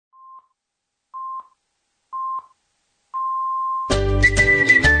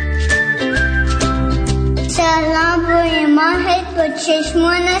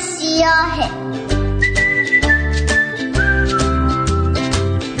چشمان سیاهه.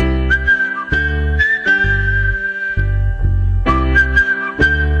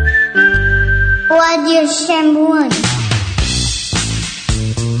 رادیو شمرون.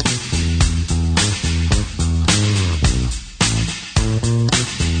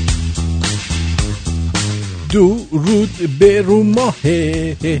 درود به رو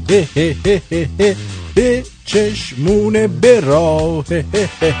ماهه به چشمون به راه.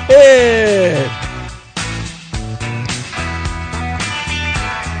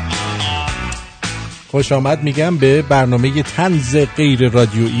 خوش آمد میگم به برنامه طنز غیر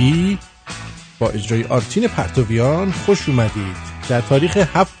رادیویی با اجرای آرتین پرتویان. خوش اومدید. در تاریخ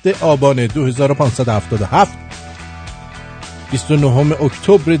 7 آبان 2577 29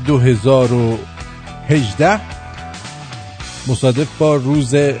 اکتبر 2018 مصادف با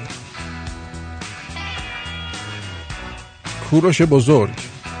روز کوروش بزرگ.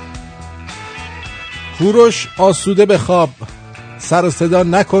 کوروش آسوده بخواب، سر و صدا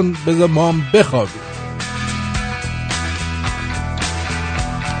نکن بذار ما هم بخوابیم.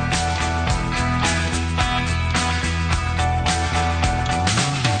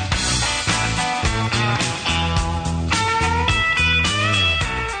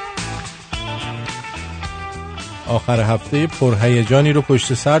 آخر هفته پرهیجانی رو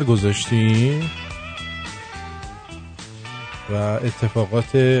پشت سر گذاشتیم و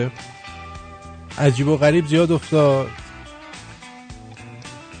اتفاقات عجیب و غریب زیاد افتاد.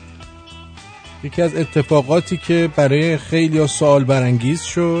 یکی از اتفاقاتی که برای خیلی سوال برانگیز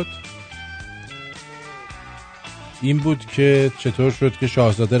شد این بود که چطور شد که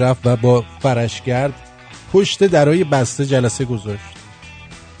شاهزاده رفت و با فرشگرد پشت درای بسته جلسه گذاشت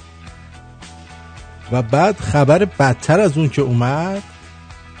و بعد خبر بدتر از اون که اومد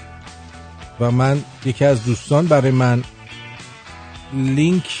و من یکی از دوستان برای من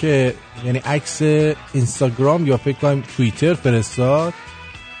لینک یعنی عکس اینستاگرام یا فکر کنم توییتر فرستاد.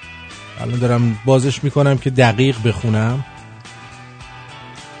 الان دارم بازش میکنم که دقیق بخونم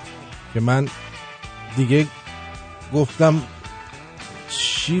که من دیگه گفتم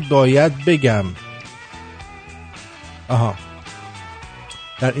چی باید بگم.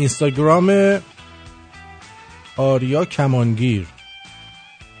 در اینستاگرام آریا کمانگیر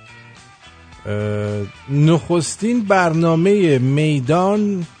نخستین برنامه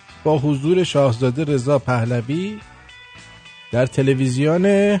میدان با حضور شاهزاده رضا پهلوی در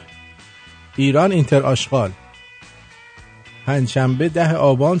تلویزیون ایران اینتر آشغال، پنجشنبه 10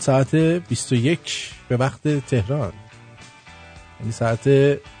 آبان ساعت 21 به وقت تهران، یعنی ساعت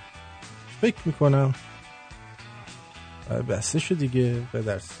فکر میکنم بسته شد دیگه به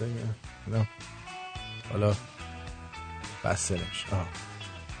درسته نه حالا بسته نمیشه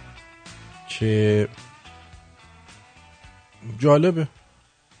که جالبه.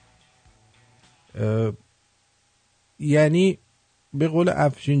 یعنی به قول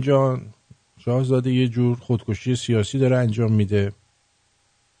افشین جان شاهزاده یه جور خودکشی سیاسی داره انجام میده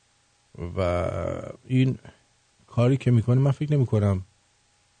و این کاری که میکنه من فکر نمی کنم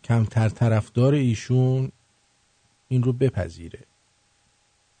کمتر طرفدار ایشون این رو بپذیره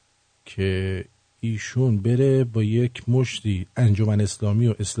که ایشون بره با یک مشتی انجمن اسلامی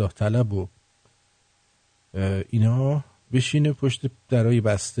و اصلاح طلب و اینا بشینه پشت درای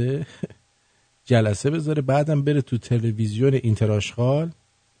بسته جلسه بذاره، بعدم بره تو تلویزیون اینترآشغال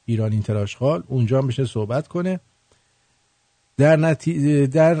ایران اینترآشغال اونجا هم بشه صحبت کنه. در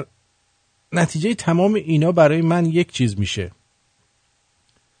نتیجه تمام اینا برای من یک چیز میشه،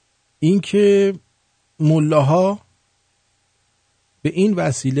 این که ملاها به این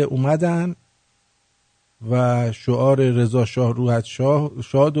وسیله اومدن و شعار رضا شاه روحت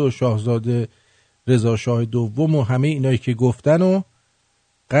شاد و شاهزاده رضا شاه دوم و همه اینایی که گفتن و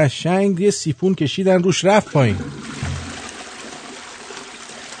قشنگ یه سیفون کشیدن روش رفت پایین.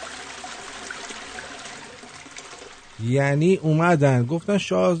 یعنی اومدن گفتن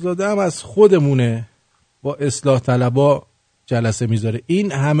شاهزاده هم از خودمونه با اصلاح طلبا جلسه میذاره.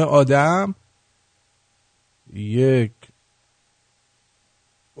 این همه آدم یک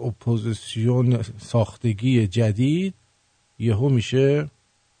اپوزیسیون ساختگی جدید یهو میشه.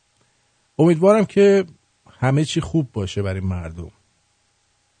 امیدوارم که همه چی خوب باشه برای مردم.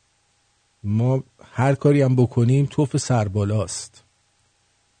 ما هر کاری هم بکنیم توف سربالاست.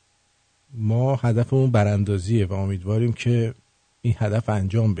 ما هدفمون براندازیه و امیدواریم که این هدف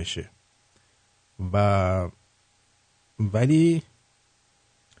انجام بشه ولی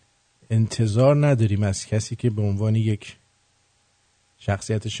انتظار نداریم از کسی که به عنوان یک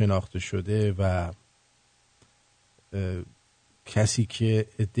شخصیت شناخته شده و کسی که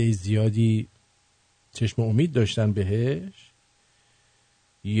عده زیادی چشم امید داشتن بهش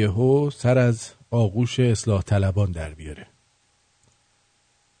یهو سر از آغوش اصلاح طلبان در بیاره.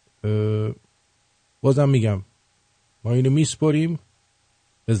 بازم میگم ما اینو میسپریم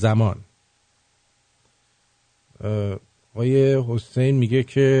به زمان. آقای حسین میگه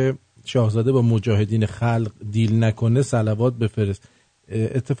که شاهزاده با مجاهدین خلق دیل نکنه صلوات بفرست.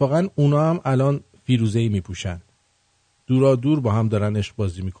 اتفاقا اونا هم الان فیروزه‌ای میپوشن، دورا دور با هم دارن عشق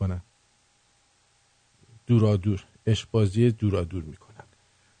بازی میکنن، دورا دور عشق بازی دورا دور میکنن.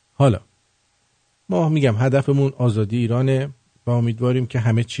 حالا ما میگم هدفمون آزادی ایرانه و امیدواریم که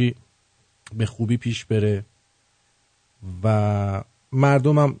همه چی به خوبی پیش بره و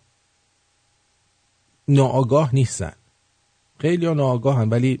مردم هم ناآگاه نیستن. خیلی ها ناآگاهن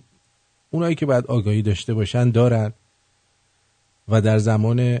ولی اونایی که باید آگاهی داشته باشن دارن و در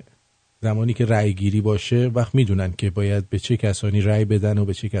زمانی که رأی گیری باشه وقت میدونن که باید به چه کسانی رأی بدن و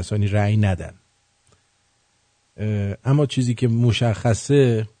به چه کسانی رأی ندن. اما چیزی که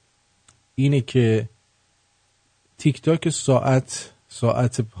مشخصه اینه که تیک تاک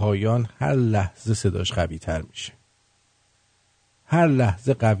ساعت پایان هر لحظه صداش قوی تر میشه، هر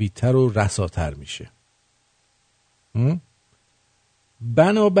لحظه قوی تر و رساتر میشه.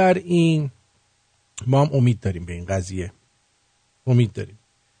 بنابراین ما هم امید داریم به این قضیه، امید داریم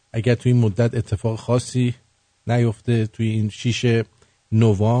اگر توی این مدت اتفاق خاصی نیفته توی این 6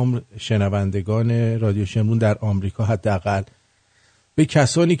 نوامبر شنوندگان رادیو شمرون در آمریکا حداقل به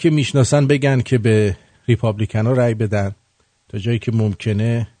کسانی که میشناسن بگن که به ریپابلیکن رأی بدن تا جایی که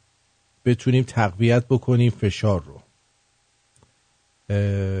ممکنه بتونیم تقویت بکنیم فشار رو.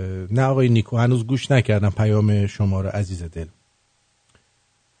 نه آقای نیکو هنوز گوش نکردم پیام شما رو عزیز دل.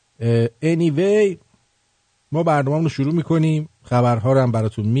 anyway ما برنامه رو شروع میکنیم، خبرها رو هم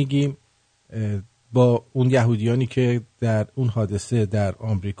براتون میگیم. با اون یهودیانی که در اون حادثه در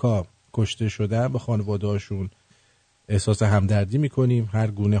آمریکا کشته شدن به خانواده هاشون احساس همدردی میکنیم.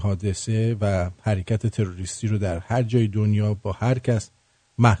 هر گونه حادثه و حرکت تروریستی رو در هر جای دنیا با هر کس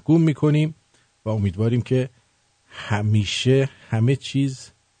محکوم میکنیم و امیدواریم که همیشه همه چیز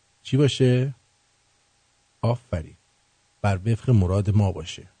چی باشه؟ آفرین، بر وفق مراد ما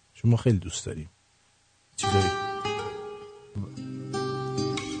باشه. شما خیلی دوست داریم چیزایی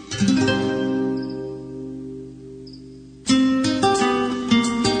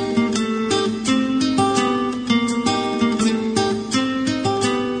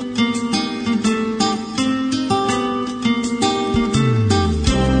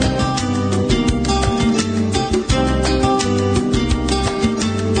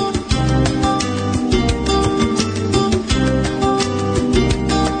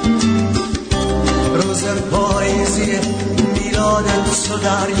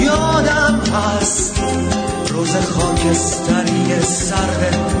در یادم هست، روز خاکستری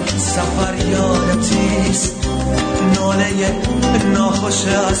سرد سفر یادتیست، ناله ناخوش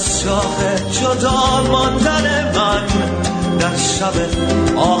از شاخ جدا ماندن من در شب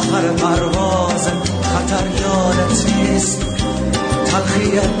آخر پرواز خطر یادتیست،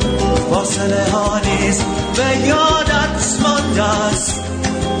 تلخی فاصله ها نیز به یادت مانده است،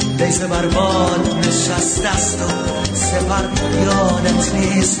 دیزه برباد نشست است و سپر یادت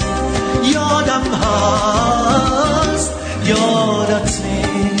نیست، یادم هست یادت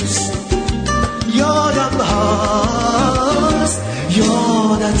نیست، یادم هست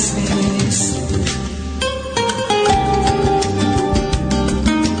یادت نیست.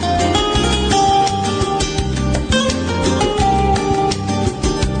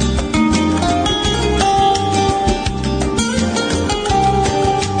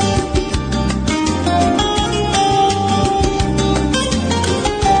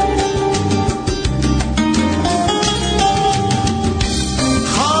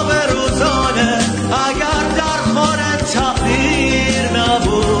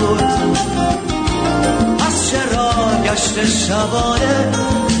 شبانه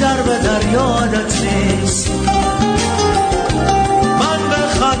در به در یادت نیست، من به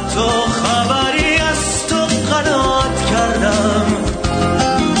خط و خبری از تو قناعت کردم،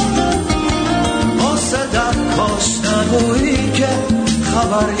 واسه در کاش نگویی که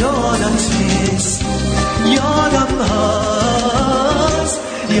خبر یادت نیست، یادم هست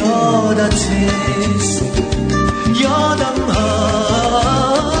یادت نیست، یادم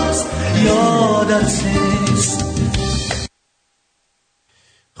هست یادت نیست.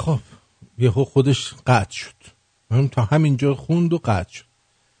 خب یهو خودش قطع شد، من تا همینجا خوند و قطع شد.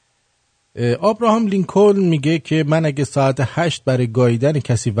 ابراهام لینکلن میگه که من اگه ساعت 8 برای گاییدن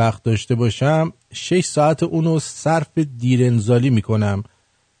کسی وقت داشته باشم 6 ساعت اونو صرف دیرنزالی میکنم.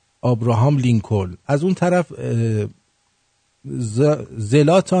 ابراهام لینکلن. از اون طرف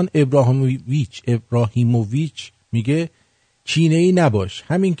زلاتان ابراهیموویچ میگه کینه‌ای نباش.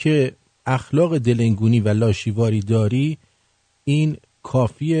 همین که اخلاق دلنگونی و لاشیواری داری این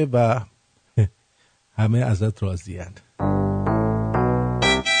کافیه و همه ازت راضی‌اند.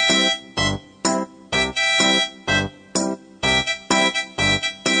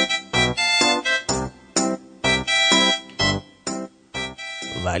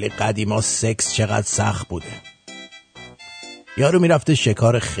 ولی قدیما سکس چقدر سخت بوده. یارو میرفته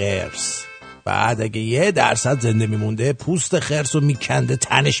شکار خرس، بعد اگه 1% زنده میمونده پوست خرس رو میکنده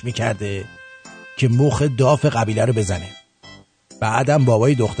تنش میکرده که مخ داف قبیله رو بزنه. بعدم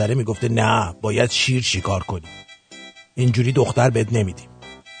بابای دختره میگفته نه باید شیر شکار کنی، اینجوری دختر بد نمیدیم.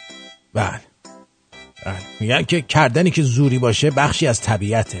 بله میگن که کردنی که زوری باشه بخشی از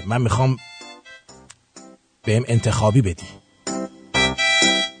طبیعته. من میخوام بهم انتخابی بدی.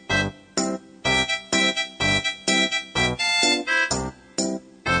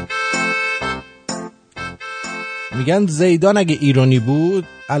 میگن زیدان اگه ایرانی بود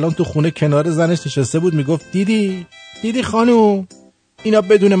الان تو خونه کنار زنش نشسته بود میگفت دیدی خانوم اینا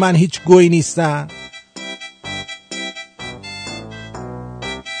بدون من هیچ گویی نیستن.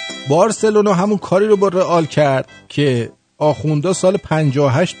 بارسلونا همون کاری رو با رئال کرد که آخوندا سال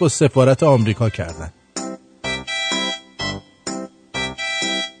 58 با سفارت آمریکا کردن.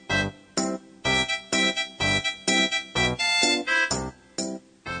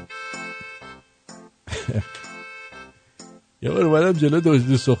 یه بار اومدم جلو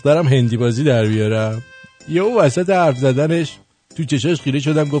دوست دخترم هندی بازی در بیارم، یه او وسط حرف زدنش تو چشاش خیره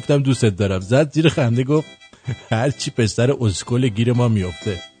شدم گفتم دوست دارم. زد زیر خنده گفت هرچی پسر اسکل گیر ما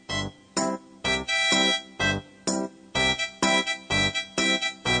میفته.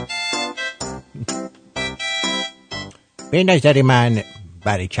 به نظر من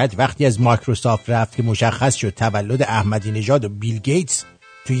برکت وقتی از مایکروسافت رفت که مشخص شد تولد احمدی نژاد و بیل گیتس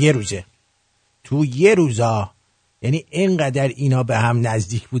تو یه روزا. یعنی اینقدر اینا به هم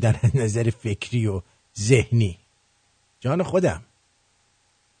نزدیک بودن از نظر فکری و ذهنی. جان خودم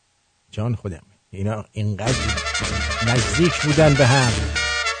اینا اینقدر نزدیک بودن به هم.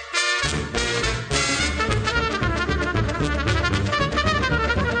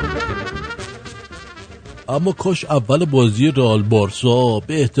 اما کاش اول بازی رئال بارسا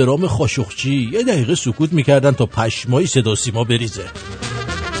به احترام خاشقچی 1 دقیقه سکوت میکردن تا پشمای صدا سیما بریزه.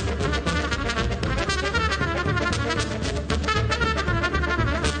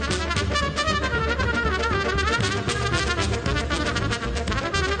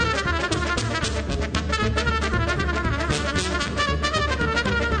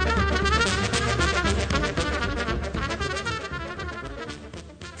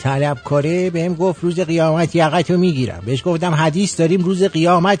 طلبکاره بهم گفت روز قیامت یقتو میگیرم. بهش گفتم حدیث داریم روز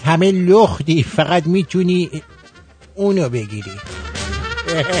قیامت همه لختی، فقط میتونی اونو بگیری.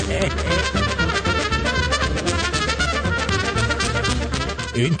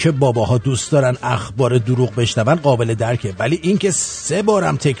 این که باباها دوست دارن اخبار دروغ بشنون قابل درکه، ولی این که 3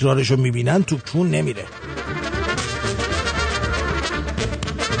 بارم تکرارشو میبینن تو کون نمیره.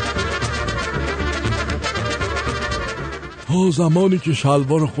 تا زمانی که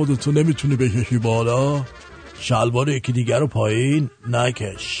شلوار خودتو نمیتونی بکشی بالا، شلوار یکی دیگر رو پایین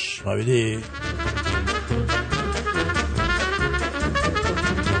نکش. فهمیدی؟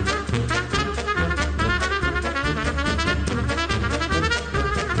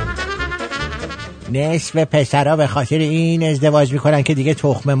 نصف پسرها به خاطر این ازدواج میکنن که دیگه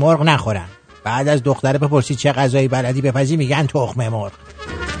تخم مرغ نخورن. بعد از دختره بپرسی چه غذایی بلدی بپزی میگن تخم مرغ.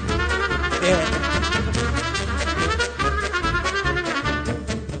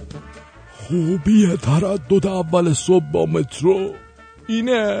 خوبیه تردد اول صبح با مترو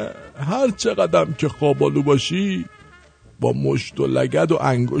اینه هر چقدر که خوابالو باشی با مشت و لگد و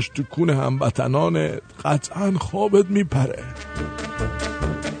انگشت تو کون هموطنانت قطعا خوابت میپره.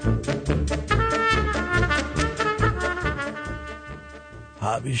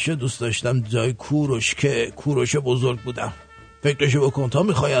 همیشه دوست داشتم جای کوروش که کوروش بزرگ بودم. فکرشو بکن تا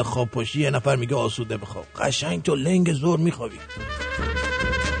میخوای از خواب پاشی یه نفر میگه آسوده بخواب، قشنگ تو لنگ زور میخوابی.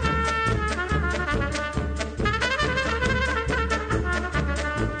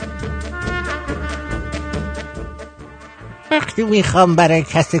 وقتی میخوام برای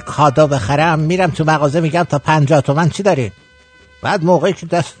کسی کادو بخرم میرم تو مغازه میگم تا 50 تومن چی دارین؟ بعد موقعی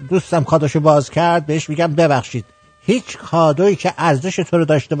که دوستم کادوشو باز کرد بهش میگم ببخشید هیچ کادویی که ارزش تو رو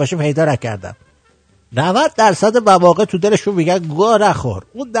داشته باشه پیدا نکردم. 90% مواقع تو دلشون میگن گوه نخور.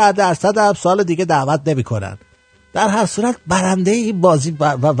 اون 10% هم سال دیگه دعوت نمیکنن. در هر صورت برنده این بازی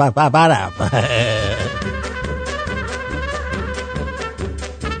برم.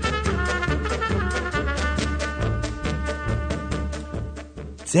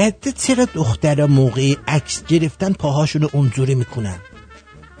 زده چرا دخترها موقعی عکس گرفتن پاهاشونو اونجوری میکنن؟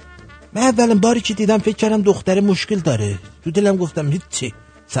 من اولین باری که دیدم فکر کردم دختر مشکل داره. تو دلم گفتم هیچی،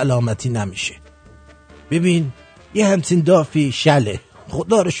 سلامتی نمیشه. ببین یه همچین دافی شله.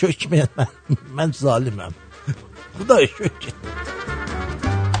 خدا رو شکر من ظالمم. خدا رو شکر.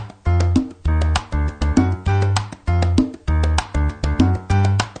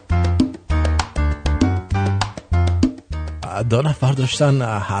 دو نفر داشتن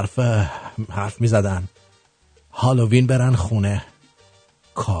حرف می زدن هالووین برن خونه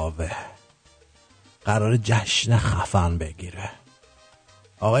کاوه، قرار جشن خفن بگیره.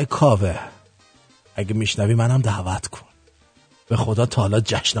 آقای کاوه اگه میشنوی منم دعوت کن. به خدا تا حالا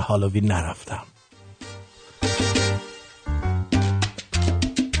جشن هالووین نرفتم.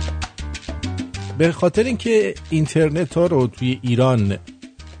 به خاطر اینکه اینترنت ها رو توی ایران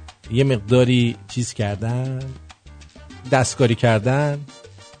یه مقداری چیز کردن، دستکاری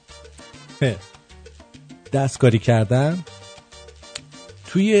کردن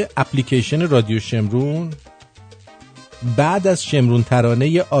توی اپلیکیشن رادیو شمرون، بعد از شمرون ترانه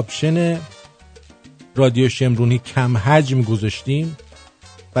یه آپشن رادیو شمرونی کم حجم گذاشتیم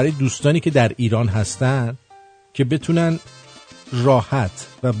برای دوستانی که در ایران هستن که بتونن راحت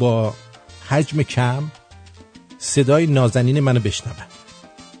و با حجم کم صدای نازنین منو بشنون.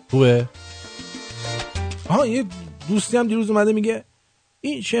 خوبه؟ یه دوستی هم دیروز اومده میگه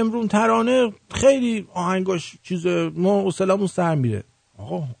این شمرون ترانه خیلی آهنگاش چیزه، ما اصلامون سر میره.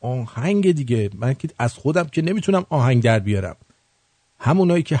 آقا آهنگ دیگه، من که از خودم که نمیتونم آهنگ در بیارم،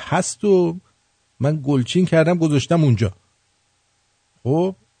 همونایی که هست و من گلچین کردم گذاشتم اونجا.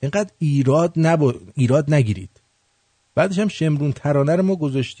 خب اینقدر ایراد نگیرید. بعدش هم شمرون ترانه رو ما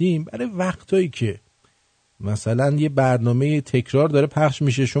گذاشتیم برای وقتایی که مثلا یه برنامه تکرار داره پخش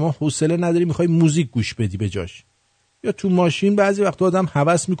میشه، شما حوصله نداری میخوای موزیک گوش بدی به جاش، یا تو ماشین بعضی وقت آدم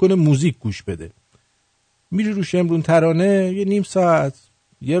هوس میکنه موزیک گوش بده، میری رو شمرون ترانه یه نیم ساعت،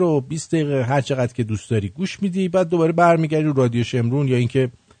 یه رو 20 دقیقه هر چقدر که دوست داری گوش میدی، بعد دوباره برمیگردی رو رادیو شمرون یا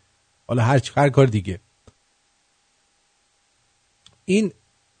اینکه حالا هر کار دیگه. این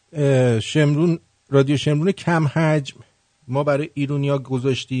رادیو شمرون کم حجم ما برای ایرونیا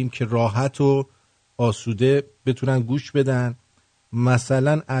گذاشتیم که راحت و آسوده بتونن گوش بدن.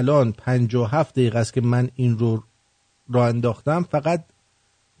 مثلا الان 57 دقیقه است که من این رو راه انداختم، فقط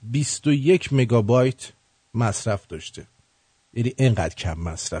 21 مگابایت مصرف داشته. یعنی اینقدر کم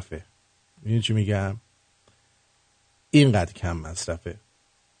مصرفه. میدونی چی میگم؟ اینقدر کم مصرفه.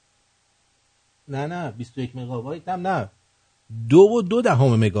 نه 21 مگابایت هم نه،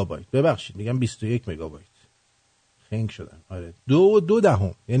 2.2 مگابایت. ببخشید میگم 21 مگابایت. خنگ شدن. آره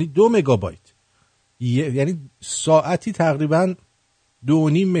 2.2 یعنی 2 مگابایت، یعنی ساعتی تقریبا 2.5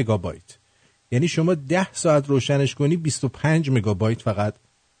 مگابایت. یعنی شما 10 ساعت روشنش کنی 25 مگابایت فقط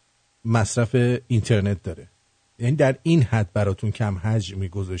مصرف اینترنت داره. یعنی در این حد براتون کم حجمی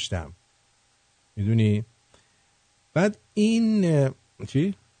گذاشتم، میدونی؟ بعد این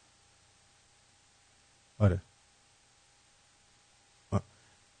چی؟ آره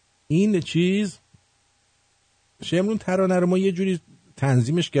این چیز شمرون ترانه رو ما یه جوری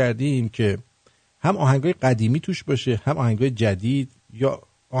تنظیمش کردیم که هم آهنگای قدیمی توش باشه، هم آهنگای جدید یا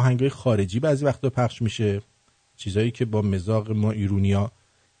آهنگای خارجی بعضی وقتا پخش میشه، چیزایی که با مزاج ما ایرونیا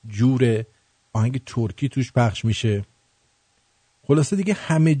جوره. آهنگ ترکی توش پخش میشه. خلاصه دیگه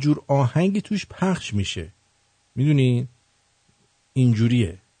همه جور آهنگی توش پخش میشه، میدونی؟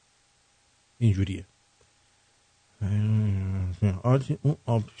 اینجوریه. اون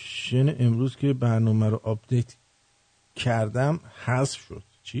آپشن امروز که برنامه رو آپدیت کردم حذف شد.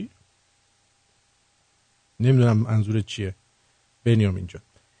 چی؟ نمیدونم منظورت چیه بنیام اینجا.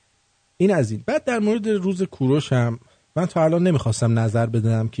 این از این. بعد در مورد روز کوروش هم من تا الان نمیخواستم نظر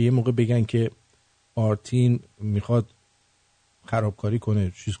بدم که یه موقع بگن که آرتین میخواد خرابکاری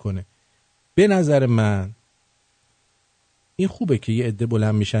کنه، چیز کنه. به نظر من این خوبه که یه عده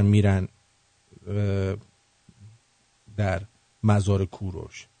بلند میشن میرن در مزار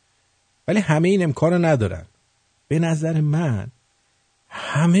کوروش، ولی همه این امکان ندارن. به نظر من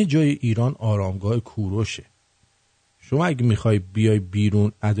همه جای ایران آرامگاه کوروشه. شما اگه میخوای بیای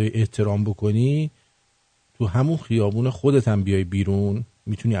بیرون ادای احترام بکنی، تو همون خیابون خودت هم بیای بیرون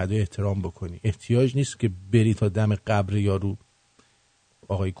میتونی ادای احترام بکنی. احتیاج نیست که بری تا دم قبر یارو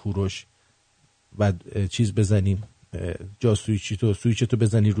آقای کوروش و چیز بزنیم، جا سویچتو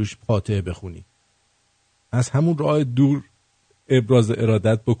بزنی روش فاتحه بخونی. از همون راه دور ابراز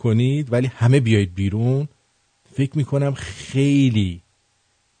ارادت بکنید، ولی همه بیایید بیرون. فکر میکنم خیلی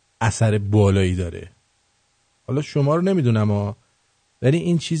اثر بالایی داره. حالا شما رو نمیدونم ولی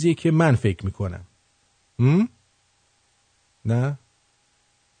این چیزیه که من فکر میکنم. نه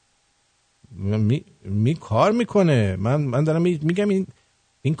کار میکنه. من دارم میگم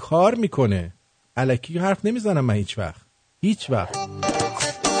این کار میکنه. الکی حرف نمیزنم من هیچ وقت.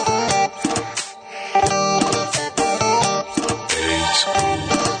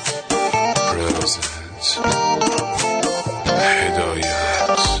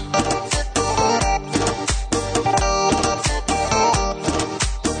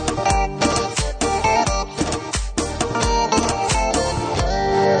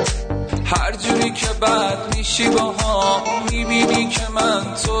 هر جوری که بعد میشی با هم میبینی که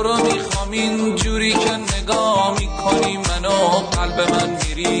من تو رو میخوام، این جوری که نگاه میکنی منو قلب من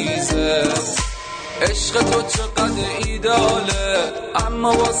میریزه. عشق تو چقدر ایداله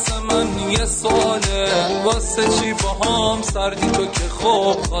اما واسه من یه سواله، واسه چی با هم سردی تو که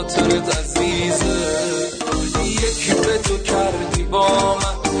خوب خاطرت عزیزه. یکی به تو کردی با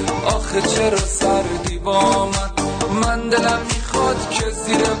من آخه چرا سردی با من دلم میخواد که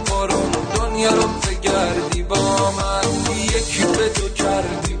زیر بارون دنیا رو بگردی با من. یکی به تو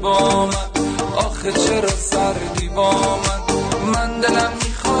کردی با من آخه چرا سردی با من دلم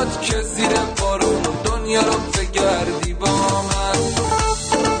میخواد که زیر بارون دنیا رو بگردی با من.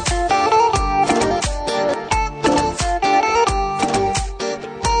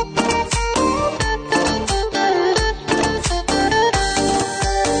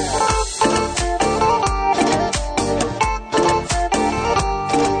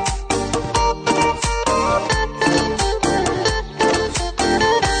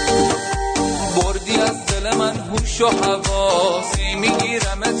 و حواسی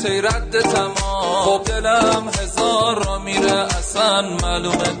میگیرم تی رد تمام، خب دلم هزار را میره اصلا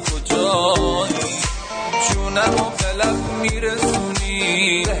معلومه کجایی. جونم و بلب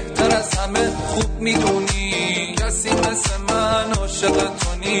میرسونی بهتر از همه خوب میدونی، کسی مثل من عاشق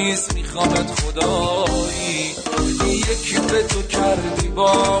تو نیست میخوامت خدایی. یکی به تو کردی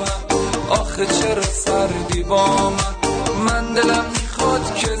با من آخه چرا سردی با من دلم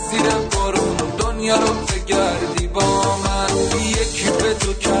میخواد که زیر بارون دنیا رو بگردی با من. یکی به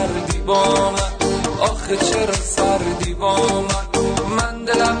تو کردی با من آخه چرا سردی با من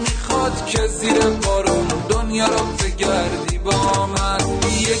دلم میخواد که زیر بارون دنیا رو بگردی با من.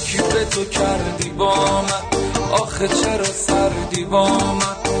 یکی به تو کردی با من آخه چرا سردی با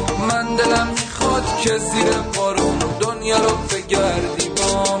من دلم میخواد که زیر بارون دنیا رو بگردی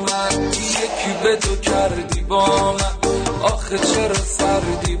با من. یکی به تو کردی با من آخه چرا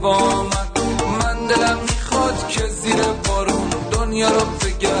سردی با من دلم میخواد که زیر بارون دنیا رو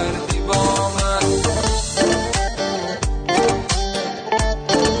بگردی با من.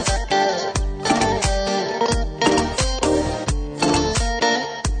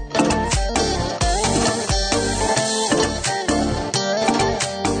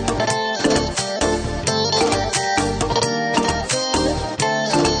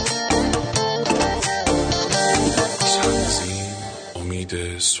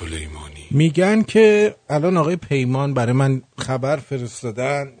 میگن که الان آقای پیمان برای من خبر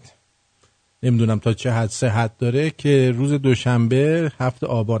فرستادن، نمیدونم تا چه حد صحت داره، که روز دوشنبه 7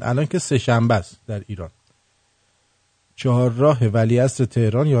 آبان، الان که سه شنبه است در ایران، چهارراه ولیعصر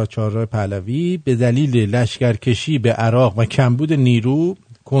تهران یا چهارراه پهلوی به دلیل لشکرکشی به عراق و کمبود نیرو،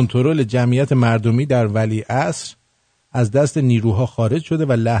 کنترل جمعیت مردمی در ولیعصر از دست نیروها خارج شده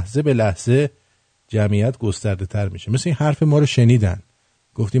و لحظه به لحظه جمعیت گسترده تر میشه. مثل این حرف ما رو شنیدن،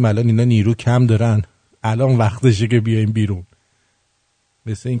 گفتیم الان اینا نیرو کم دارن، الان وقتشه که بیایم بیرون.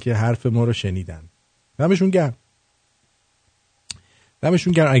 مثل این که حرف ما رو شنیدن. دمشون گرم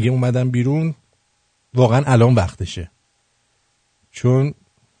اگه اومدن بیرون، واقعا الان وقتشه. چون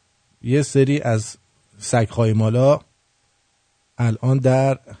یه سری از سگ‌های مالا الان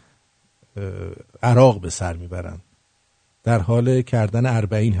در عراق به سر میبرن، در حال کردن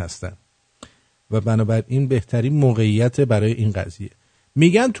 40 هستن و بنابراین بهترین موقعیت برای این قضیه.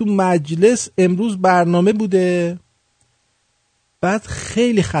 میگن تو مجلس امروز برنامه بوده، بعد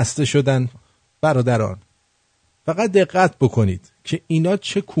خیلی خسته شدن برادران. فقط دقت بکنید که اینا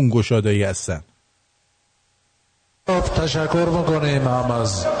چه کونگشادایی هستن. تشکر میکنیم هم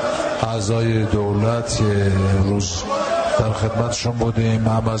از اعضای دولت که امروز در خدمتشون بودیم،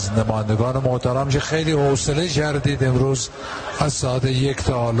 هم از نمایندگان محترم که خیلی حوصله کردید امروز از ساعت 1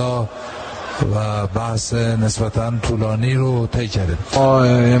 تا حالا و بحث نسبتاً طولانی رو طی کردیم. ما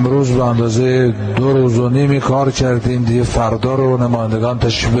امروز به اندازه 2 روز و نیم کار کردیم، دیگه فردا رو نمایندگان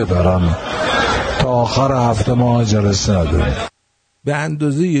تشریف ببرن، تا آخر هفته ما جلسه نداریم. به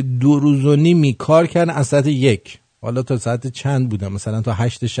اندازه 2 روز و نیم کار کردن از ساعت 1، حالا تا ساعت چند بودن؟ مثلا تا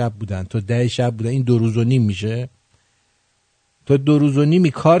 8 شب بودن، تا 10 شب بودن، این 2 روز و نیم میشه. تا 2 روز و نیم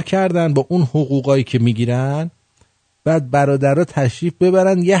کار کردن با اون حقوقایی که میگیرن، بعد برادرها تشریف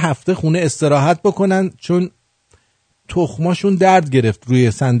ببرن یه هفته خونه استراحت بکنن، چون تخماشون درد گرفت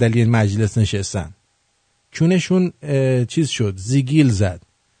روی صندلی مجلس نشستن، کونشون چیز شد، زیگیل زد،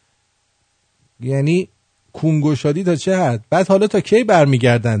 یعنی کونگشادی تا چه حد. بعد حالا تا کی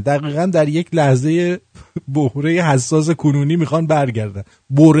برمیگردن؟ دقیقاً در یک لحظه بحره حساس کنونی میخوان برگردن.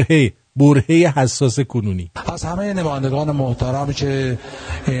 برهه حساس کنونی. از همه نمایندگان محترم که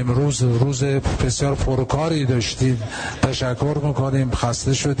امروز روز بسیار پرکاری داشتید تشکر میکنیم.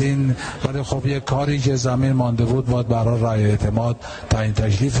 خسته شدین ولی خب یک کاری که زمین مانده بود باید برای رأی اعتماد تعیین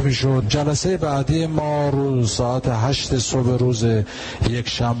تکلیف میشد. جلسه بعدی ما روز ساعت 8 صبح روز یک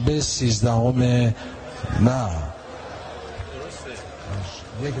شنبه 13 نه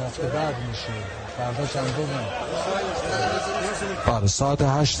یک هفته بعد میشه، فردا چندمه؟ بله ساعت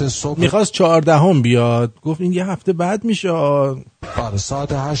 8 صبح. میخواست 14 بیاد، گفت این یه هفته بعد میشه. بله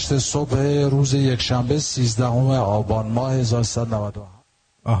ساعت 8 صبح روز یک شنبه 13 آبان ماه 1397.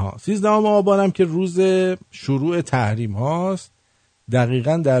 آها 13 آبان هم که روز شروع تحریم هاست،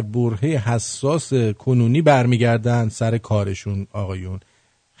 دقیقاً در برهه حساس کنونی برمیگردن سر کارشون آقایون.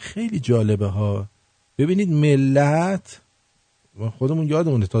 خیلی جالبه ها. ببینید ملت، خودمون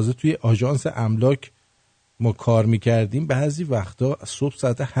یادمونه تازه توی آژانس املاک ما کار میکردیم، بعضی وقتا صبح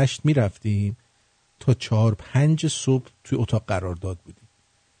ساعت 8 میرفتیم تا 4-5 صبح توی اتاق قرار داد بودیم،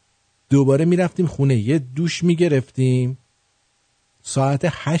 دوباره میرفتیم خونه یه دوش میگرفتیم، ساعت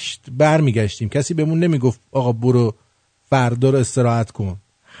 8 برمیگشتیم. کسی بهمون نمیگفت آقا برو فردا رو استراحت کن.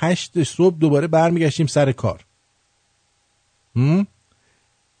 8 صبح دوباره برمیگشتیم سر کار.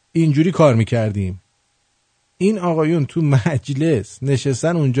 اینجوری کار میکردیم. این آقایون تو مجلس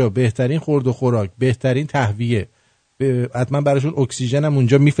نشستن اونجا، بهترین خورد و خوراک، بهترین تهویه، حتما براشون اکسیژن هم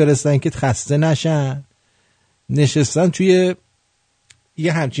اونجا میفرستن که خسته نشن، نشستن توی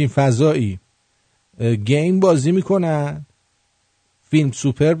یه همچین فضایی گیم بازی میکنن، فیلم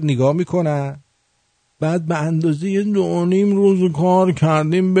سوپر نگاه میکنن، بعد به اندازه 2.5 روز کار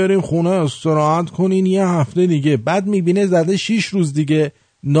کردیم بریم خونه استراحت کنین یه هفته دیگه. بعد میبینه زده 6 روز دیگه،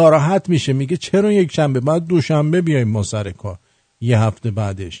 ناراحت میشه، میگه چرا یک شنبه؟ بعد دوشنبه بیایم ما سر کار، یه هفته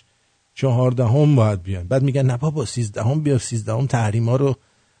بعدش 14 باید بیایم. بعد میگن نه بابا 13 بیا، 13 تحریما رو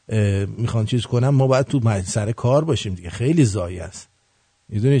میخوان چیز کنم، ما باید تو سر کار باشیم دیگه، خیلی ضایع است.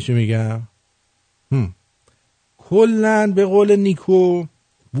 میدونی چی میگم؟ کلن به قول نیکو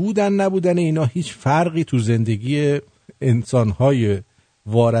بودن نبودن اینا هیچ فرقی تو زندگی انسانهای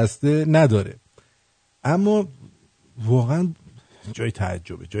وارسته نداره، اما واقعا جای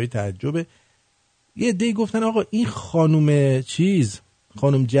تعجبه. یه عده‌ای گفتن آقا این خانم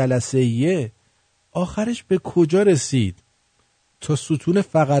جلسه‌ایه آخرش به کجا رسید؟ تا ستون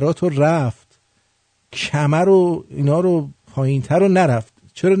فقرات رو رفت، کمر و اینا رو پایین‌تر رو نرفت.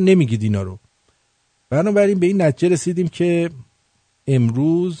 چرا نمیگید اینا رو؟ بنابراین به این نتیجه رسیدیم که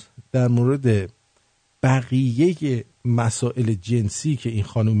امروز در مورد بقیه مسائل جنسی که این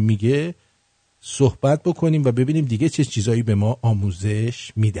خانم میگه صحبت بکنیم و ببینیم دیگه چه چیزایی به ما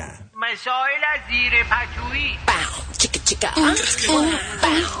آموزش میدن. مسائل از زیر پتویی.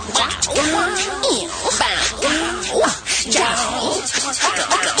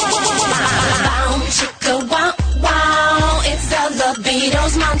 It's the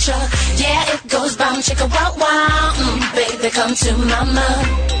libido's mantra. Yeah, it goes boom chicka wow wow. Baby, come to mama.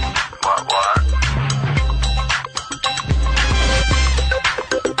 What?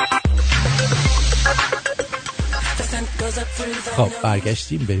 خب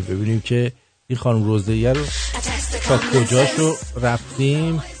برگشتیم بریم ببینیم که این خانم روزدیه رو تا کجاشو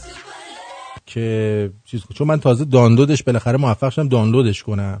رفتیم که چیز، چون من تازه دانلودش بالاخره موفق شدم دانلودش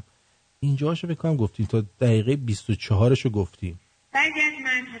کنم. اینجاشو بکنم گفتیم تا دقیقه 24شو گفتیم. بعضی از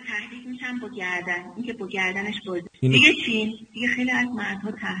مردها تحریک میشن با گردن، اینکه با گردنش بازی. دیگه چی؟ دیگه خیلی از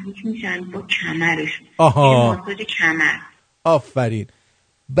مردها تحریک میشن با کمرشون. آها، ماساژ کمر. آفرین.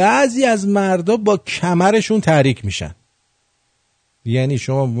 بعضی از مردا با کمرشون تحریک میشن، یعنی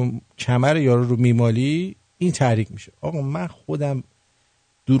شما کمر یارو رو میمالی این تحریک میشه. آقا من خودم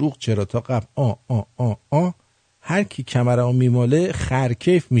دروغ چرا تا قبل هر کی کمرمو میماله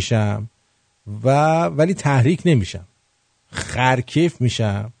خرکیف میشم ولی تحریک نمیشم، خرکیف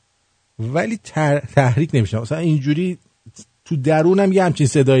میشم ولی تحریک نمیشم. مثلا اینجوری تو درونم یه همچین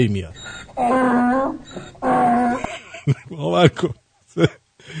صدایی میاد. باور کن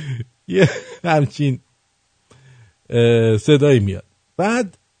یه همچین صدایی میاد.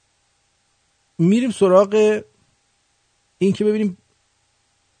 بعد میریم سراغ این که ببینیم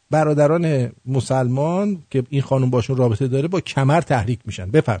برادران مسلمان که این خانم باشون رابطه داره با کمر تحریک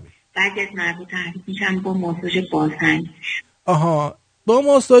میشن. بفهمید. بعضی از مردها تحریک میشن با ماساژ باسن. آها، با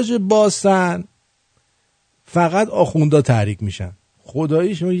ماساژ باسن. فقط آخوندا تحریک میشن.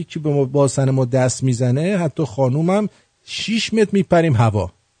 خداییش یکی به ما باسن ما دست میزنه، حتی خانومم 6 متر میپریم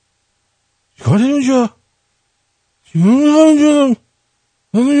هوا. چیکار داری اونجا؟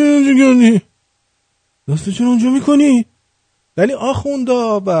 دست چرا اونجا میکنی؟ ولی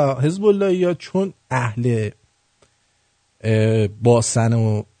آخوندا و حزب الله یا چون اهل باسن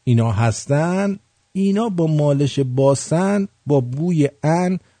و اینا هستن، اینا با مالش باسن با بوی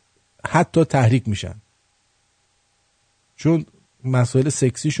ان حتی تحریک میشن، چون مسائل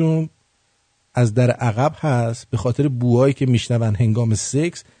سکسیشون از در عقب هست. به خاطر بوهایی که میشنون هنگام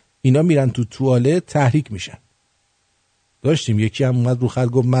سکس اینا میرن تو توالت تحریک میشن. داشتیم یکی هم اومد رو خط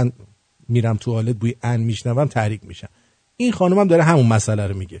گفت من میرم توالت بوی ان میشنوم تحریک میشن. این خانومم داره همون مسئله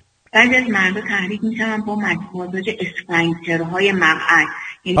رو میگه. بعضی از مردا تحریک میشن با ماساژ اسفنکترهای مقعد.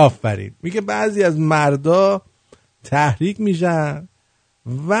 آفرین. میگه بعضی از مردا تحریک میشن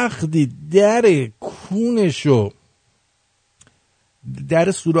وقتی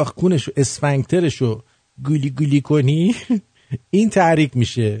در سوراخ کونشو اسفنکترشو گولی گولی کنی این تحریک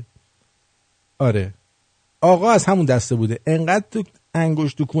میشه. آره آقا از همون دسته بوده، انقدر تو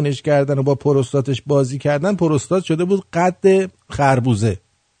انگشت تو کونش کردن و با پروستاتش بازی کردن پروستات شده بود قد خربوزه.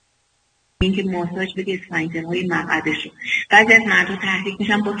 این که ماساژ بده اسفنکترهای مقعدشو. بعضی از مردا تحریک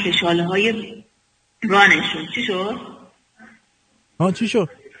میشن با کشاله های رانشون. چی شد؟ چی شد؟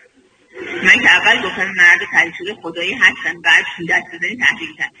 من که اول گفتم مردا تحریک شده خدایی هستن، بعد دست بزنی تحریک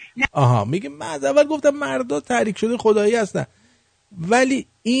هستن. میگه من از اول گفتم مردا تحریک شده خدایی هستن، ولی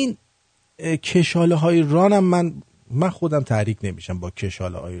این کشاله های رانم من خودم تحریک نمیشم با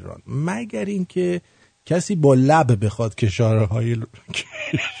کشاله های ران، مگر این که کسی با لب بخواد کشاله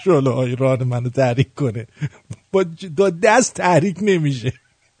های ران منو تحریک کنه. با دست تحریک نمیشه.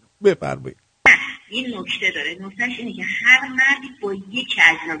 بفرمایید. این نکته داره. نکتهش اینه که هر مردی با یکی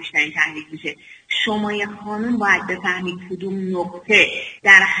از اینا بیشترین تحریک میشه. شما یه خانم باید بفهمید کدوم نقطه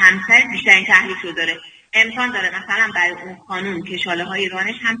در همسر بیشترین تحریک رو داره. امکان داره مثلا برای اون خانم کشاله های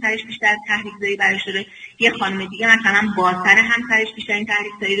رانش همسرش بیشتر تحریک زایی برش داره، یه خانم دیگه مثلا باسن همسرش بیشترین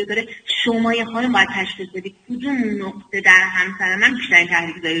تحریک زایی رو داره. شما یه خانم باید تشخیص بدید کدوم نقطه در همسر من بیشترین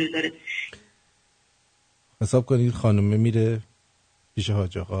تحریک زایی رو داره. حساب کنید خانومه میره پیش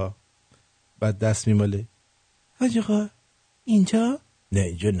حاج آقا، بعد دست میماله. حاج آقا اینجا؟ نه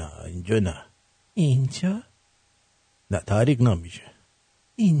اینجا نه اینجا نه تحریک نمیشه.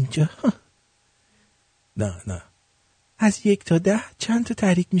 اینجا نه از 1 تا 10 چند تا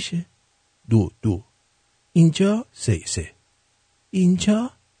تحریک میشه؟ 2 اینجا 3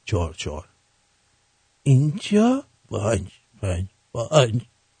 اینجا 4 اینجا 5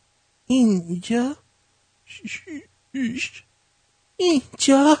 اینجا 6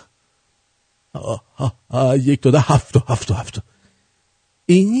 اینجا 1 تا 10 7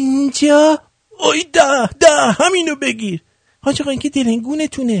 اینجا 10 همینو بگیر. حاج آقا این که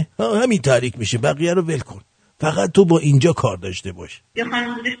دلنگونتونه همین تحریک میشه، بقیه رو ول کن، فقط تو با اینجا کار داشته باش. یه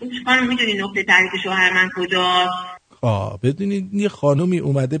خانم بودش خانم میدونی نقطه تحریک شوهر من کجاست؟ بدونید یه خانومی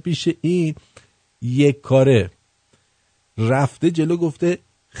اومده پیش این یک کاره رفته جلو گفته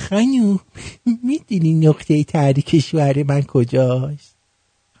خانوم میدونی نقطه تحریک شوهر من کجاست؟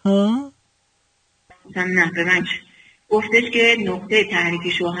 نه به من گفتش که نقطه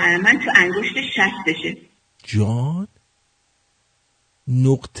تحریک شوهر من تو انگشت شستشه. جان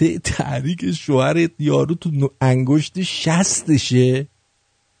نقطه تحریک شوهرت یارو تو انگشت شستشه؟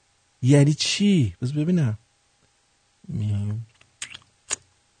 یعنی چی؟ بس ببینم.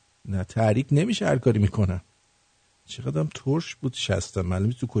 نه تحریک نمیشه، هر کاری میکنم. چقدرم ترش بود شستم،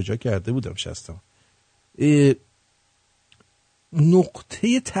 معلومه تو کجا کرده بودم شستم.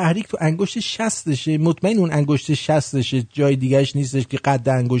 نقطه تحریک تو انگشت شستشه؟ مطمئن اون انگشت شستشه، جای دیگهش نیستش که قد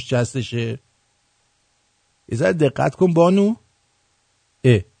انگشت شستشه؟ یه ذره دقت کن بانو.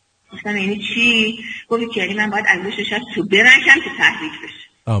 گفتم یعنی چی؟ گفتی که یعنی من باید انگشت شست رو بمکم که تحریک بشه.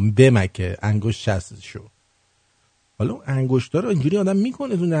 بمکه انگشت شستشو. حالا انگشتا رو اینجوری آدم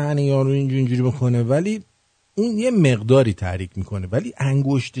میکنه تو دهن یارو اینجوری بکنه، ولی اون یه مقداری تحریک میکنه، ولی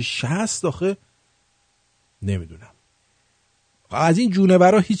انگشت شست آخه نمیدونم. از این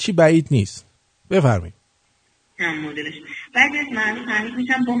جونورا هیچی بعید نیست. بفرمایید. مدلش بعضی از مردم تحریک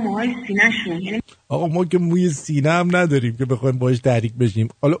میشن با موهای سینه‌شون. یعنی آقا ما که موی سینه هم نداریم که بخوایم باش تحریک بشیم.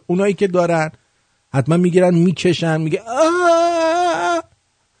 حالا اونایی که دارن حتما میگیرن میکشن، میگه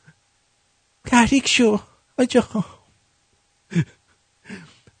تحریک شو آجا.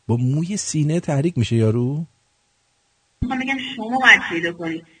 با موی سینه تحریک میشه یارو. میخوام بگم شما باید پیدا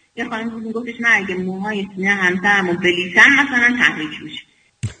کنید. یه خانم بود گفتش من اگه موهای سینه همسرمو بلیسم مثلا تحریک میشه.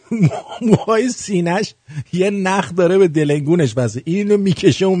 موهای سینه‌ش یه نخ داره به دلنگونش، بس اینو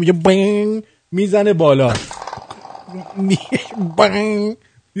میکشه و میگه بینگ میزنه بالا.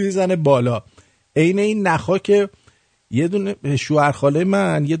 میزنه بالا. عین این نخا که یه دونه شوهرخاله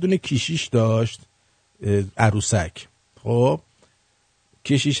من یه دونه کشیش داشت، عروسک. خب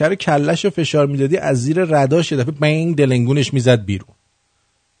کشیشه رو کلهشو فشار میدادی از زیر رداش یه دفعه بنگ دلنگونش میزد بیرون.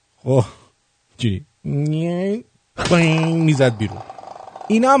 خب چی بنگ میزد بیرون.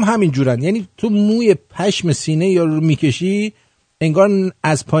 اینا هم همین جورن، یعنی تو موی پشم سینه یا رو میکشی انگار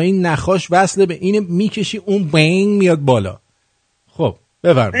از پایین نخاش وصله به این، میکشی اون بنگ میاد بالا. خب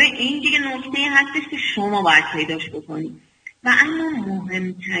بفرمایید. این دیگه نکته هستش که شما باید پیداش بکنید. و اما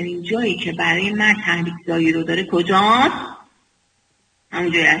مهمترین جایی که برای مرد تحریک زایی رو داره کجاست؟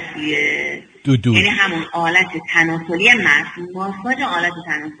 همون جای اصلیه. یعنی همون آلت تناسلی مرد، ماساژ آلت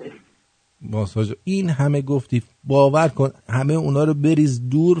تناسلی. ماساژ این همه گفتی، باور کن همه اونا رو بریز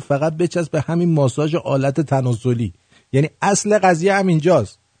دور، فقط بچسب به همین ماساژ آلت تناسلی. یعنی اصل قضیه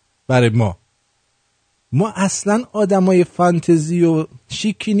همینجاست. برای ما اصلا آدمای فانتزی و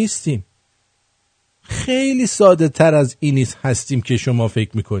شیکی نیستیم. خیلی ساده تر از این هستیم که شما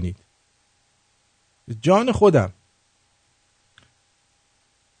فکر میکنید. به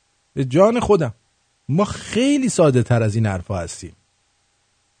جان خودم ما خیلی ساده تر از این حرفا هستیم.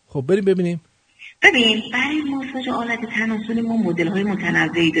 خب بریم ببینیم. ببین برای ماساژ آلت تناسلی ما مدل‌های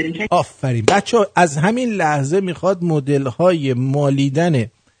متنوعی داریم که آفرین بچه‌ها، از همین لحظه میخواد مدل‌های مالیدن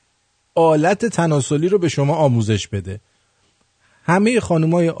آلت تناسلی رو به شما آموزش بده. همه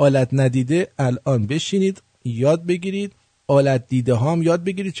خانمای آلت ندیده الان بشینید یاد بگیرید، آلت دیده هم یاد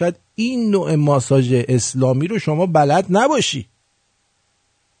بگیرید. شاید این نوع ماساژ اسلامی رو شما بلد نباشی،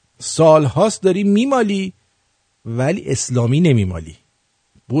 سال هاست داری میمالی ولی اسلامی نمیمالی.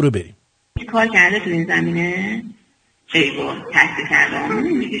 برو بریم. کار کرده تو این زمینه؟ خیلی تحصیل کرده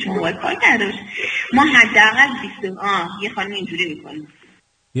میگه شما باید کار کرده باشه. ما حداقل 20 یه خانم اینجوری میکنه.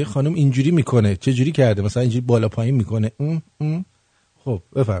 یه خانم اینجوری میکنه؟ چه جوری کرده؟ مثلا اینجوری بالا پایین میکنه؟ خب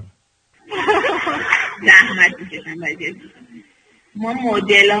بفهم. زحمت میکشن باید. ما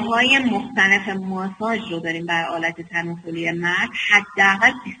مدل‌های مختلف ماساژ رو داریم برای آلت تناسلی مرد.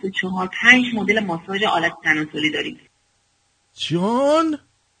 حداقل 24-5 مدل ماساژ آلت تناسلی داریم. جان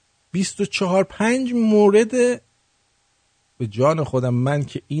 24-5 مورد. به جان خودم من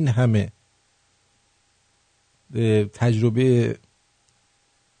که این همه تجربه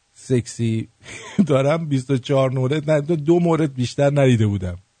سکسی دارم 24 مورد نه 2 مورد بیشتر ندیده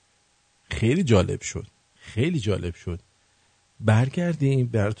بودم. خیلی جالب شد. برگردیم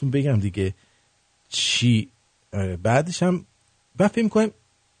براتون بگم دیگه چی. بعدش هم فکر می‌کنم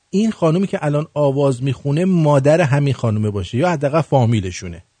این خانومی که الان آواز میخونه مادر همین خانومه باشه یا حداقل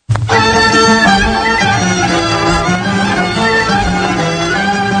فامیلشونه.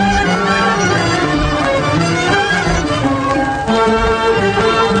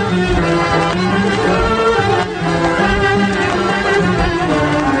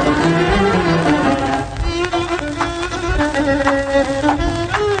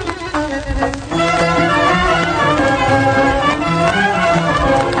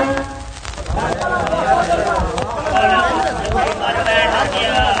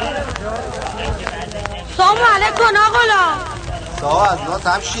 از ناز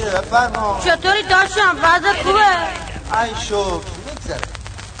هم شیره بفرما. چطوری داشتم؟ وضع خوبه؟ ای شکر میگذره.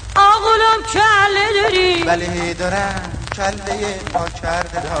 آقولم کله داری؟ بله دارم، کله پا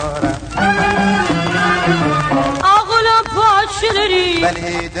کرده دارم. آقولم پاچه داری؟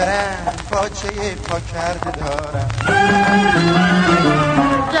 بله دارم، پاچه پا کرده دارم.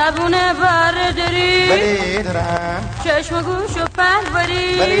 زبون بر داری؟ بله دارم. چشم گوش و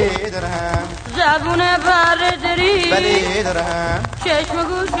پروری؟ بله دارم. زبون بر داری؟ بله دارم. چشم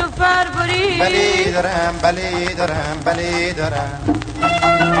گوش و پروری؟ بله دارم. بله دارم. بله دارم.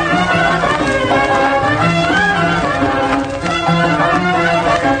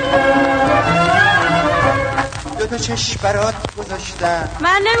 دو تا چشم برات گذاشتم.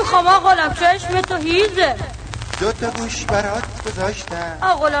 من نمیخوام آقولم، چشم تو هیزه. دو تا گوش برات گذاشتم.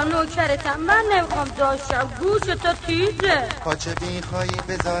 آقولم نوکرتم، من نمیخوام داشتم، گوش تو تیزه. پاچه میخوای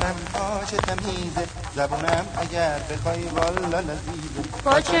بذارم پاچه تمیزه. زبونم اگر بخوای والا لذیذه.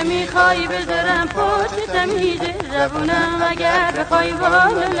 پاچه میخوای بذارم پاچه تمیزه. زبونم اگر بخوای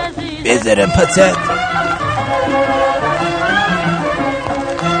والا لذیذه. بذارم پاچت.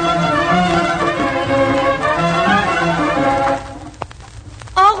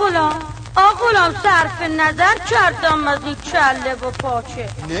 آقولم صرف نظر کردم از این کله و پاچه.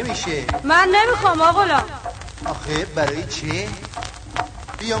 نمیشه. من نمیخوام آقولم. آخه برای چه؟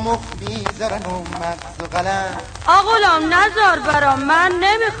 بیا مخ میذارن و مغز و قلم. آقولم نذار برام، من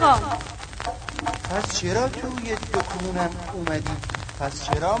نمیخوام. پس چرا توی دکونم اومدی؟ پس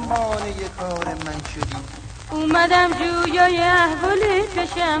چرا مانع کار من شدی؟ اومدم جویای احوالت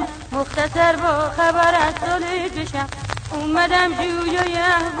بشم، مختصر با خبر از حالت بشم. اومدم جویای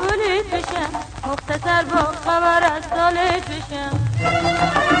احوالت بشم، مختصر با خبر از حالت بشم.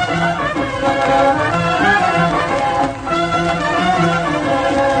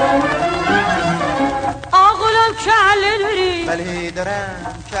 آقلم کله داری؟ بله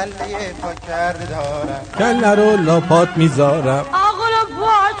دارم، کله پا کرده دارم، کله رو لاپات میذارم. آقلم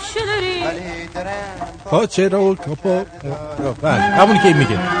پاچه داری؟ بله دارم، پاچه رو کپا. بله همونی که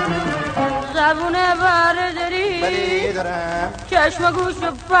میگه. زبون بره داری؟ بله دارم، چشم گوش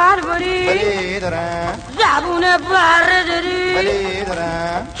بر بری؟ بله دارم، زبون بره داری؟ بله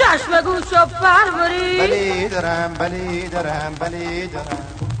دارم، چشم گوش بر بری؟ بله دارم، بله دارم، بله دارم.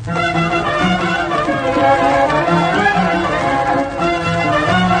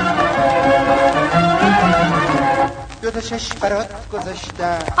 دو تا چشم برات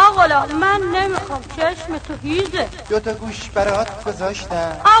گذاشتم، آقلا من نمیخوام چشم تو هیزه. دو تا گوش برات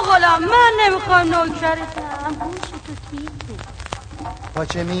گذاشتم، آقلا من نمیخوام نوکرتم، گوش تو تیزه.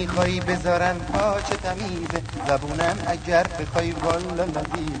 پاچه میخوایی بذارن پاچه تمیزه، زبونم اگر بخوای والا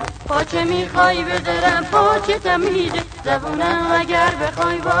لذیذه. پاچه میخوای بذارم پاچه تمیزه، زبونم اگر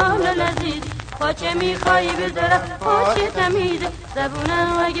بخوای والا لذیذ. پاچه میخوای بذارم پاچه تمیزه،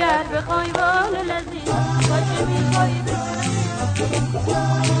 زبونم اگر بخوای والا لذیذ. پاچه میخوای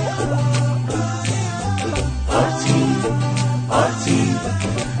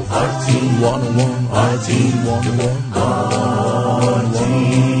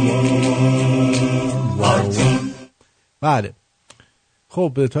بله.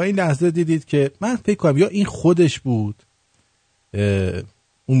 خب تا این لحظه دیدید که من فکر کنم یا این خودش بود،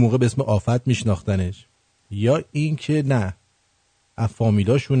 اون موقع به اسم آفت میشناختنش، یا این که نه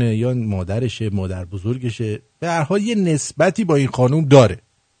فامیلاشونه، یا مادرشه، مادر بزرگشه، به هر حال یه نسبتی با این خانوم داره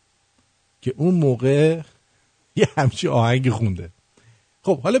که اون موقع یه همچی آهنگ خونده.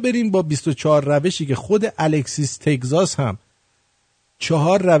 خب حالا بریم با 24 روشی که خود الکسیس تگزاس هم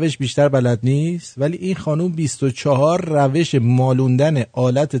 4 روش بیشتر بلد نیست، ولی این خانوم 24 روش مالوندن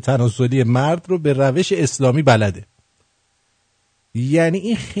آلت تناسلی مرد رو به روش اسلامی بلده. یعنی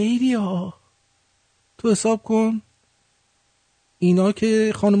این خیلی ها. تو حساب کن اینا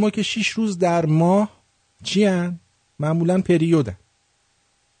که خانوما که 6 روز در ماه چی هن؟ معمولا پریودن.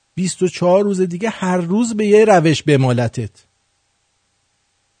 24 روز دیگه هر روز به یه روش به مالتت.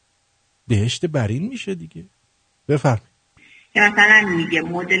 بهشت برین میشه دیگه. بفرمایید. که مثلا میگه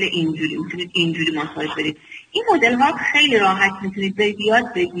مدل اینجوری میتونید اینجوری ماساژ بدید. این مدل ها خیلی راحت میتونید برید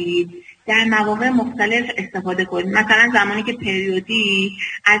یاد بگیرید، در مواقع مختلف استفاده کنید. مثلا زمانی که پریودی،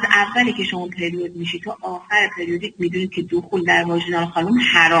 از اولی که شما پریود میشید تا آخر پریودی میدونید که دخول در واژینال خانم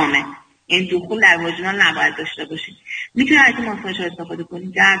حرامه، یعنی دخول در واژینال نباید داشته باشید. میتونید از این ماساژ ها استفاده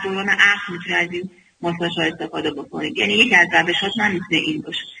کنید. در دوران عقل میتونید از این ماساژ ها استفاده بکنید. یعنی یکی از روشات من میتونه این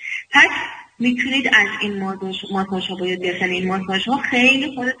باشه. پس میتونید از این ماساژ ها باید بیاشن. این ماساژ ها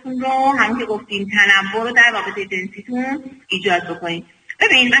خیلی خودتون رو همون که گفتیم تنوع رو در رابطه جنسیتون ایجاد بکنید.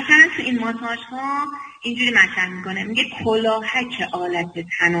 ببین مثلا تو این ماساژ ها اینجوری مطرح میکنه، میگه کلاهک آلت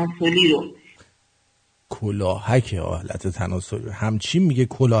تناسلی رو. کلاهک آلت تناسلی همچین میگه.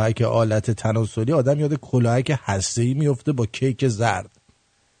 کلاهک آلت تناسلی آدم یاد کلاهک هسته‌ای میفته با کیک زرد.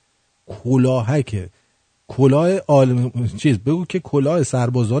 کلاهک کلاه چیز بگو که کلاه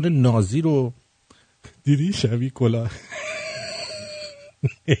سربازان نازی رو دیدی شبیه کلاه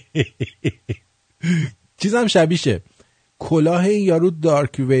چیزم شبیشه کلاه این یارو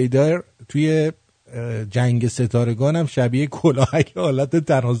دارک ویدر توی جنگ ستارگان هم شبیه کلاهک حالت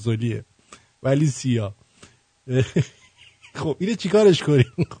تناسلیه ولی سیاه. خب اینه چیکارش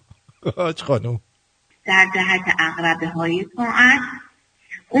کنیم آج خانم؟ در جهت عقربه های ساعت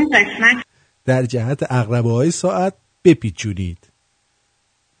اون قسمت در جهت عقربه های ساعت بپیچونید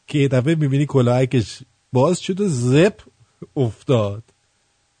که یه دفعه میبینی کلاهکش باز شد و زپ افتاد.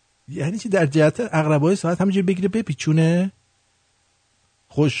 یعنی چی در جهت عقربه های ساعت همینجوری بگیره بپیچونه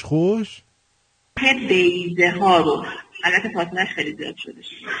خوش خوش بیزه ها رو، البته فاصلش خیلی زیاد شده،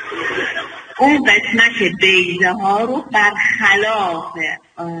 اون قسمت بیزه ها رو برخلاف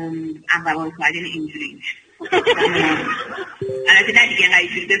عقربه های ساعت اینجوری میشه. البته نه دیگه اینقدر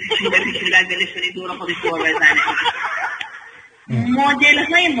بپیچونی بعد بلش کنی دور خودش دور بزنه. مدل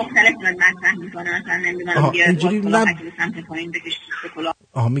های مختلف رو مطرح میکنه. مثلا نمیدونم اینجوری کلاه به سمت پایین بکشید، به کلاه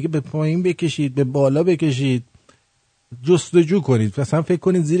میگه به پایین بکشید، به بالا بکشید، جستجو کنید. مثلا فکر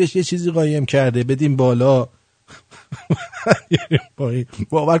کنید زیرش یه چیزی قایم کرده بدیم بالا پایین.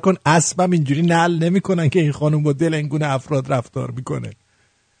 باور کن اسبم اینجوری نعل نمیکنن که این خانم با دل اینگونه افراد رفتار میکنه.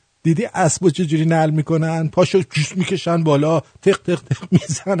 دیدی اسبو چجوری نعل میکنن؟ پاشو جوش میکشن بالا، تق تق تق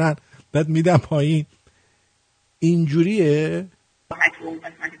میزنن، بعد میدن پایین. اینجوریه؟ حتی اون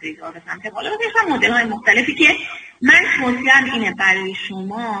قسمت پیدا به سمت بالا بگیرم مدل های مختلفی که من توصیه‌ام اینه برای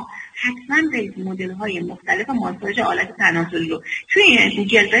شما حتما برید مدل های مختلف ماساژ آلت تناسلی رو توی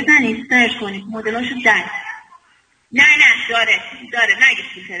گوگل بزنید سرچ کنید مدلاشو نه داره نگید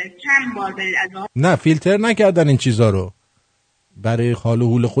فیلتره چند بار برید از نه فیلتر نکردن این چیزا رو برای خال و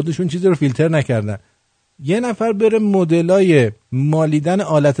حول خودشون چیزی رو فیلتر نکردن. یه نفر بره مدلای مالیدن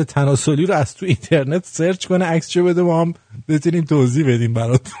آلت تناسلی رو از تو اینترنت سرچ کنه عکسشو بده ما هم بتونیم توضیح بدیم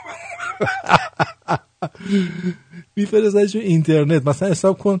براتون. میفرستش اینترنت مثلا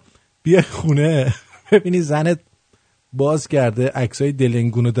حساب کن بیا خونه ببینی زنت باز کرده عکسای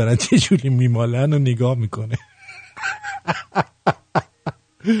دلنگونو دارن چه جوری میمالن و نگاه میکنه.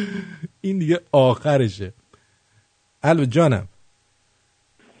 این دیگه آخرشه. الو جانم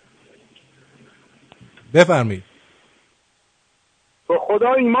بفرمایید. به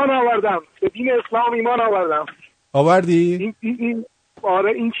خدا ایمان آوردم، به دین اسلام ایمان آوردی؟ این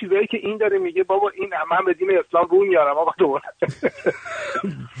آره این چیزایی که این داره میگه بابا این من به دین اسلام رو میارم آقا دوباره.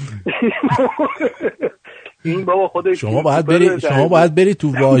 این بابا خودش شما باید بری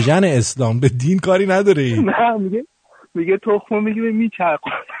تو واژن اسلام، به دین کاری نداره این. نه میگه تخمو میگه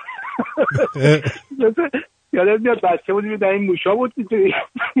میچرخه. یادت میاد بچه بودیم در این موشا بود میتونی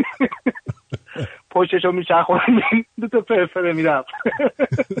پشتشو میچرخونم دو تا فرفره میرم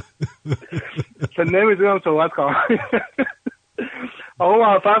چون نمیتونم صحبت کنم. آقا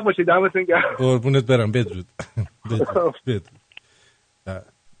موفق باشید دمتون گرم. قربونت برم. بدرود.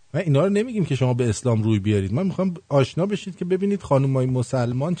 من اینا رو نمیگیم که شما به اسلام روی بیارید، من میخوام آشنا بشید که ببینید خانمای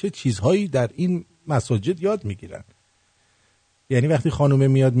مسلمان چه چیزهایی در این مساجد یاد میگیرن. یعنی وقتی خانومه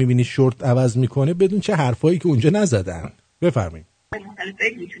میاد میبینی شورت عوض میکنه بدون چه حرفایی که اونجا نزدن. بفرمایید. مختلف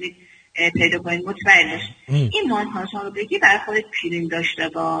میتونید پیدا کنید مطمئن باشید. این ماساژها رو بگی برای خودت پرینت داشته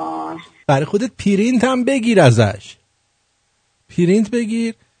باش. برای خودت پرینت هم بگیر ازش. پرینت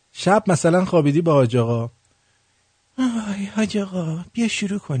بگیر. شب مثلا خوابیدی با حاج آقا. آی حاج آقا بیا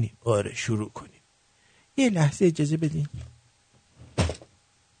شروع کنیم. آره شروع کنیم. یه لحظه اجازه بدین.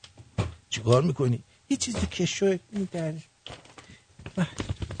 چیکار میکنی؟ یه چیزی کشو میدر.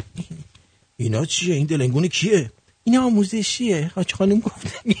 اینا چیه؟ این دلنگونه کیه؟ این آموزشیه. حاج خانم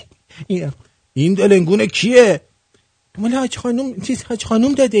گفتن این دلنگونه کیه؟ مال حاج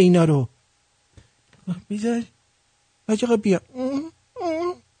خانم داده اینا رو. بیزار حاج آقا بیا.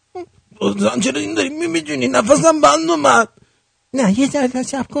 چرا این داری میمیجونی؟ نفسم بند اومد. نه یه ذره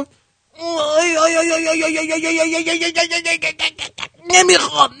صبر کن.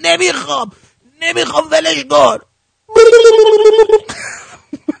 نمیخوام ولش کن.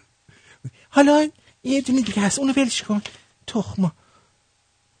 حالا یه دونه دیگه هست اونو ولش کن. تخما.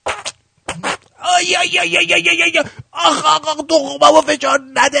 آخ تخمامو فشار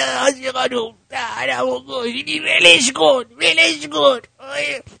نده حاجی خانوم. ولش کن.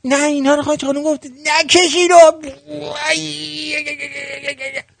 نه اینا رو حاجی خانوم گفت نکشی رو.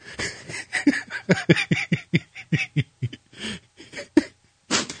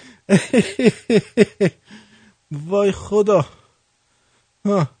 وای خدا.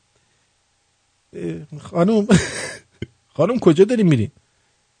 خانوم کجا داری میری؟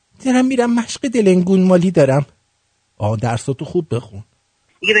 دارم میرم مشق دلنگون مالی دارم. درساتو خوب بخون.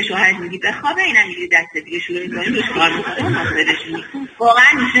 دیگه به شوهرت میگی بخواب، اینم میگی دست دیگه شروع می‌کنی روش کار می‌کنی واقعا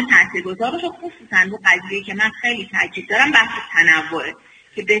میشه تاثیرگذار باشه. خصوصا رو قضیه که من خیلی تاکید دارم بحث تنوعه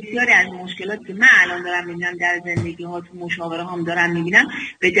که بسیاری از مشکلاتی که من الان دارم می‌بینم در زندگی ها تو مشاوره هام دارم می‌بینم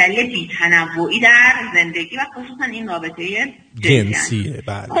به دلیل بی‌تنوعی در زندگی و خصوصا این رابطه جنسیه.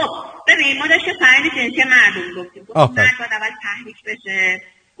 بله. خب ببین ما داشتیم فرآیند جنسی مردم گفتیم مرد باید اول تحریک بشه،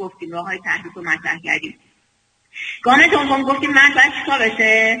 گفتیم راه‌های تحریک رو مطرح کردیم. گام دوم گفتیم مرد باید چیکار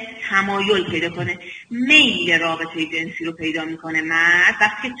بشه؟ تمایل پیدا کنه، میل رابطه جنسی رو پیدا میکنه. مرد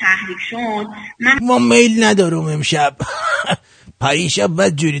وقتی تحریک شد ما میل ندارم امشب. پریشب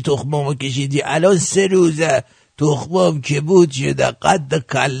بدجوری تخمامو کشیدی، الان 3 روزه تخمام که بود شده قد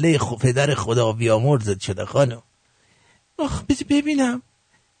کله پدر خدا بیامرزت شده خانم. بذار ببینم.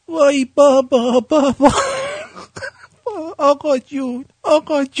 وای بابا آقا جون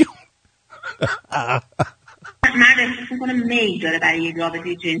مرد احساس میکنه میل داره برای یک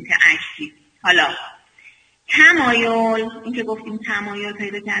رابطه جنسی اکتیو. حالا تمایل، این که گفتیم تمایل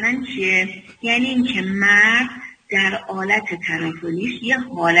پیدا کردن چیه؟ یعنی این که مرد در حالت تناسلیش یه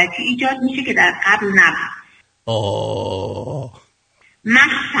حالتی ایجاد میشه که در قبل نبود.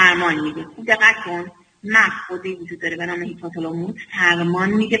 مغز فرمان میده. خوب دقت کن. مغز قده‌ای وجود داره به نام هیپوتالاموس، فرمان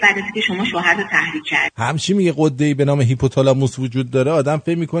میده بعد از که شما شوهر رو تحریک کرد. همچی میگه قده‌ای به نام هیپوتالاموس وجود داره، آدم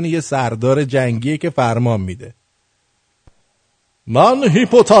فکر میکنه یه سردار جنگیه که فرمان میده. من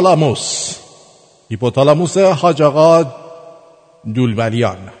هیپوتالاموس هیپوتالاموس حاج آقا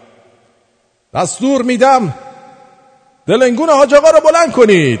دولولیان. دستور میدم دلنگون حاج آقا رو بلند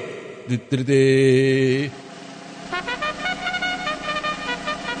کنید.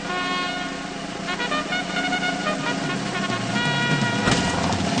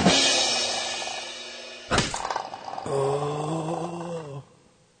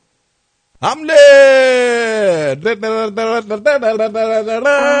 حمله.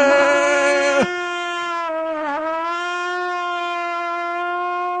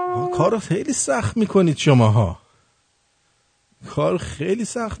 کارو خیلی سخت میکنید شماها، کار خیلی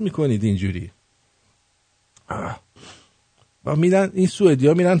سخت میکنید اینجوری. و میرن این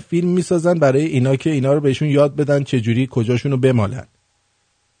سوئدیا میرن فیلم میسازن برای اینا که اینا رو بهشون یاد بدن چجوری کجاشونو بمالن.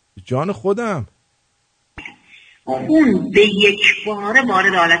 جان خودم خون به یک باره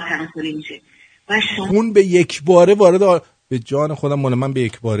وارد حالت تناسلی میشه و خون به یک باره وارد به جان خودم مال من به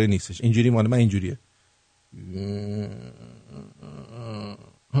یک باره نیستش، اینجوری مال من اینجوریه.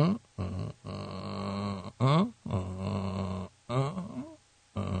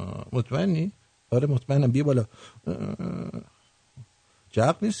 مطمئنی؟ آره مطمئنم. بیا بالا.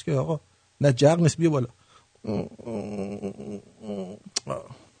 جغ نیست که آقا، نه جغ نیست، بیا بالا.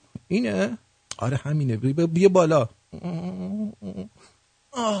 اینه؟ آره همینه، بیا بالا.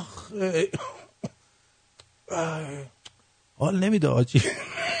 آخه حال نمیده آجی.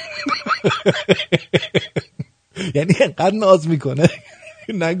 یعنی اینقدر ناز میکنه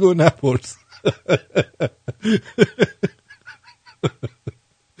نگو نپرس.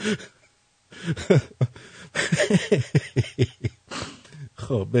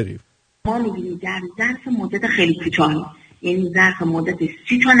 خب بریم. ما میگیم در ظرف مدت خیلی کوتاه، یعنی ظرف مدت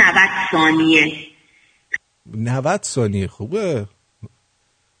 30 تا 90 ثانیه. 90 ثانیه خوبه.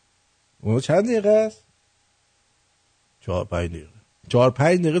 اون چند دقیقه است؟ 4-5 دقیقه. 4-5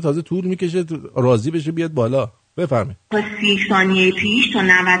 دقیقه تازه طول میکشه راضی بشه بیاد بالا. بفرمایید. تا 30 ثانیه پیش تا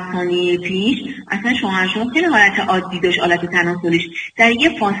 90 ثانیه پیش اصلا شوهرشون خیلی حالت عادی داشت، حالت تناسلیش در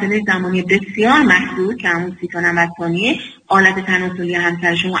یه فاصله زمانی بسیار محدود که همون 30 تا 90 ثانیه حالت تناسلی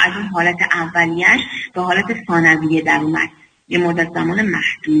همسرشون از اون حالت اولیش به حالت ثانویه در اومد. یه مدت زمان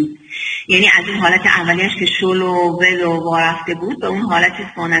محدود، یعنی از اون حالت اولیش که شل و ول و وارفته بود به اون حالت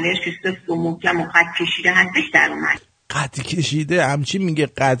ثانویش که سفت و محکم و قد کشیده هستش در اومد. قد کشیده؟ همچی میگه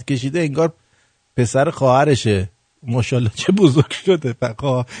قد کشیده انگار پسر خواهرشه. ماشاءالله چه بزرگ شده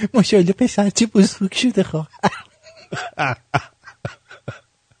فقا. ماشاءالله پسر چه بزرگ شده خواهر.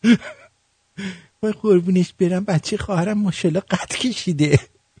 وای قربونش برم بچه خواهرم ماشاءالله قد کشیده.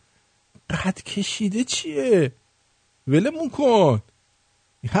 قد کشیده چیه؟ ولمون کن.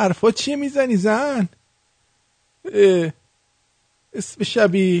 این حرفا چیه میزنی زن؟ اسم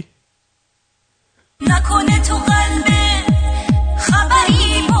شبیه نکنه تو قلبه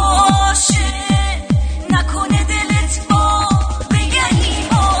خبری باشه، نکنه دلت با بگنی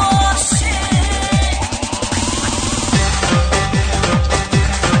باشه.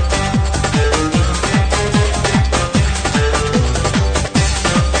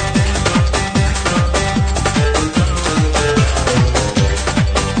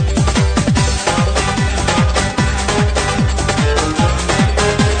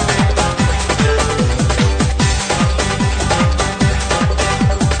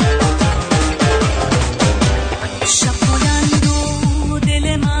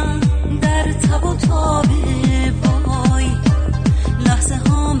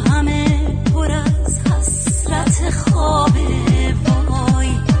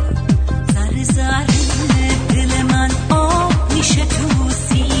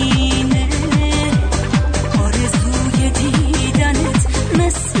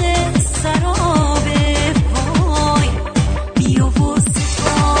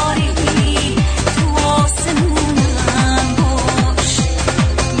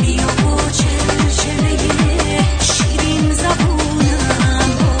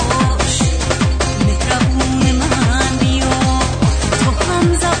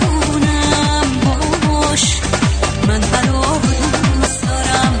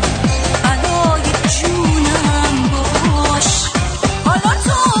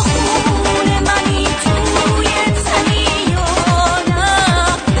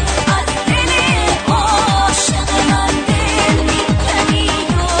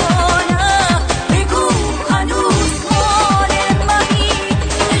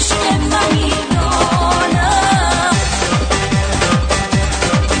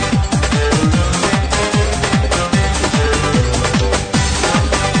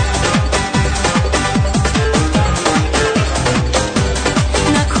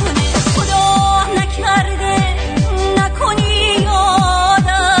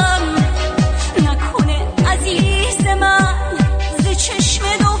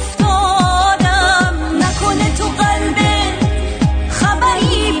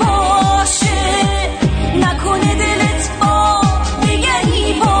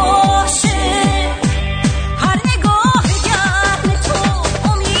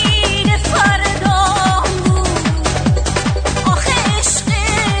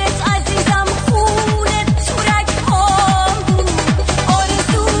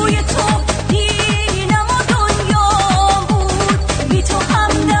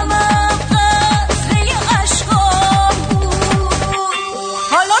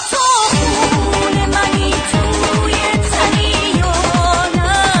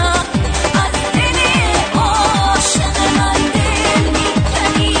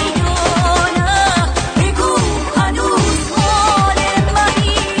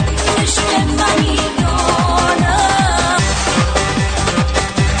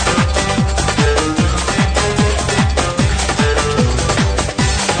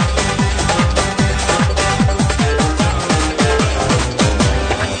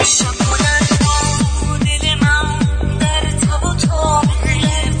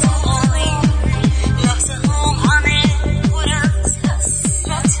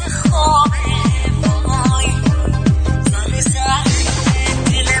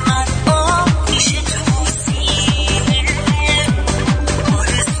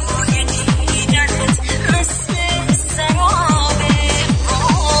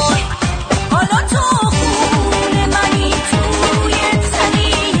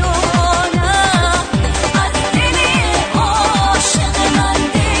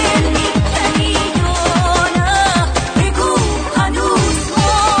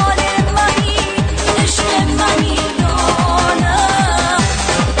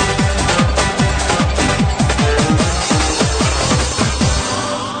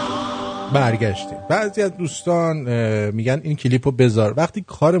 برگشتیم. بعضی از دوستان میگن این کلیپو بذار، وقتی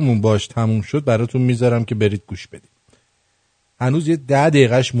کارمون باش تموم شد براتون میذارم که برید گوش بدید. هنوز یه 10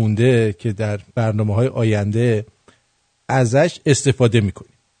 دقیقهش مونده که در برنامه‌های آینده ازش استفاده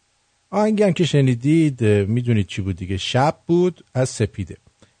میکنیم. آهنگی هم که شنیدید میدونید چی بود دیگه، شب بود از سپیده.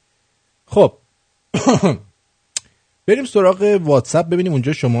 خب بریم سراغ واتساپ ببینیم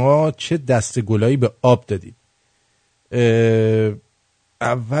اونجا شما چه دسته گلایی به آب دادید.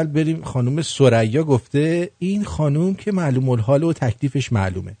 اول بریم. خانم سریا گفته این خانم که معلوم الحال و تکلیفش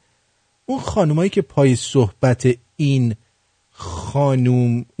معلومه. اون خانومایی که پای صحبت این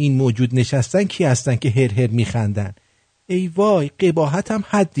خانوم این موجود نشستن کی هستن که هر هر میخندن؟ ای وای قباحت هم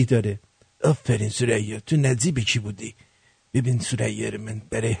حدی داره. آفرین سریا، تو نجیب کی بودی؟ ببین سریا رو من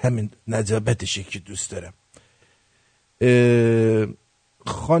برای همین نجابتشه که دوست دارم.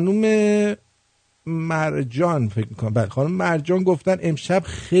 خانوم مرجان فکر میکنم، بله خانم مرجان گفتن امشب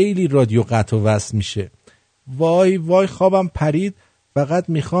خیلی رادیو قطع و وصل میشه. وای وای خوابم پرید، فقط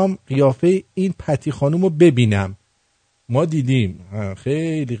میخوام قیافه این پتی خانوم رو ببینم. ما دیدیم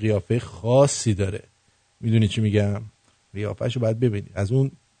خیلی قیافه خاصی داره، میدونی چی میگم؟ قیافهشو باید ببینید، از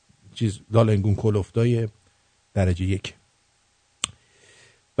اون چیز لالنگون کلوفتای درجه 1.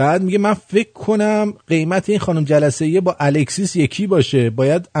 بعد میگه من فکر کنم قیمت این خانم جلسه‌ایه با الکسیس یکی باشه،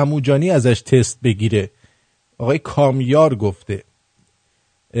 باید عموجانی ازش تست بگیره. آقای کامیار گفته.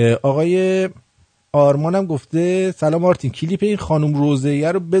 آقای آرمانم گفته سلام آرتین، کلیپ این خانم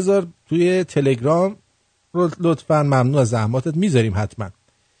روزه‌ایه رو بذار توی تلگرام لطفاً، ممنون از زحماتت. میذاریم حتما.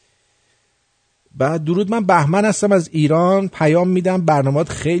 بعد درود، من بهمن هستم از ایران، پیام میدم برنامه‌ات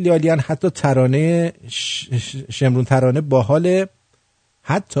خیلی عالیان، حتی ترانه شمرون ترانه باحاله.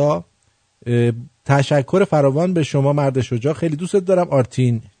 حتی تشکر فراوان به شما مرد شجاع، خیلی دوستت دارم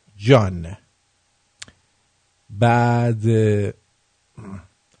آرتین جان. بعد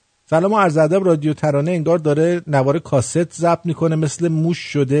سلام و عرض ادب، رادیو ترانه انگار داره نوار کاست ضبط میکنه، مثل موش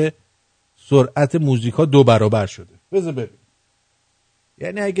شده، سرعت موزیکا 2 برابر شده. بذار ببین،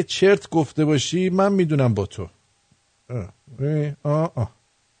 یعنی اگه چرت گفته باشی من میدونم با تو.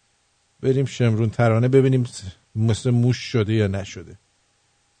 بریم شمرون ترانه ببینیم مثل موش شده یا نشده.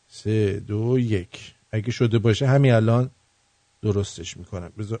 3 2 1 اگه شده باشه همین الان درستش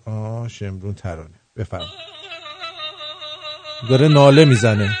میکنم. بذار شمرون ترانه بفرم. داره ناله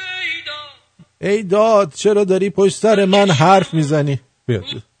میزنه. ای داد چرا داری پشت سر من حرف میزنی؟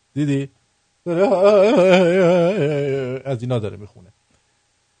 دیدی؟ از اینا داره میخونه.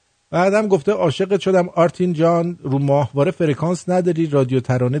 بعدم گفته عاشقت شدم آرتین جان، رو ماهواره فرکانس نداری، رادیو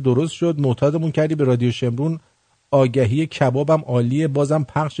ترانه درست شد، معتادمون کردی به رادیو شمرون، آگهی کبابم عالیه، بازم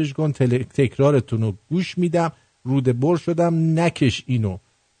پخشش کن، تکرارتون رو گوش میدم، روده بر شدم، نکش اینو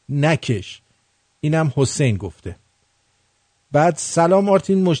نکش. اینم حسین گفته. بعد سلام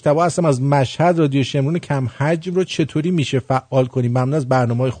آرتین، مجتبی هستم از مشهد، رادیو شمرون کم حجم رو چطوری میشه فعال کنیم؟ ممنون از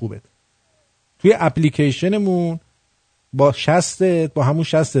برنامه‌های خوبت. توی اپلیکیشنمون با شستت، با همون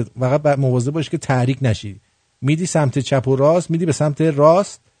شستت فقط مواظب باش که تحریک نشی، میدی سمت چپ و راست، میدی به سمت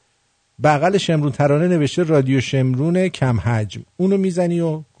راست، بغل شمرون ترانه نوشته رادیو شمرون کم حجم، اونو میزنی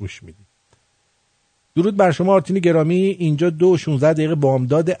و گوش میدی. درود بر شما آرتین گرامی، اینجا 2:16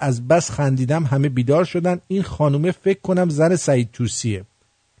 بامداد، از بس خندیدم همه بیدار شدن. این خانومه فکر کنم زن سعید توسیه.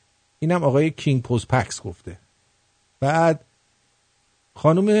 اینم آقای کینگ پوز پکس گفته. بعد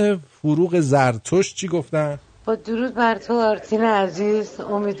خانوم فروغ زرتشت چی گفتن؟ با درود بر تو آرتین عزیز،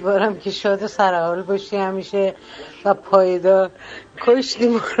 امیدوارم که شاد و سرحال باشی همیشه و پایدار. کشتی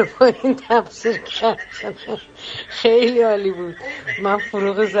ما رو با این تفسیر کردن، خیلی عالی بود. من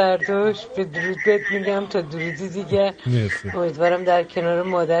فروغ زرتشت به درودت میگم تا درودی دیگه. امیدوارم در کنار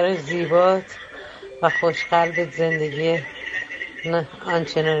مادر زیبات و خوشقلبت زندگی نه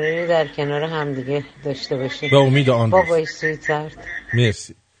آنچنانی در کنار هم دیگه داشته باشی. با امید آن روز. بابای سویتزرد.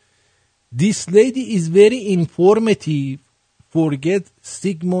 مرسی. This lady is very informative. Forget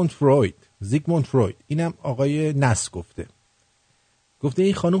Sigmund Freud. اینم آقای نس گفته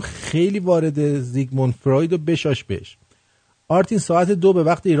این خانم خیلی وارد زیگموند فروید و بشاش بهش. آرتین ساعت 2 به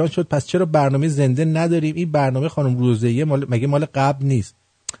وقت ایران شد، پس چرا برنامه زنده نداریم؟ این برنامه خانم روزه‌ایه مگه مال قبل نیست؟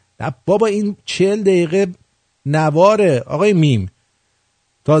 نه بابا، این 40 دقیقه نواره آقای میم.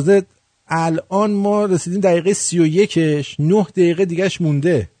 تازه الان ما رسیدیم دقیقه 31ش، 9 دقیقه دیگهش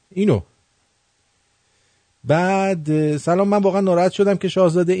مونده. اینو بعد سلام، من واقعا ناراحت شدم که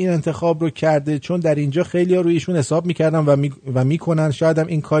شاهزاده این انتخاب رو کرده، چون در اینجا خیلی ها روی ایشون حساب میکردن و میکنن. شاید هم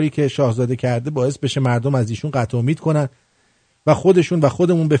این کاری که شاهزاده کرده باعث بشه مردم از ایشون قطع امید کنن و خودشون و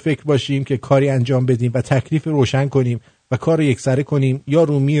خودمون به فکر باشیم که کاری انجام بدیم و تکلیف روشن کنیم و کار رو یکسره کنیم، یا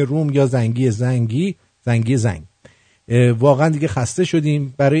رومی روم یا زنگی زنگ. واقعا دیگه خسته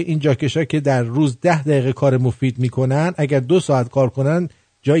شدیم. برای این جاکشا که در روز 10 دقیقه کار مفید میکنن، اگر 2 ساعت کار کنن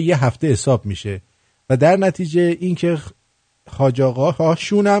جای یه هفته حساب میشه و در نتیجه این که حاج آقا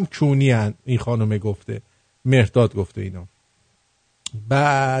هاشون هم کونی هن. این خانومه گفته، مهرداد گفته اینو.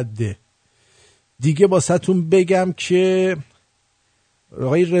 بعد دیگه باستون بگم که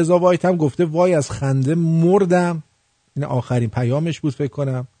آقای رضا وایت هم گفته وای از خنده مردم. این آخرین پیامش بود فکر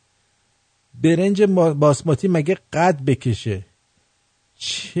کنم. برنج باسماتی مگه قد بکشه؟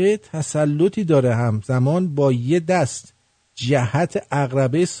 چه تسلطی داره همزمان با یه دست جهت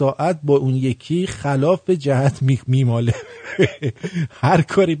عقربه ساعت با اون یکی خلاف جهت میماله. هر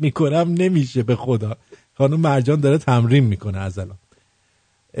کاری میکنم نمیشه به خدا. خانم مرجان داره تمرین میکنه از الان.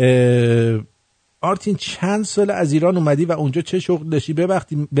 آرتین چند سال از ایران اومدی و اونجا چه شغل داشتی؟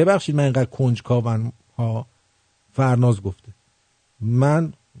 ببخشید من اینقدر کنجکاوم ها. فرناز گفته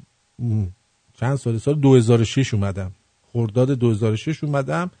من چند سال 2006 اومدم، خرداد 2006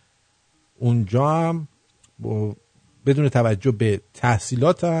 اومدم. اونجا هم بدون توجه به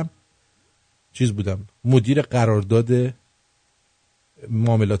تحصیلاتم چیز بودم، مدیر قرارداد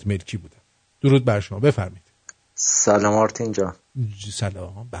معاملات ملکی بودم. درود بر شما، بفرمایید. سلام آرتین جان.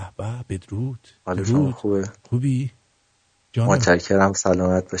 سلام، به به، بدرود. حال شما خوبه؟ خوبی؟ جانم. متشکرم،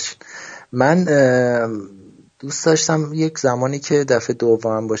 سلامت باشین. من دوست داشتم یک زمانی که دفعه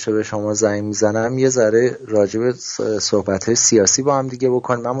دوم باشه به شما زنگ میزنم یه ذره راجع به صحبت‌های سیاسی با هم دیگه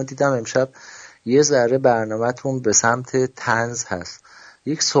بکنیم. من دیدم امشب یه ذره برنامه‌تون به سمت طنز هست.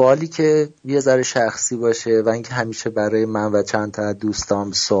 یک سوالی که یه ذره شخصی باشه و اینکه همیشه برای من و چند تا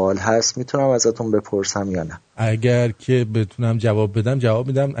دوستام سوال هست، میتونم ازتون بپرسم یا نه؟ اگر که بتونم جواب بدم جواب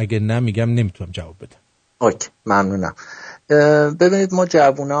میدم، اگر نه میگم نمیتونم جواب بدم. اوکی، ممنونم. ببینید ما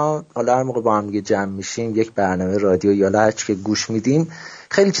جوونا حالا هر موقع با هم دیگه جمع میشیم یک برنامه رادیو یا هرچی که گوش میدیم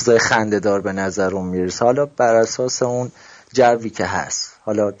خیلی چیزای خنده‌دار به نظرمون میرسه. حالا بر اساس اون جوی که هست،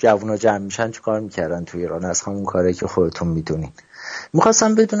 حالا جوونا جمع میشن چیکار میکردن تو ایران، از همون کاری که خودتون میدونین.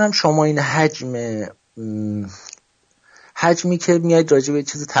 میخواستم بدونم شما این حجمی که میاد راجع به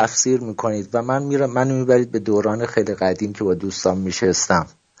چیز تفسیر میکنید و منو میبرید به دوران خیلی قدیم که با دوستان میشستم.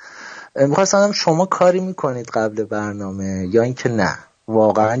 میخواستم شما کاری میکنید قبل برنامه یا اینکه نه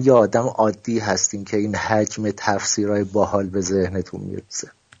واقعا یه آدم عادی هستین که این حجم تفسیرهای باحال به ذهنتون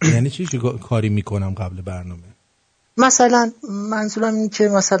میرسه؟ یعنی چی کاری میکنم قبل برنامه؟ مثلا منظورم این که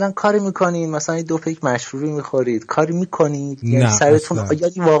مثلا کاری میکنید، مثلا 2 پیک مشروبی میخورید، کاری میکنید یعنی سرتون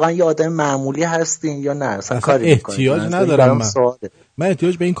یعنی واقعا یه آدم معمولی هستین یا نه اصلا کاری احتیاج ندارم. من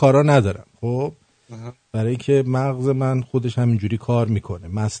احتیاج به این کارا ندارم. خب برای که مغز من خودش همینجوری کار میکنه.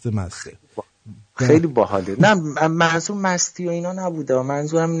 مسته خیلی باحاله. نه منظور مستی و اینا نبوده،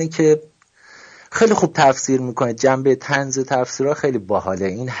 منظورم اینه که خیلی خوب تفسیر میکنه. جنبه طنز تفسیرها خیلی باحاله.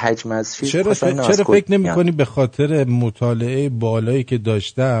 این حجم از چیز چرا فکر نمیکنی به خاطر مطالعه بالایی که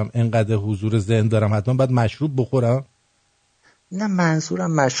داشتم انقدر حضور ذهن دارم حتما باید مشروب بخورم؟ نه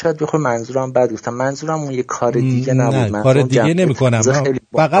منظورم مشهد بخور، منظورم بعد گفتم، منظورم اون یه کار دیگه نبود. نه کار دیگه نمیکنم،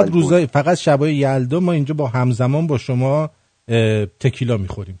 فقط شبای یلدا ما اینجا با همزمان با شما تکیلا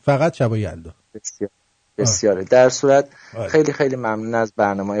میخوریم، فقط شبای یلدا. بسیاره. در صورت خیلی خیلی ممنون از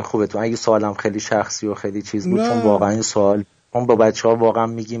برنامه‌های خوبتون. اگه سوالم خیلی شخصی و خیلی چیز بود چون واقعا این سوال ما با بچه‌ها واقعا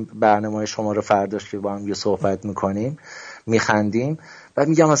میگیم برنامه شما رو فرداش که با هم یه صحبت میکنیم میخندیم، بعد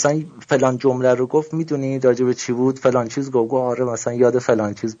میگم مثلا فلان جمله رو گفت میدونی راجع به چی بود، فلان چیز گفت، آره مثلا یاد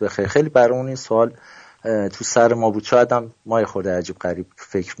فلان چیز بخیر. خیلی برامون این سوال تو سر ما بود. شاید هم ما خورده عجیب غریب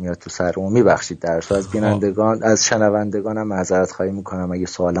فکر میاد تو سرمون. میبخشید در صورت از بینندگان از شنوندگانم معذرت خواهی میکنم اگه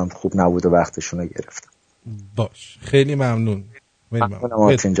سوالم خوب نبود و وقتشون رو گرفتم. باش، خیلی ممنون.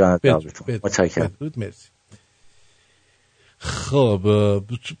 متشکرم. مرسی. خب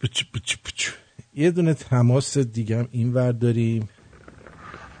یه دونه تماس دیگه هم این ور داریم.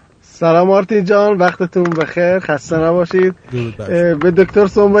 سلام آرتین جان، وقتتون بخیر، خسته نباشید. به دکتر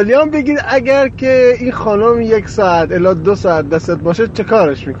سنبالیان بگید اگر که این خانم 1 ساعت الی 2 ساعت دستت باشه چه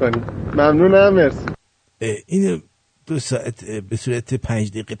کارش میکنی؟ ممنونم، مرسی. این 2 ساعت به صورت 5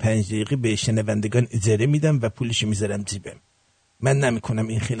 دقیقه به شنوندگان اجاره میدم و پولش میذارم جیبم. من نمیکنم،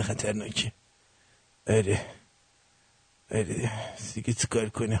 این خیلی خطرناکه. آره دیگه چه کار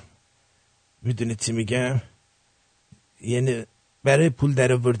کنم؟ میدونی چی میگم؟ یعنی برای پول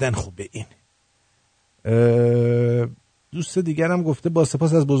در آوردن خوبه این. دوست دیگرم گفته با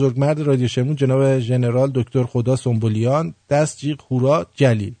سپاس از بزرگمرد رادیو شمرون جناب ژنرال دکتر خدا سنبولیان، دست جیغ هورا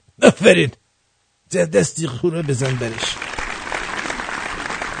جلیل. آفرین، دست جیغ هورا بزن برش.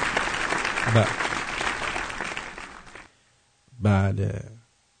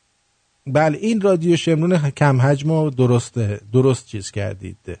 بله این رادیو شمرون کم حجم و درست چیز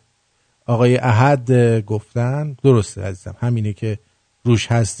کردید. آقای احد گفتن درسته عزیزم، همینه که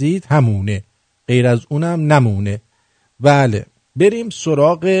روش هستید همونه، غیر از اونم نمونه. بله بریم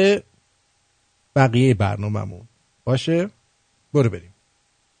سراغ بقیه برنامه‌مون. باشه برو بریم.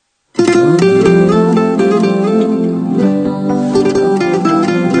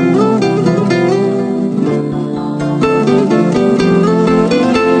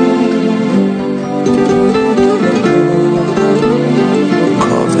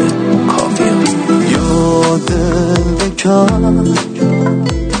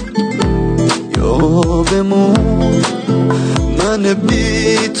 یا بمون من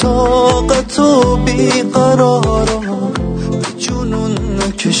بی طاقت و بی قرارم، جنون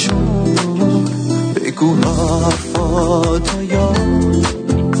نکشون بگو حرفاتو یا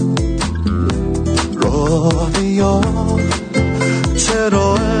راه بیا،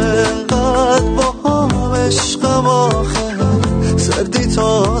 چرا انقدر با هم عشقم آخه سردی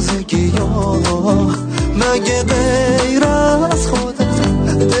تازگی یا مگه غیر از خودت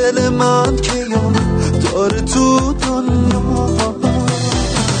دل من که یا داره تو دنیا،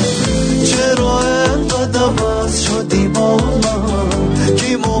 چرا انقدر عوض شدی با من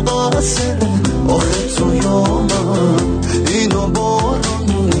کی مقصره آخه تو یا من، اینو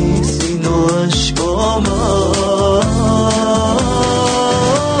بارون نیست اینو عشقا من،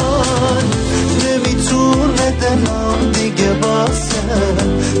 نمیتونه دلم دیگه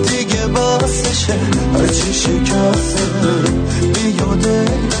بسشه هرچی شکسته بیاده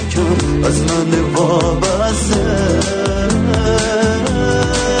نکن از من وابسته.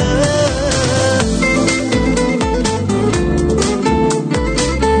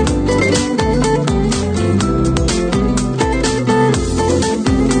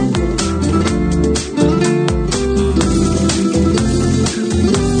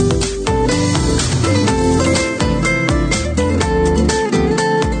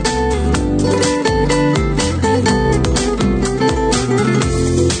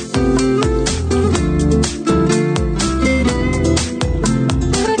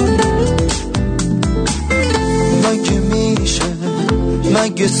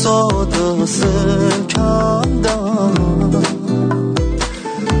 مگه ساده سل کندم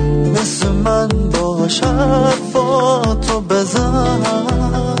مثل من باش حرفاتو بزن،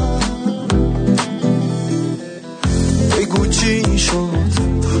 بگو چی شد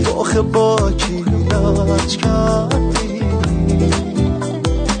آخه با کی لج کردی،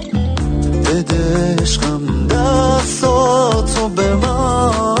 بده عشقم دستاتو به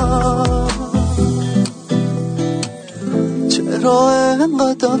من، چرا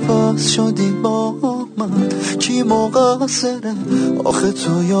انقدر عوض شدی با من کی مقصره آخه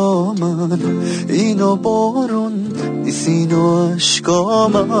تو یا من، اینو بارون نیست اینو عشقا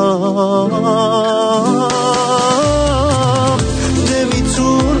من،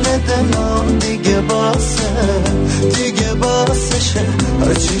 نمیتونه دلم دیگه بسشه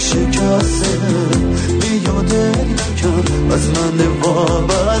هرچی شکسته بیاده نکن از من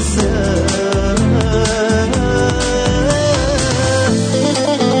وابسته.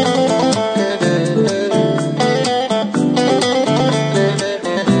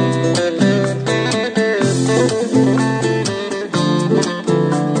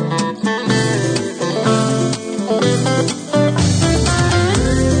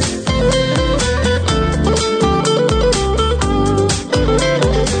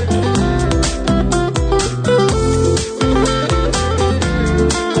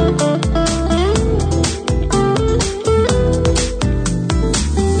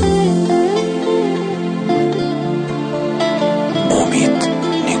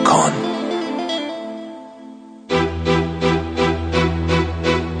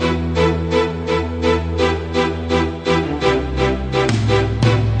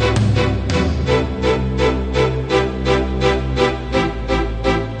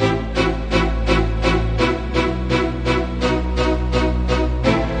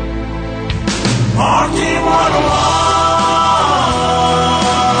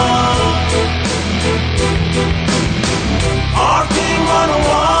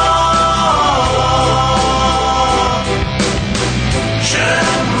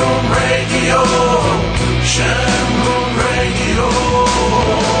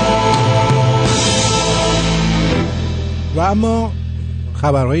 اما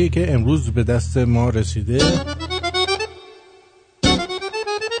خبرهایی که امروز به دست ما رسیده،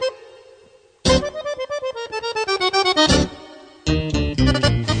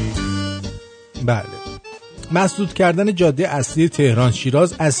 بله، مسدود کردن جاده اصلی تهران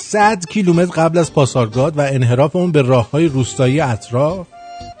شیراز از 100 کیلومتر قبل از پاسارگاد و انحراف اون به راههای روستایی اطراف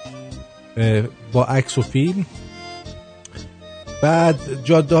با عکس و فیلم. بعد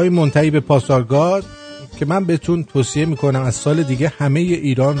جاده های منتهی به پاسارگاد که من بهتون توصیه میکنم از سال دیگه همه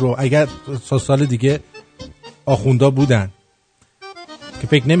ایران رو، اگر سال دیگه آخوندا بودن که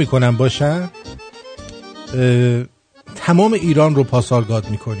فکر نمی کنم باشن، تمام ایران رو پاسارگاد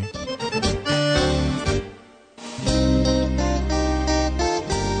میکنیم.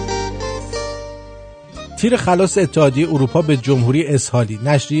 تیر خلاص اتحادیه اروپا به جمهوری اسحالی.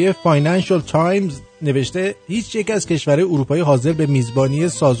 نشریه فاینانشال تایمز نوشته هیچ یک از کشورهای اروپایی حاضر به میزبانی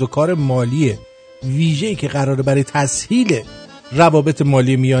سازوکار مالی ویژه‌ای که قراره برای تسهیل روابط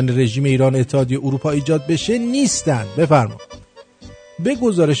مالی میان رژیم ایران و اتحادیه اروپا ایجاد بشه نیستند. بفرما. به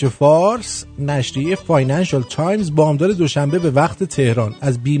گزارش فارس، نشریه فاینانشال تایمز بامداد دوشنبه به وقت تهران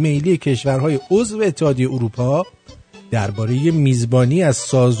از بیمیلی کشورهای عضو اتحادیه اروپا درباره میزبانی از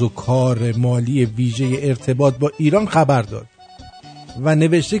سازوکار مالی ویژه ارتباط با ایران خبر داد و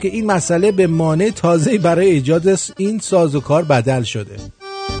نوشته که این مسئله به مانع تازه‌ای برای ایجاد این سازوکار بدل شده.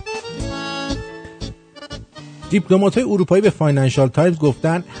 دیپلمات‌های اروپایی به فاینانشال تایمز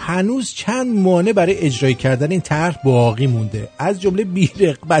گفتن هنوز چند مانع برای اجرای کردن این طرح باقی مونده، از جمله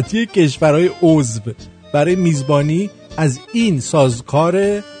بی‌رغبتی کشورهای عضو برای میزبانی از این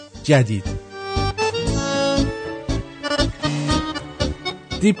سازوکار جدید.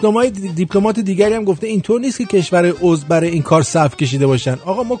 دیپلمات دیگری هم گفته اینطور نیست که کشورهای عضو برای این کار صف کشیده باشن.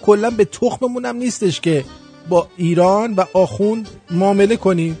 آقا ما کلا به تخممون هم نیستش که با ایران و آخوند معامله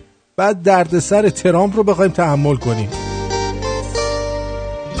کنیم بعد دردسر ترامپ رو بخوایم تحمل کنیم.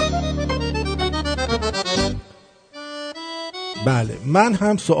 بله، من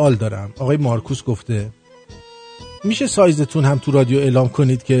هم سوال دارم. آقای مارکوس گفته میشه سایزتون هم تو رادیو اعلام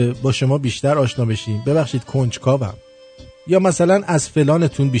کنید که با شما بیشتر آشنا بشیم؟ ببخشید کنجکاوم. یا مثلا از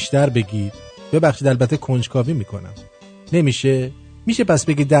فلانتون بیشتر بگید؟ ببخشید البته کنجکاوی میکنم. نمیشه؟ میشه پس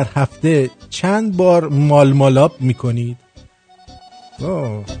بگید در هفته چند بار مالاب میکنید؟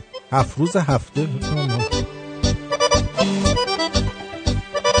 7 روز هفته.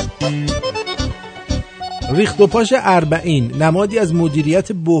 ریخت و پاش 40 نمادی از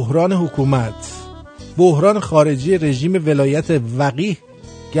مدیریت بحران حکومت. بحران خارجی رژیم ولایت وقیح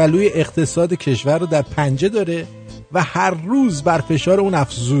گلوی اقتصاد کشور رو در پنجه داره و هر روز بر فشار اون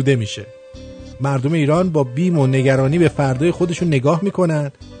افزوده میشه. مردم ایران با بیم و نگرانی به فردای خودشون نگاه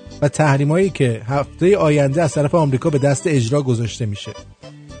میکنن و تحریمایی که هفته آینده از طرف آمریکا به دست اجرا گذاشته میشه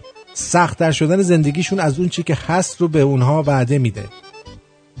سخت‌تر شدن زندگیشون از اون چی که هست رو به اونها وعده میده.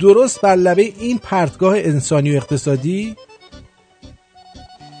 درست بر لبه این پرتگاه انسانی و اقتصادی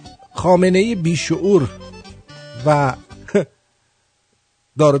خامنه‌ای بیشعور و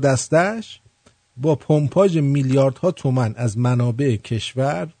دار و دستش با پمپاژ میلیاردها تومان از منابع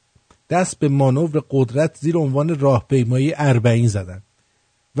کشور دست به مانور قدرت زیر عنوان راهپیمایی 40 زدن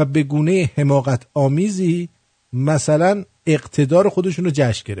و به گونه حماقت آمیزی مثلا اقتدار خودشون رو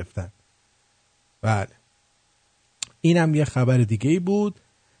جشن گرفتن. بله، اینم یه خبر دیگه بود.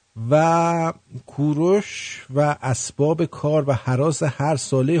 و کوروش و اسباب کار و هراس هر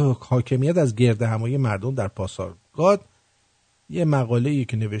ساله حاکمیت از گرد همایی مردم در پاسارگاد، یه مقاله‌ای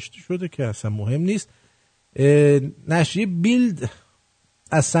که نوشته شده که اصلا مهم نیست. نشریه بیلد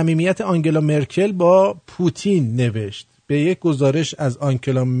از صمیمیت آنگلا مرکل با پوتین نوشت. به یک گزارش از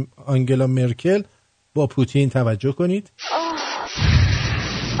آنگلا مرکل با پوتین توجه کنید.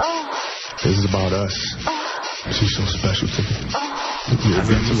 This is about us. She's so special to me.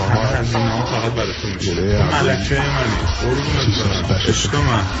 فقط برای تو میشه. ملکه منی. عشق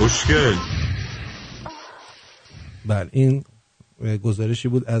من. خوشگل. بله، این گزارشی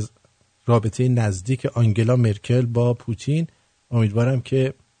بود از رابطه نزدیک آنگلا مرکل با پوتین. امیدوارم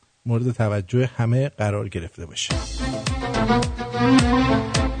که مورد توجه همه قرار گرفته باشه.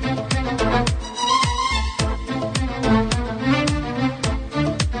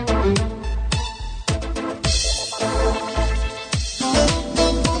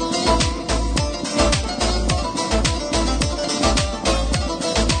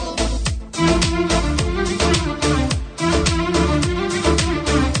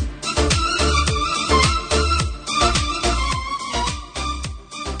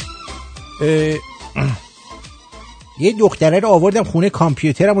 یه دختره رو آوردم خونه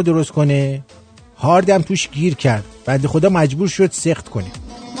کامپیوترم رو درست کنه، هاردم توش گیر کرد، بعد خدا مجبور شد سخت کنه.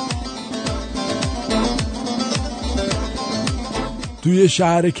 توی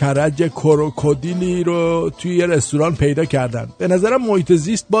شهر کرج کروکودیلی رو توی یه رستوران پیدا کردن. به نظرم محیط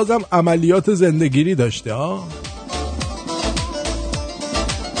زیست بازم عملیات زندگیری داشته ها.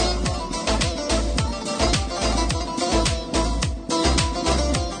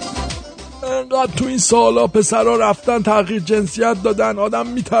 تو این سالا پسرها رفتن تغییر جنسیت دادن، آدم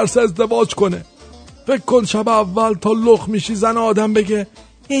میترسه ازدواج کنه. فکر کن شب اول تا لخ میشی زن آدم بگه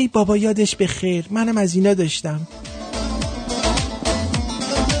ای بابا یادش بخیر منم از اینا داشتم.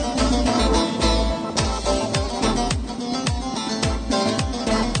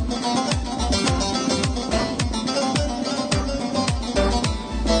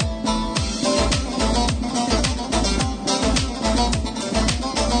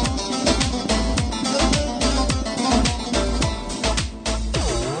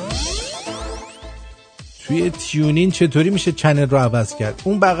 توی تیونین چطوری میشه چنل رو عوض کرد؟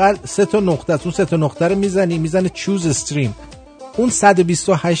 اون بغل 3 نقطه است، اون 3 نقطه رو میزنه چوز استریم. اون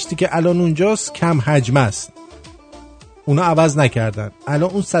 128 که الان اونجاست کم حجم است، اونا عوض نکردن. الان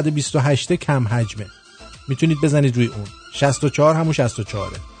اون 128 کم حجمه، میتونید بزنید روی اون. 64 همون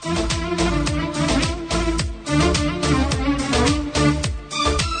 64.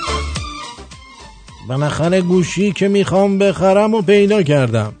 بالاخره گوشی که میخوام بخرم و پیدا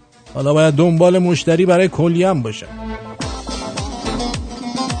کردم، حالا باید دنبال مشتری برای کلیم باشم.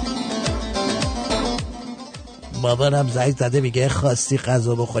 بابانم زنگ زده میگه خواستی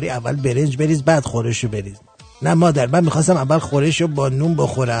غذا بخوری اول برنج بریز بعد خورشو بریز. نه مادر، من میخواستم اول خورشو با نون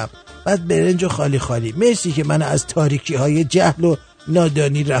بخورم بعد برنجو خالی خالی. مرسی که من از تاریکی های جهل و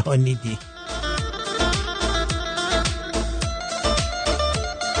نادانی رهانیدی.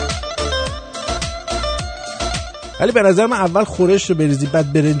 ولی به نظر من اول خورش رو بریزی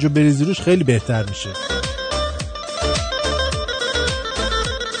بعد برنج رو بریزی روش خیلی بهتر میشه.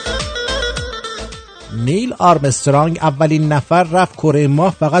 نیل آرمسترانگ اولین نفر رفت کره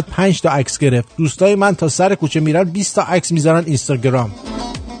ماه، فقط 5 تا عکس گرفت. دوستای من تا سر کوچه میرن 20 تا عکس میذارن اینستاگرام.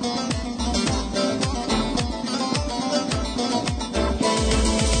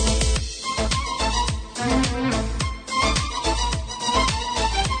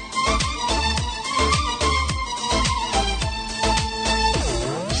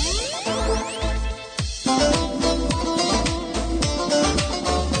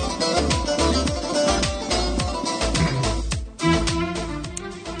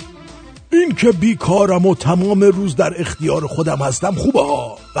 که بیکارم و تمام روز در اختیار خودم هستم خوبه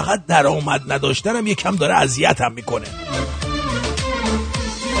ها، فقط درآمد نداشتنم یکم داره اذیتم میکنه.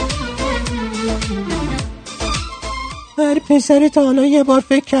 پسر تا حالا یه بار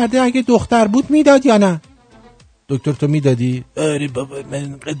فکر کرده اگه دختر بود میداد یا نه؟ دکتر تو میدادی؟ آره بابا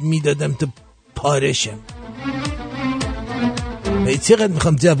من قد میدادم تا پارشم. چقدر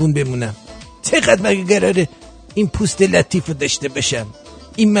میخوام جوون بمونم، چقدر مگه قراره این پوست لطیف رو داشته باشم،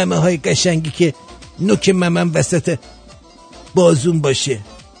 این ممه های قشنگی که نوک ممم وسط بازوم باشه.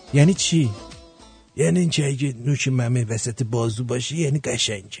 یعنی چی؟ یعنی این چه اگه نوک ممه وسط بازو باشه یعنی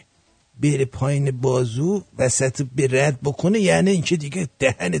قشنگه، بره پایین بازو وسط برد بکنه یعنی این که دیگه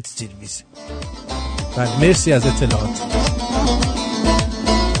دهنت سرویسه. بله مرسی از اطلاعات.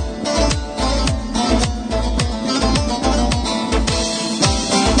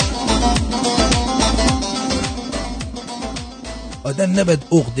 آدم نباید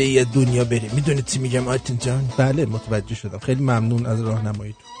عقده دنیا بره. میدونید چی میگم آیتن جان؟ بله متوجه شدم، خیلی ممنون از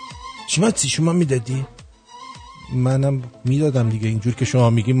راهنماییتون. شما میدادی؟ منم میدادم دیگه، اینجور که شما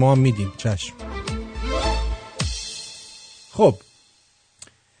میگی ما هم میدیم. چشم. خب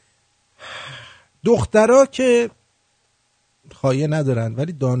دخترها که خایه ندارن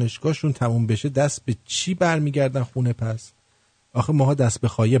ولی دانشگاهشون تموم بشه دست به چی برمیگردن خونه؟ پس آخه ماها دست به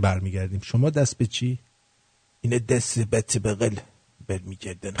خایه برمیگردیم، شما دست به چی؟ اینه دست بچه بغل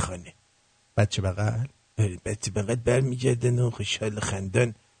برمیگردن خانه. بچه بغل؟ بچه بغل برمیگردن و خوشحال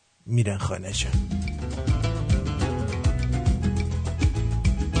خندان میرن خانه شن.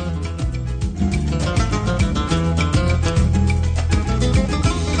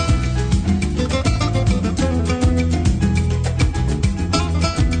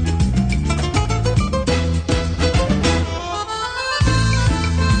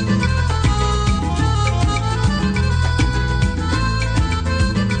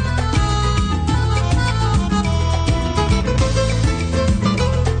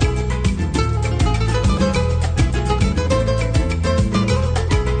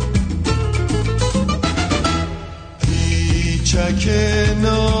 که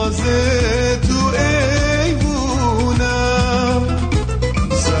نازه تو ایوونم،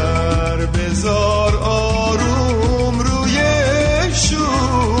 سر بزار آروم روی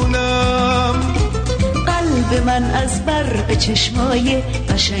شونم. قلب من از برق چشمای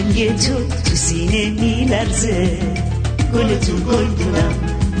قشنگ تو سینه میلرزه، گل تو گل دونم.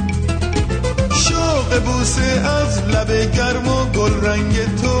 شوق بوسه از لب گرم و گل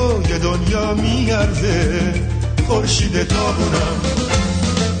رنگ تو یه دنیا میارزه، خورشید تابونم.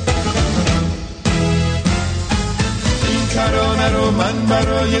 این ترانه رو من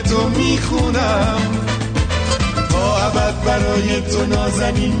برای تو میخونم، تا ابد برای تو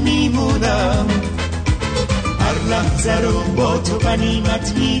نازنین میمونم، هر لحظه رو با تو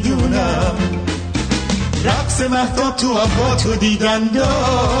غنیمت میدونم. رقص مهتاب تو آبا تو دیدن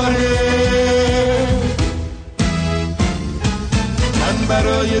داره، من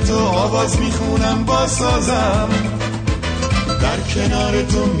برای تو آواز میخونم با سازم، در کنار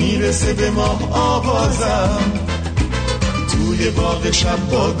تو میرسه به ماه آوازم، توی باغ شب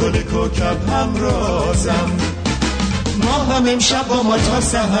با گل کوکب همرازم، ماه هم امشب با ما تا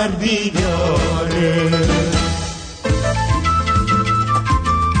سحر بیداره.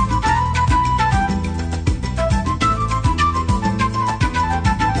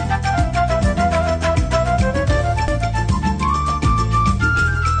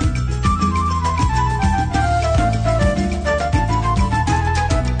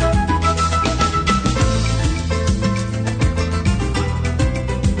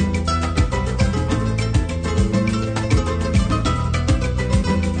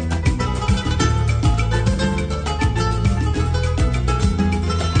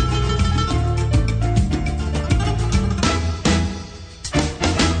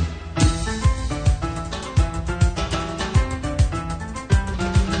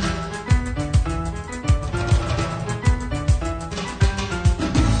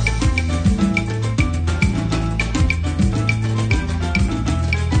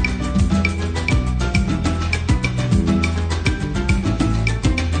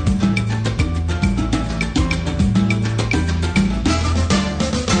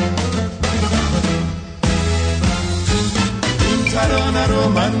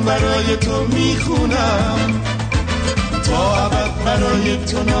 برای تو میخونم، تا ابد برای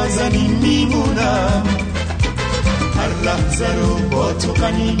تو نازنین میمونم، هر لحظه رو با تو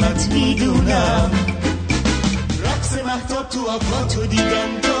غنیمت میدونم. رقص مهتاب تو آبا تو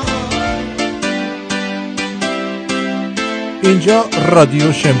دیدن دار. اینجا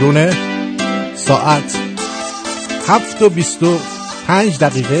رادیو شمرونه، ساعت 7:25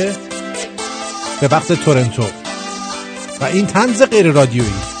 به وقت تورنتو و این طنز غیر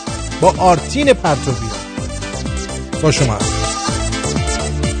رادیویی با آرتین پرتویان با شما.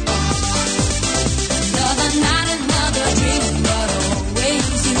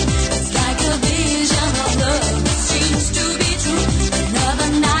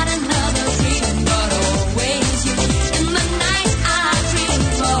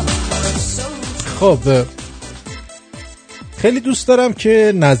 خب خیلی دوست دارم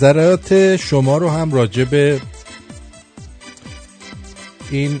که نظرات شما رو هم راجع به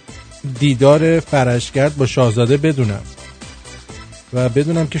این دیدار فرشگرد با شاهزاده بدونم و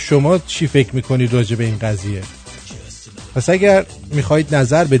بدونم که شما چی فکر میکنید راجع به این قضیه. پس اگر میخواید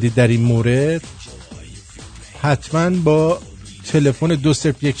نظر بدید در این مورد، حتما با تلفن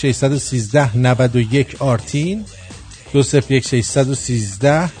 201-613-91 آرتین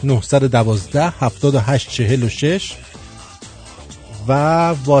 201-613-912-7846 و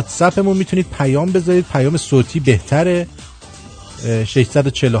واتساپمون میتونید پیام بذارید، پیام صوتی بهتره،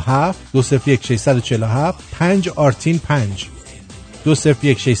 647 201 647 5 آرتین 5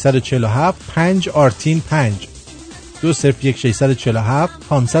 201 647 5 آرتین 5 201 647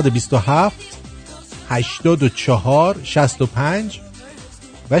 527 84 65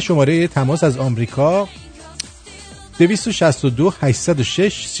 و شماره تماس از آمریکا 262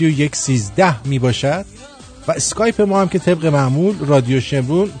 806 31 13 می باشد و اسکایپ ما هم که طبق معمول رادیو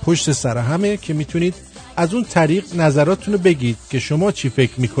شمرون پشت سر همه که میتونید از اون طریق نظراتتون رو بگید که شما چی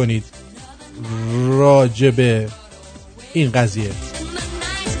فکر میکنید راجع به این قضیه.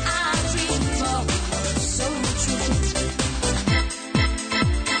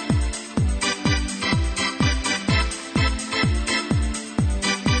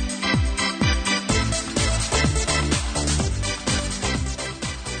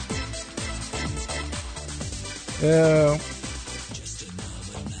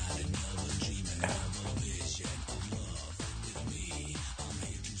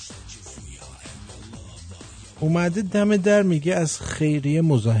 اومده دم در میگه از خیریه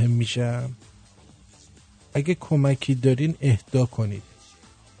مزاحم میشم، اگه کمکی دارین اهدا کنید.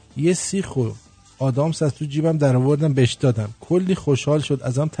 یه سیخ و آدامس از تو جیبم در آوردم بهش دادم، کلی خوشحال شد،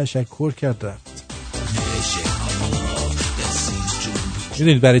 ازم تشکر کرد رفت.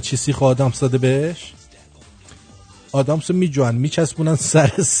 میدونید برای چی سیخ و آدامس داده بهش؟ آدامس رو میجوان میچسبونن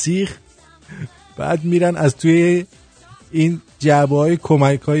سر سیخ، بعد میرن از توی این جعبه های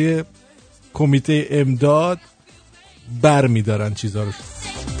کمک های کمیته امداد بر میدارن، چیزا رو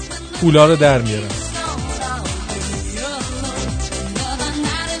پولا رو در میارن.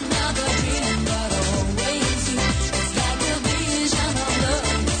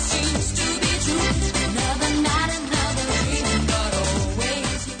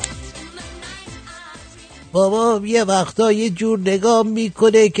 بابا یه وقتا یه جور نگاه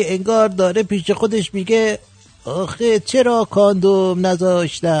میکنه که انگار داره پیش خودش میگه آخه چرا کاندوم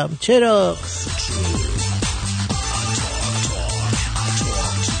نذاشتم، چرا؟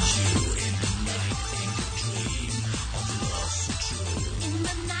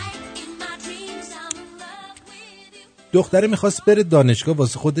 دختره میخواست بره دانشگاه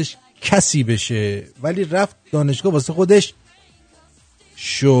واسه خودش کسی بشه، ولی رفت دانشگاه واسه خودش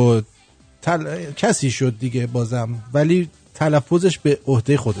شد کسی شد دیگه بازم، ولی تلفظش به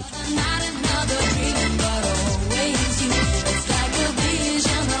عهده خودت.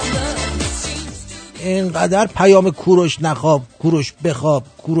 اینقدر پیام کوروش نخواب، کوروش بخواب،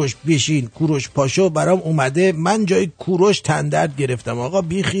 کوروش بشین، کوروش پاشو برام اومده، من جای کوروش تندرد گرفتم. آقا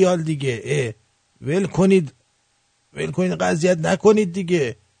بی خیال دیگه، ول کنید قضیت نکنید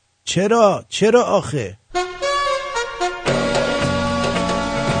دیگه. چرا آخه؟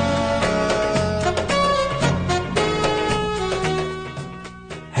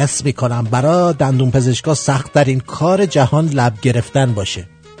 حس میکنم برای دندون پزشکا سخت ترین کار جهان لب گرفتن باشه.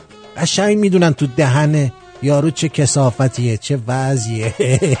 قشنگ میدونن تو دهن یارو چه کثافتیه، چه وضعیه.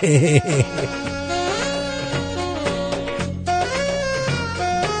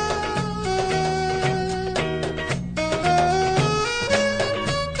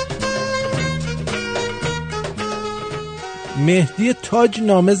 مهدی تاج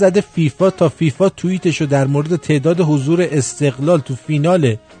نامه زده فیفا تا فیفا توییتشو در مورد تعداد حضور استقلال تو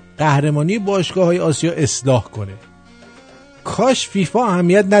فینال قهرمانی باشگاه‌های آسیا اصلاح کنه. کاش فیفا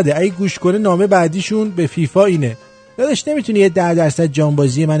اهمیت نده. اگه گوش کنه نامه بعدیشون به فیفا اینه: داداش نمیتونی یه 10%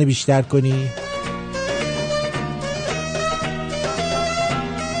 جانبازی منو بیشتر کنی؟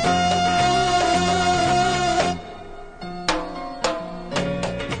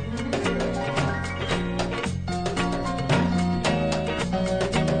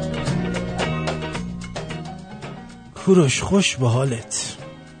 کوروش خوش به حالت،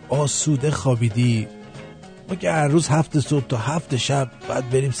 آسوده خوابیدی؟ ما که هر روز 7 صبح تا 7 شب باید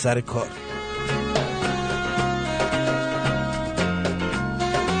بریم سر کار.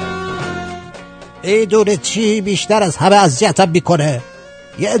 ای دوره چی بیشتر از همه اذیتم میکنه؟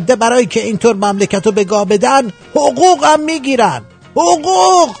 یه عده برای که اینطور مملکتو به گاه بدن حقوقم میگیرن.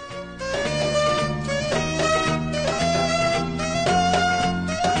 حقوق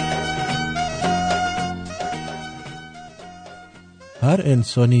هر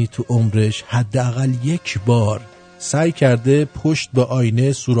انسانی تو عمرش حداقل یک بار سعی کرده پشت به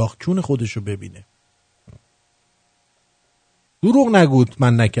آینه سوراخ کون خودشو ببینه. دروغ نگود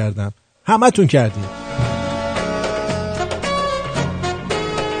من نکردم، همتون کردین.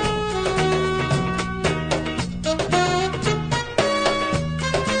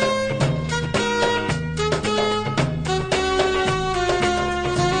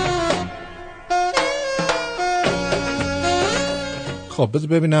 خب بذار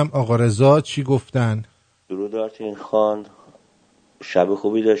ببینم آقا رضا چی گفتن. درود آرتین خان، شب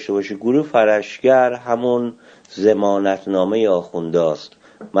خوبی داشته باشی. گروه فرشگر همون ضمانتنامه آخونده است.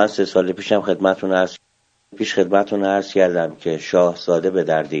 من 3 سال پیشم خدمتتون عرض کردم که شاهزاده به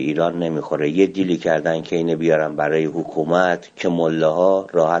درد ایران نمیخوره. یه دیلی کردن که اینو بیارن برای حکومت که ملاها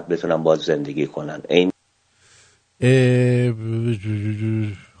راحت بتونن باز زندگی کنن.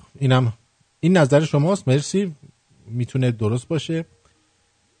 این نظر شماست، مرسی، میتونه درست باشه.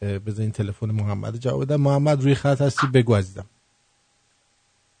 بذار این تلفن محمد جواب بدم. محمد روی خط هستی، بگو عزیزم.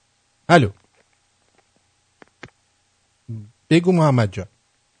 الو، بگو محمد جان.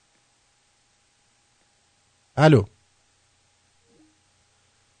 الو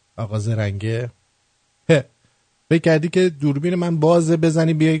آقا زرنگه، بکردی که دوربین من بازه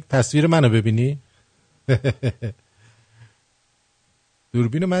بزنی بیای تصویر منو ببینی؟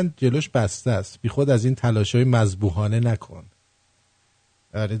 دوربین من جلوش بسته است، بی خود از این تلاشای مذبوحانه نکن.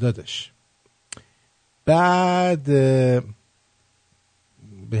 آره داداش. بعد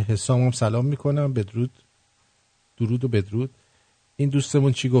به حسامم سلام میکنم، بدرود، درود و بدرود. این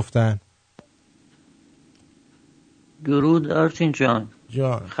دوستمون چی گفتن؟ درود آرتین جان،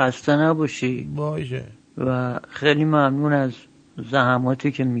 خسته نباشی. باشه. و خیلی ممنون از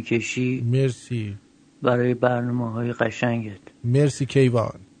زحماتی که میکشی. مرسی برای برنامه‌های قشنگت. مرسی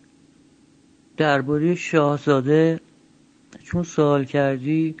کیوان. درباره شاهزاده چون سوال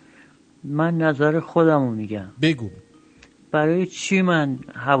کردی، من نظر خودمو میگم. بگو. برای چی من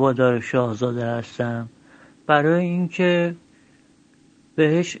هوادار شاهزاده هستم؟ برای اینکه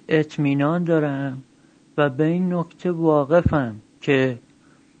بهش اطمینان دارم و به این نکته واقفم که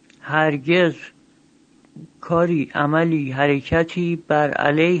هرگز کاری، عملی، حرکتی بر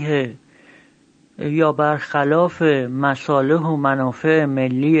علیه یا برخلاف مصالح و منافع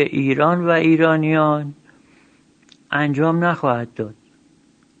ملی ایران و ایرانیان انجام نخواهد داد.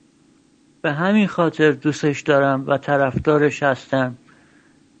 به همین خاطر دوستش دارم و طرفدارش هستم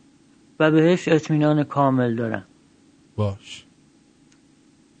و بهش اطمینان کامل دارم. باش.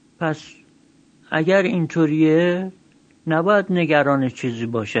 پس اگر اینطوریه نباید نگران چیزی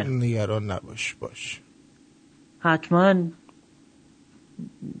باشه. نگران نباش. باش. حتما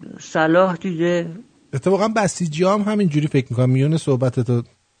صلاح دیده. اتفاقا بسیجی هم همینجوری فکر میکنم. میون صحبتتو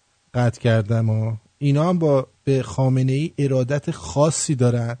قطع کردم و اینا هم با به خامنه ای ارادت خاصی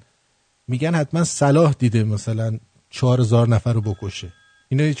دارن، میگن حتما صلاح دیده مثلا 4000 نفر رو بکشه.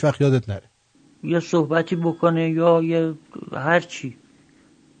 اینا هیچ وقت یادت نره. یه صحبتی بکنه یا یه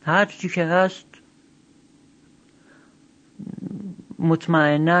هرچی که هست،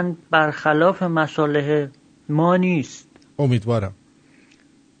 مطمئناً برخلاف مصالح ما نیست. امیدوارم.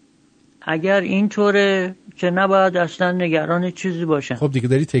 اگر اینطوره که نباید اصلا نگران چیزی باشن. خب دیگه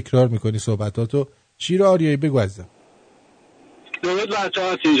داری تکرار میکنی صحبتاتو. شیر آریایی بگو عزیزم. درود بر تو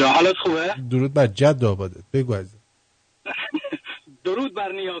اینجا، حالت خوبه؟ درود بر جد آبادت. بگو عزیزم. درود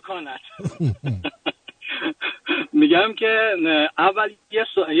بر نیاکانت. میگم که اول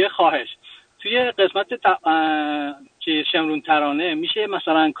یه خواهش توی قسمت که شمرون ترانه میشه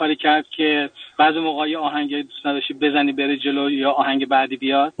مثلا کاری کرد که بعضی موقع آهنگ دوست نداشتی بزنی بره جلو یا آهنگ بعدی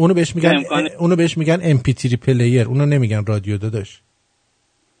بیاد. اونو بهش میگن MP3 پلیر، اونو نمیگن رادیو داداش.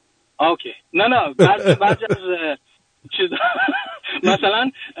 اوکی. نه بعضی از چیزا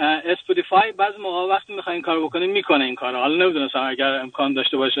مثلا اسپاتیفای بعضی موقع وقتی میخوای این کارو بکنی میکنه این کارو. حالا نمیدونم اگر امکان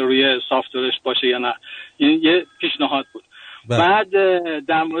داشته باشه روی سافتورش باشه یا نه. این یه پیشنهاد بود. بعد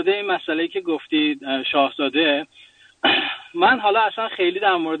در مورد این مسئله‌ای که گفتی شاهزاده، من حالا اصلا خیلی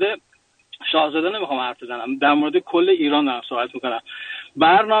در مورد شاهزاده نمیخوام حرف بزنم، در مورد کل ایران دارم صحبت میکنم.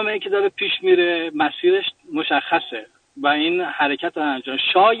 برنامه‌ای که داره پیش میره مسیرش مشخصه و این حرکت رو انجام.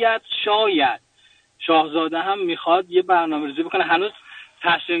 شاید شاهزاده هم میخواد یه برنامه‌ریزی بکنه، هنوز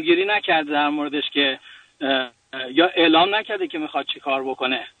تصمیم گیری نکرده در موردش که یا اعلام نکرده که میخواد چی کار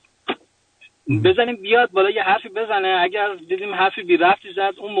بکنه. بزنیم بیاد بالا یه حرفی بزنه، اگر دیدیم حرفی بی ربطی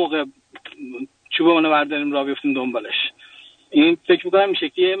زد اون موقع چوبمونو برداریم راه بیفتیم دنبالش. این فکر می‌کنم این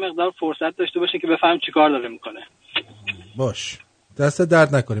شکلی یه مقدار فرصت داشته باشه که بفهم چی کار داره میکنه. باش، دست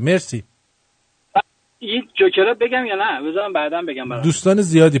درد نکنه. مرسی. این جوکرا بگم یا نه؟ بذارم بعداً بگم برام. دوستان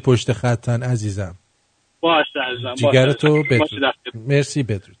زیادی پشت خطن عزیزم. باشه عزیزم. جیگرتو بدرود. مرسی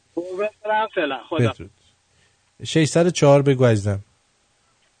بدرود. فعلا خدا. بدرود. 604 بگو عزیزم.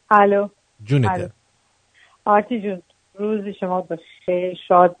 الو. جونته. آرتی جون، روز شما بخیر،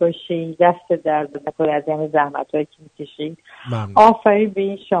 شاد باشی، دست درد نکنه از همه زحمت‌هایی که می‌کشید. آفرین به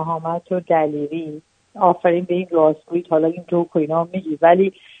این شهامت و دلیری، آفرین به این راستگویی. حالا این جوک و اینا میگی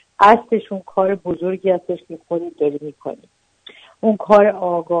ولی اصلشون کار بزرگی هستش که خودت داری میکنی. اون کار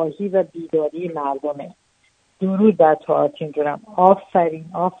آگاهی و بیداری مردمه. درود بر تو آرتین جونم.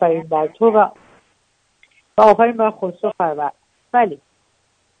 آفرین بر تو و آفرین بر خسرو فرور. ولی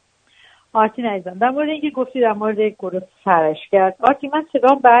آرتین عزیزم، در مورد اینکه گفتی در مورد گروه فرشگر، آرتین من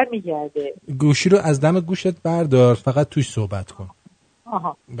صدام برمیگرده. گوشی رو از دم گوشت بردار، فقط توش صحبت کن.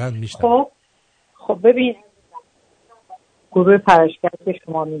 آها. من میشنم. خب ببین، گروه فرشگر که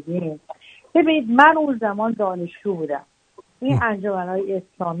شما میگین، ببینید من اون زمان دانشجو بودم. این انجمن‌های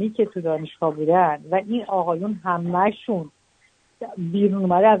اسلامی که تو دانشگاه بودن و این آقایون همه‌شون بیرون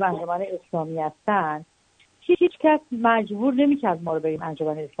اومده از انجمن اسلامی هستن، هیچ کس مجبور نمی‌کرد ما رو بریم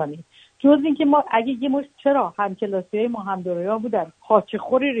انجمن اسلامی، جز اینکه ما اگه یه مشت چرا همکلاسی‌های ما هم دوره‌ها بودن،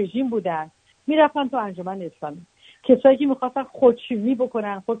 خاچه‌خور رژیم بودن، میرفتن تو انجمن اسلامی. کسایی که می‌خواستن خودشیرینی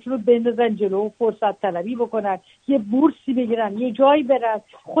بکنن، خودشون رو بندازن جلو، فرصت طلبی بکنن، یه بورسی بگیرن، یه جایی برن،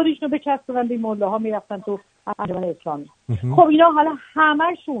 خودشونو بچسبونن به مولاها، میرفتن تو انجمن اسلامی. خب اینا حالا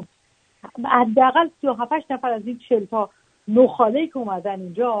همه‌شون حداقل 37 نفر از این 40 تا نخاله‌ای که اومدن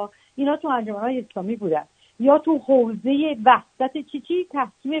اینجا، اینا تو انجمن‌های اسلامی بودن یا تو حوزه وحدت چی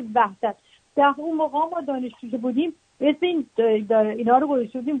تحکیم وحدت. در اون موقع ما دانشجو بودیم، اسم اینا رو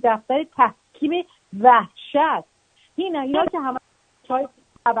گذاشته بودیم دفتر تحکیم وحشت. اینا که همه چای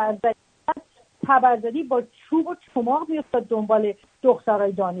تبرزدی با چوب و چماق میافتاد دنبال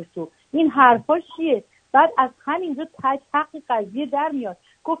دخترای دانشجو. این حرفا چیه؟ بعد از همینجا حق قضیه در میاد.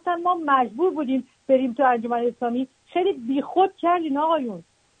 گفتن ما مجبور بودیم بریم تو انجمن اسلامی. خیلی بیخود کردین آقایون.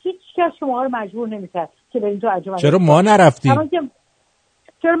 هیچ کس شما رو مجبور نمی‌کرد که بریم تو انجمن. چرا ما نرفتیم؟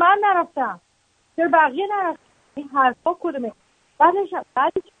 چرا من نرفتم؟ چرا بقیه نرفتن؟ این حرفا کدومه؟ بعدش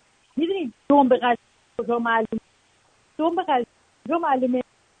میدونید دنبه قضیه معلومه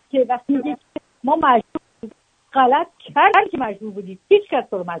که وقتی میگه ما مجبور غلط کردیم که مجبور بودیم. هیچ کس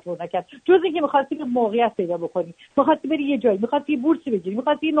تو رو مجبور نکرد، جز اینکه می‌خواستی که موقعیت پیدا بکنی، می‌خواستی بری یه جایی، می‌خواستی یه بورسی بگیری،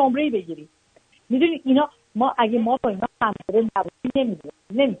 می‌خواستی یه نمره‌ای بگیری. میدونید اینا اگه ما با اینا همسره نبودیم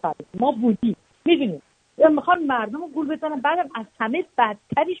نمیفهمیم. ما بودیم میدونیم. میخوان مردم رو گول بزنن، بعدم از همه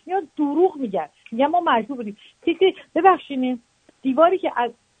بدترش میاد دروغ میگن ما مجبور بودیم. ببخشید دیواری که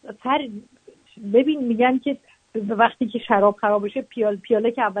از سر ببین میگن که وقتی که شراب خراب بشه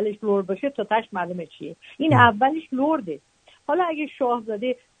پیاله که اولش لرد باشه تا تاش معلومه چیه. این اولش لرده. حالا اگه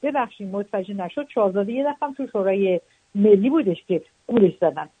شاهزاده ببخشید متوجه نشد، شاهزاده یه دفعه تو شورای ملی بودش که گولش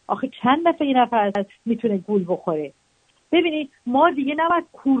زدن. آخه چند دفعه یه نفر میتونه گول بخوره؟ ببینید ما دیگه نباید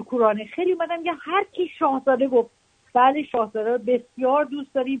کورکورانه خیلی اومدن که هر کی شاهزاده گفت بله شاهزاده رو بسیار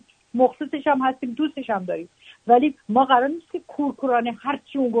دوست داریم، مخلصش هم هستیم، دوستش هم داریم، ولی ما قرار نیست که کورکورانه هر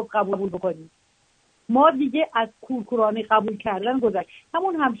چی اون گفت قبول بکنیم. ما دیگه از کورکورانه قبول کردن گذشت.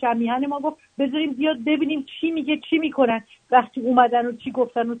 همون همشهر میهن ما گفت بذاریم بیاد ببینیم چی میگه چی میکنن. وقتی اومدن و چی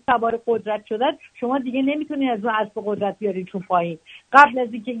گفتن و سوار قدرت شدن، شما دیگه نمیتونید از اون اسب قدرت بیارین چون پایین. قبل از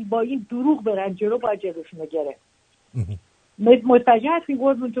اینکه با این دروغ برن جلو باید جلوشون رو گرفت. متوجه هستین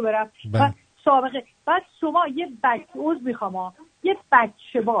قربون تو برم؟ سابقه بعد شما یه میخوام یه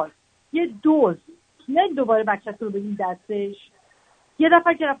بچه باز یه دوز نه دوباره بچه رو بدین دستش. یه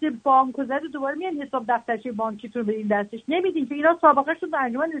دفعه که رفته بانک و زده دوباره میان حساب دفترچه بانکیتون بدین دستش. نمیدین که اینا سابقه شد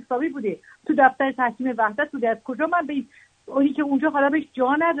انجمن حسابی بوده تو دفتر تحکیم وحدت بوده. از کجا من به اونی که اونجا حالا بهش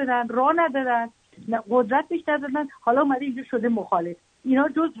جا ندادن راه ندادن قدرت بهش ندادن حالا اومده اینجا شده مخالف. اینا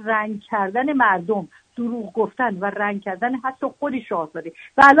جز رنگ کردن مردم، دروغ گفتن و رنگ کردن حتی خود شاهزاده.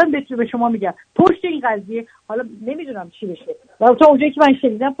 و الان به شما میگم پشت این قضیه حالا نمیدونم چی بشه و تا اونجایی که من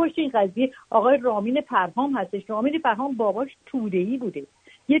شنیدم پشت این قضیه آقای رامین پرهام هستش. رامین پرهام باباش توده‌ای بوده،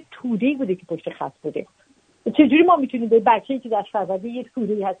 یه توده‌ای بوده که پشت خط بوده. چجوری ما میتونیم به بچه‌ای که در فرزند یک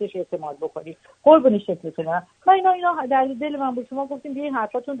توده‌ای هستش اعتماد بکنیم؟ قربونش شکلتونم. من اینا در دل من بود. شما گفتیم بیاین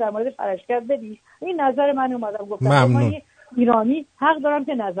حرفاتون در مورد فرشگر بدید. این نظر من اومدم گفتم من ایرانی حق دارم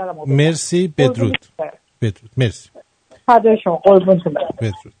که نظرمو بگم. مرسی. بدرود. مرسی. فدای شما. قربونتون برم.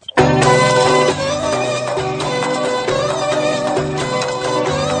 بدرود.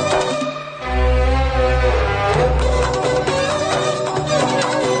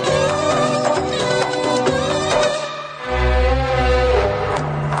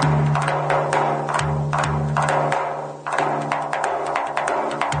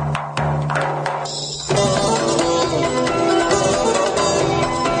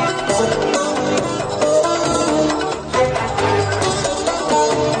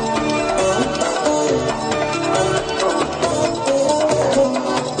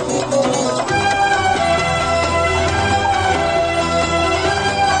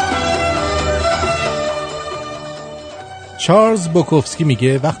 چارلز بوکوفسکی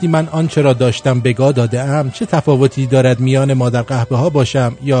میگه وقتی من آنچه را داشتم بگاه داده ام چه تفاوتی دارد میان مادر قهوه ها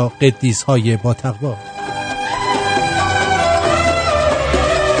باشم یا قدیس های با تقوا.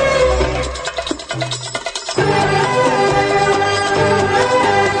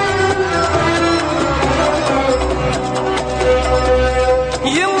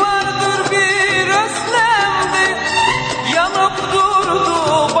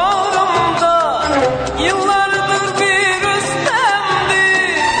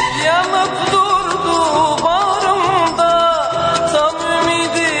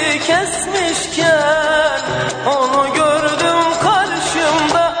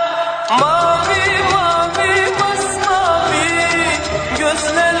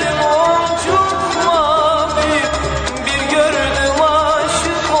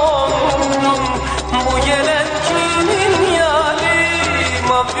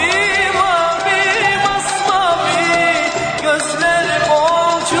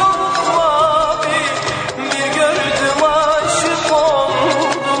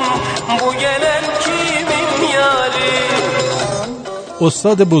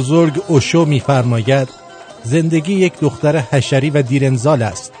 استاد بزرگ اوشو می‌فرماید زندگی یک دختر حشری و دیرنزال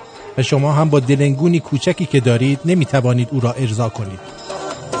است و شما هم با دلنگونی کوچکی که دارید نمی‌توانید او را ارضا کنید.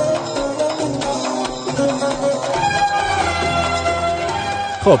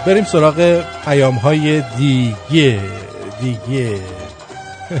 خب بریم سراغ پیام‌های دیگه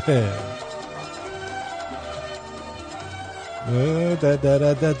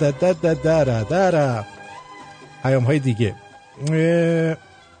پیام‌های دیگه.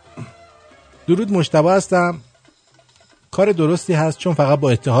 درود، مجتبی هستم. کار درستی هست چون فقط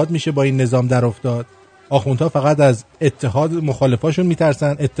با اتحاد میشه با این نظام در افتاد. آخوندها فقط از اتحاد مخالفاشون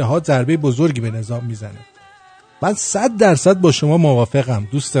میترسن. اتحاد ضربه بزرگی به نظام میزنه. من 100% با شما موافقم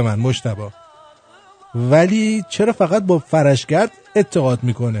دوست من مجتبی. ولی چرا فقط با فرشگرد اتحاد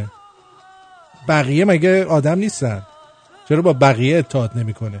میکنه؟ بقیه مگه آدم نیستن؟ چرا با بقیه اتحاد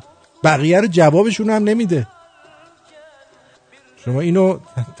نمیکنه؟ بقیه رو جوابشون هم نمیده. شما اینو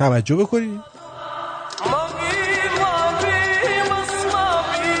توجه بکنید.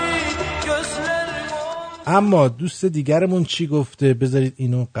 اما دوست دیگرمون چی گفته؟ بذارید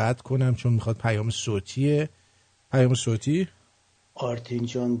اینو قطع کنم چون میخواد پیام صوتیه. پیام صوتی. آرتین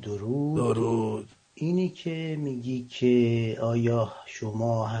جان درود. درود. اینی که میگی که آیا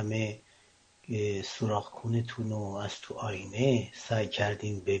شما همه سوراخ‌کونتون رو از تو آینه سعی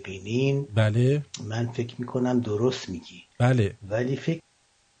کردین ببینین؟ بله. من فکر میکنم درست میگی. بله. ولی فکر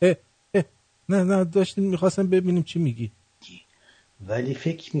نه داشتیم میخواستم ببینیم چی میگی. ولی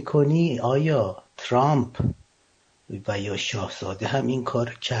فکر میکنی آیا ترامپ و یا شاهزاده هم این کار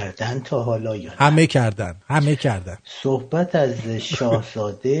کردن تا حالا یا نه؟ همه کردن. صحبت از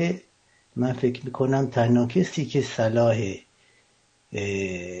شاهزاده من فکر میکنم تنها کسی که صلاح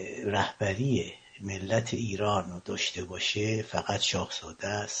رهبری ملت ایران رو داشته باشه فقط شاهزاده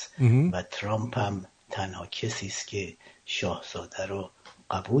است و ترامپ هم تنها کسی است که شاهزاده رو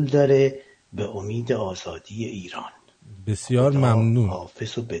قبول داره به امید آزادی ایران. بسیار ممنون.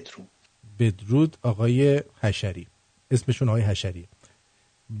 حافظ و بدرود. بدرود آقای حشری. اسمشون آقای حشری.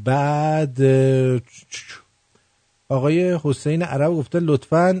 بعد آقای حسین عرب گفته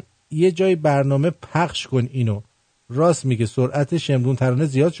لطفاً یه جای برنامه پخش کن اینو. راست میگه سرعت شمرون ترانه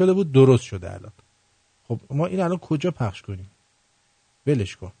زیاد شده بود، درست شده الان. خب ما این الان کجا پخش کنیم؟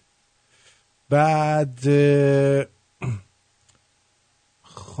 ولش کن. بعد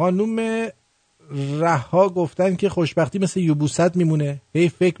خانوم رها گفتن که خوشبختی مثل یبوست میمونه، هی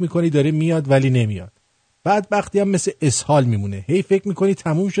فکر میکنی داره میاد ولی نمیاد. بدبختی هم مثل اسهال میمونه، هی فکر میکنی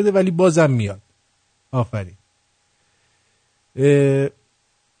تموم شده ولی بازم میاد. آفرین.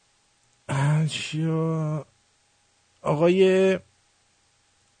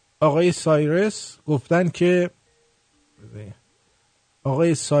 آقای سایرس گفتن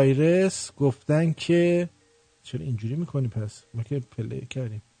که چرا اینجوری میکنی پس؟ ما که پلی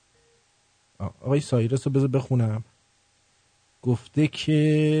کردیم. آقای سایرس رو بذار بخونم. گفته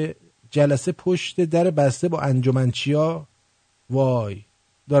که جلسه پشت در بسته با انجمنچیا، وای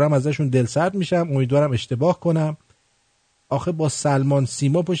دارم ازشون دلسرد میشم، امیدوارم اشتباه کنم. آخه با سلمان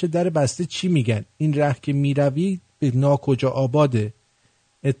سیما پشت در بسته چی میگن؟ این ره که میروی به ناکجا آباده.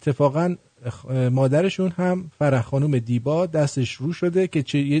 اتفاقا مادرشون هم فرح خانوم دیبا دستش رو شده که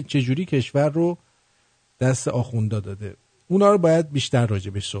چجوری کشور رو دست آخوندا داده. اونا رو باید بیشتر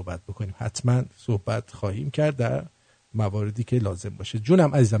راجبش صحبت بکنیم. حتما صحبت خواهیم کرد در مواردی که لازم باشه.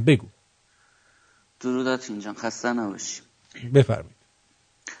 جونم عزیزم بگو. درودات اینجان، خسته نباشی. بفرمایید.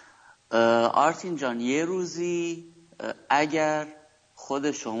 آرتین جان یه روزی اگر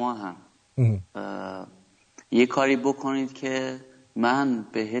خود شما هم یه کاری بکنید که من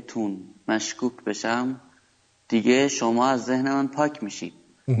بهتون مشکوک بشم، دیگه شما از ذهن من پاک میشید.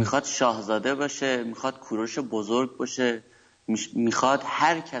 میخواد شاهزاده باشه، میخواد کوروش بزرگ باشه، میخواد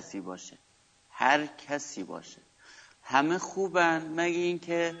هر کسی باشه، همه خوبن مگه این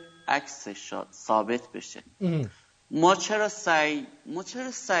که عکسش ثابت بشه. ما چرا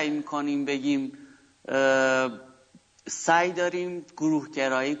سعی میکنیم بگیم سعی داریم گروه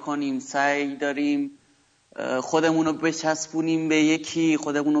گرایی کنیم، سعی داریم خودمونو بچسبونیم به یکی،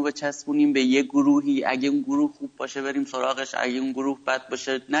 خودمونو بچسبونیم به یه گروهی، اگه اون گروه خوب باشه بریم سراغش، اگه اون گروه بد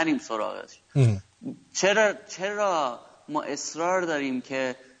باشه نریم سراغش. چرا ما اصرار داریم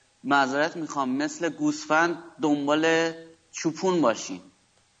که معذرت میخوام مثل گوسفند دنبال چوپون باشیم؟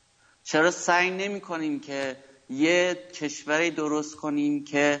 چرا سعی نمی کنیم که یه کشوری درست کنیم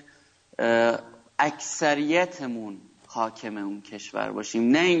که اکثریتمون حاکم اون کشور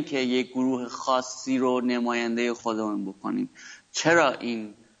باشیم، نه اینکه یه گروه خاصی رو نماینده خودمون بکنیم؟ چرا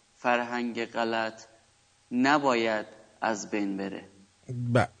این فرهنگ غلط نباید از بین بره؟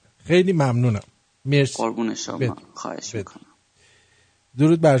 خیلی ممنونم. مرسی. قربون شما. خواهش میکنم.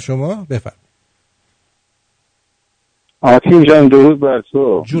 درود بر شما. بفرمایید. آرتین جان درود بر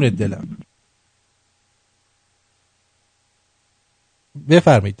تو. جون دلم.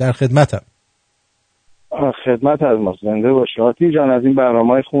 بفرمایید، در خدمتم. خدمت از ما، زنده باشی آرتین جان. از این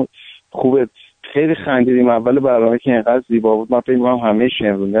برنامه‌های خوبت خیلی خندیدیم. اول برنامه که اینقدر زیبا بود من فکر می‌کنم همه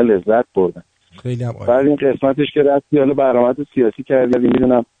شنونده لذت بردن. خیلی هم عالی. بعد این قسمتش که رفتی حالا برنامه سیاسی کردی،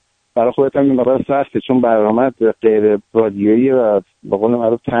 میدونم برای خودت هم این مقدار سخته چون برنامه غیر رادیویی و به قول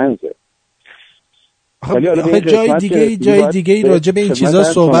معروف طنزه. جای دیگه راجع به این چیزا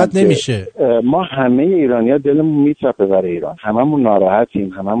صحبت نمیشه. ما همه ایرانی‌ها دلمون میتپه برای ایران، هممون ناراحتیم،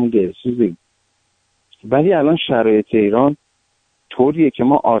 هممون دلسوزیم، ولی الان شرایط ایران طوریه که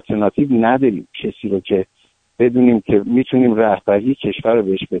ما آلترناتیو نداریم، کسی رو که بدونیم که میتونیم رهبری کشور رو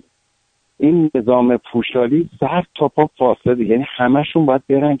بهش بدیم. این نظام پوشالی سر تا پا فاسده، یعنی همشون باید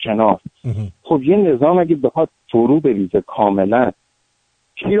برن کنار. خب یه نظام اگه بخواد فرو بریزه کاملا،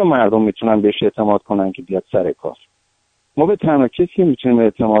 کی رو مردم میتونن بهش اعتماد کنن که بیاد سر کار؟ ما به تنها کسی که میتونیم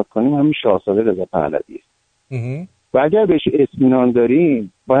اعتماد کنیم همین شاهزاده رضا پهلویه. و اگر بهش اطمینان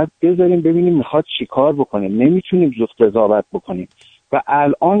داریم باید بذاریم ببینیم میخواد چی کار بکنه. نمیتونیم زود قضاوت بکنیم و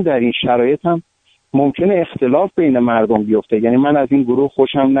الان در این شرایط هم ممکنه اختلاف بین مردم بیفته. یعنی من از این گروه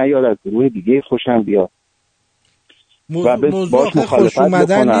خوشم نیاد، از گروه دیگه خوشم بیاد. موضوع خوش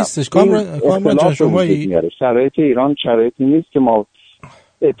اومدن نیستش. کامران جان شمایی شرایط ایران شرایطی نیست که ما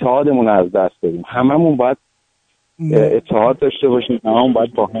اتحادمون از دست بدیم. هممون باید اتحاد داشته باشیم، هممون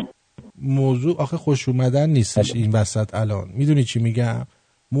باید با هم. موضوع آخه خوش اومدن نیستش این وسط. الان میدونی چی میگم؟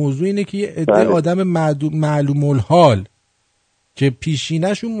 موضوع اینه که یه عده آدم معلوم الحال که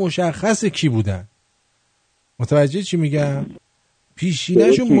پیشینه‌شون مشخصه کی بودن. متوجه چی میگم؟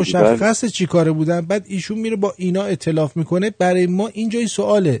 پیشینه‌شون مشخصه چی کاره بودن، بعد ایشون میره با اینا ائتلاف میکنه. برای ما اینجای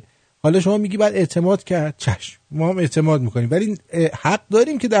سواله. حالا شما میگی بعد اعتماد کرد، چشم ما هم اعتماد میکنیم، ولی حق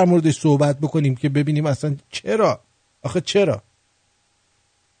داریم که در موردش صحبت بکنیم که ببینیم اصلا چرا. آخه چرا؟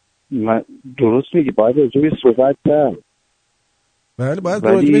 من درست میگی، باید راجبش صحبت کرد. بله باید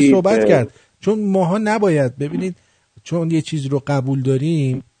راجبش صحبت کرد، چون ماها نباید، ببینید چون یه چیز رو قبول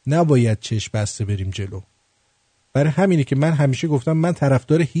داریم نباید چشم بسته بریم جلو. برای همینه که من همیشه گفتم من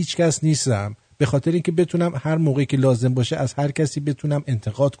طرفدار هیچ کس نیستم، به خاطر اینکه بتونم هر موقعی که لازم باشه از هر کسی بتونم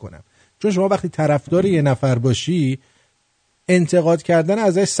انتقاد کنم. چون شما وقتی طرفدار یه نفر باشی انتقاد کردن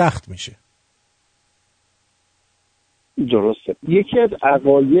ازش سخت میشه. درسته. یکی از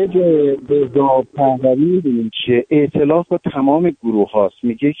عقاید رضا پهلوی می‌دونیم چیه؟ ائتلاف با تمام گروه هاست.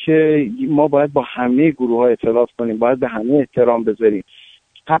 میگه که ما باید با همه گروه ها ائتلاف کنیم، باید به همه احترام بذاریم.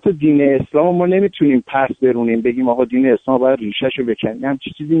 حتی دین اسلام ما نمیتونیم پس برونیم بگیم آقا دین اسلام باید ریشه‌شو بکنیم.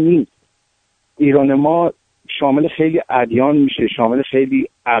 همچین چیزی نیست. ایران ما شامل خیلی ادیان میشه، شامل خیلی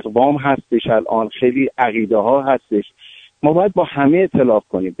اقوام هستش، الان خیلی عقیده ها هستش. ما باید با همه ائتلاف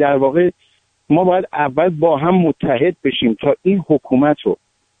کنیم. در واقع ما باید اول با هم متحد بشیم تا این حکومت رو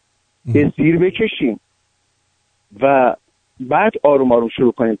به زیر بکشیم و بعد آروم آروم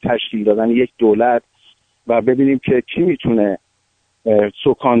شروع کنیم تشکیل دادن یک دولت و ببینیم که کی میتونه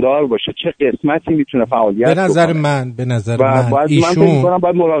سکاندار باشه، چه قسمتی میتونه فعالیت کنه. به نظر من ایشون من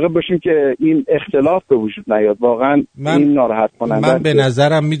باید مراقب باشیم که این اختلاف به وجود نیاد. واقعا این ناراحت کننده. من به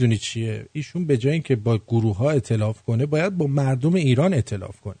نظرم میدونی چیه؟ ایشون به جای اینکه با گروه ها ائتلاف کنه باید با مردم ایران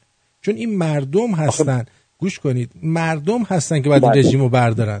ائتلاف کنه، چون این مردم هستن. گوش کنید، مردم هستن که باید رژیمو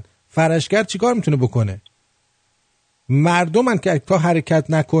بردارن. فرشگر چیکار میتونه بکنه؟ مردمن که تا حرکت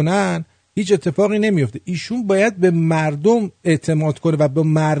نکنن هیچ اتفاقی نمیفته. ایشون باید به مردم اعتماد کنه و به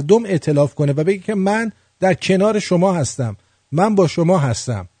مردم ائتلاف کنه و بگه که من در کنار شما هستم، من با شما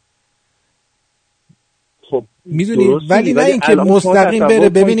هستم. خب میدونید، ولی نه اینکه مستقیم بره.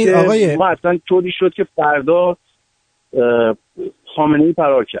 ببینید آقای ما اصلا طوری شد که فردا خامنه‌ای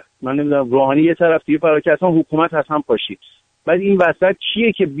فرار کرد، من نمیدونم روحانی یه طرف دیگه فرار کرد، اصلا حکومت هم پاشید. بعد این وسط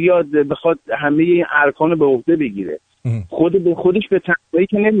چیه که بیاد بخواد همه این ارکان به عهده بگیره؟ خودش به تنهایی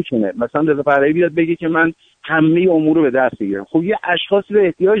که نمیتونه. مثلا رضا پهلوی بیاد بگه که من همه امور رو به دست بگیرم. خب یه اشخاصی رو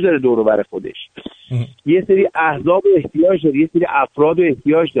احتیاج داره دور و بر خودش، یه سری احزاب احتیاج داره، یه سری افراد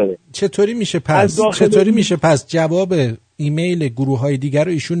احتیاج داره. چطوری میشه پس جواب ایمیل گروه‌های دیگر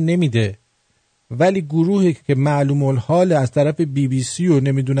رو ایشون نمیده، ولی گروهی که معلوم الحال از طرف BBC و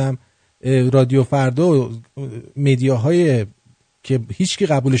نمیدونم رادیو فردا و مدیاهای که هیچکی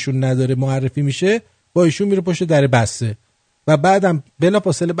قبولشون نداره معرفی میشه، با ایشون میره پشت در بسته و بعدم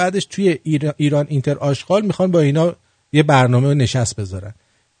بلافاصله بعدش توی ایران اینتر آشغال میخوان با اینا یه برنامه نشست بذارن.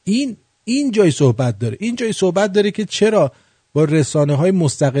 این جای صحبت داره. این جای صحبت داره که چرا با رسانه‌های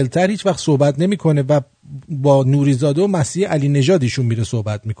مستقل‌تر هیچ وقت صحبت نمی‌کنه و با نوریزاده و مسیح علی نژاد ایشون میره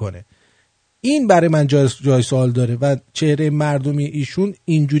صحبت میکنه. این برای من جای سوال داره و چهره مردمی ایشون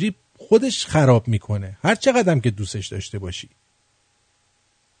اینجوری خودش خراب میکنه هر چقدر هم که دوستش داشته باشی.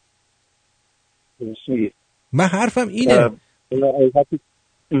 من حرفم اینه.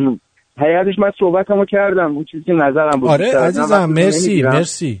 حقیقتش من صحبتمو کردم، اون چیزی که نظرم بود. آره عزیزم،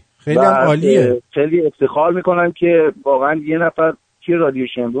 مرسی خیلی هم عالیه. خیلی افتخار میکنم که واقعا یه نفر که رادیو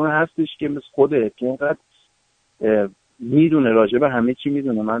شمرون هستش که مثل خوده که اینقدر میدونه راجع به همه چی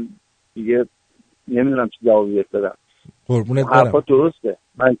میدونه. من دیگه نمیدونم چی جوابی بدم. قربونت برم. حرفات درسته،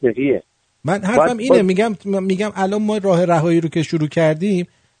 منطقیه. من حرفم اینه، میگم الان ما راه رهایی رو که شروع کردیم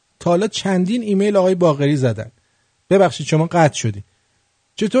تا حالا چندین ایمیل آقای باقری زدن. ببخشید شما قطع شدی.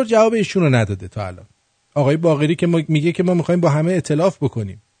 چطور جواب ایشون رو نداده تا الان؟ آقای باقری که میگه که ما میخوایم با همه ائتلاف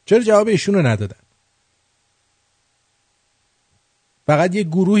بکنیم، چرا جواب ایشون رو ندادن؟ فقط یه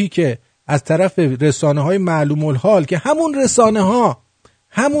گروهی که از طرف رسانه‌های معلوم الحال که همون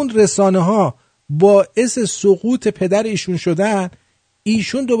رسانه ها باعث سقوط پدر ایشون شدن،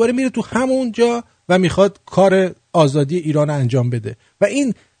 ایشون دوباره میره تو همون جا و میخواد کار آزادی ایران انجام بده و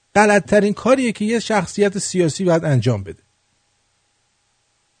این غلط‌ترین کاریه که یه شخصیت سیاسی باید انجام بده.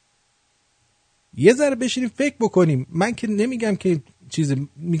 یه ذره بشینیم فکر بکنیم. من که نمیگم که چیزی،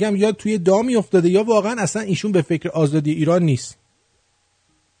 میگم یا توی دامی افتاده یا واقعا اصلا ایشون به فکر آزادی ایران نیست.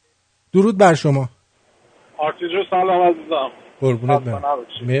 درود بر شما. آرتیجو سلام عزیزم. قربونت برم.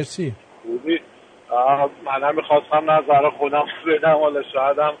 مرسی. خوبی؟ منم میخواستم نظر خودم بدم، حالا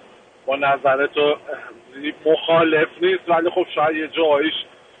شایدم با نظر تو مخالف نیست، ولی خب شاید یه جاییش.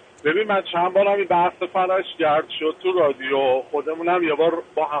 ببین من چند بارم این بحث فرشگرد شد تو رادیو، خودمونم یه بار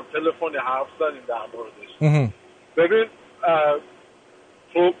با هم تلفنی حرف زدیم در موردش. ببین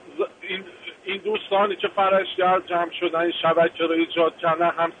تو این دوستانی که فرشگرد جمع شدن، این شبکه رو ایجاد کردن،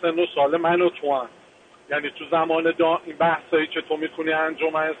 هم سن و سال من و تو هم. یعنی تو زمان این بحثایی که تو میکنی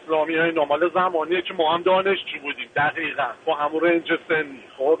انجمن اسلامی های نامال زمانیه که ما هم دانشجو بودیم دقیقاً تو همون رنج سنی.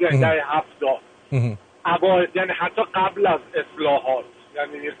 خب یعنی دهه 70 یعنی حتی قبل از اصلاحات،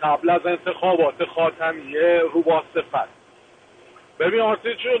 یعنی قبل از انتخابات خاتمیه رو با صفت. ببین آرتی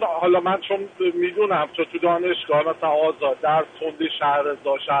چون حالا من چون میدونم تو دانشگاه مثلا آزاد درس خوندی،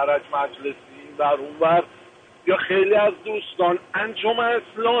 شهرزا، شهرک مجلسی و اونور، یا خیلی از دوستان انجمن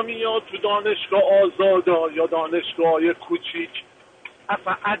اسلامی یا تو دانشگاه آزاد یا دانشگاه کوچیک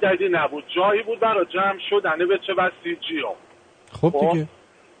اصلا عددی نبود، جایی بود برای جمع شدن به چه بسیجی ها. خب دیگه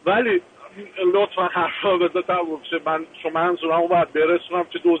ولی لطفا حرفا بذار تموم شه. من شما منظورم باید برسونم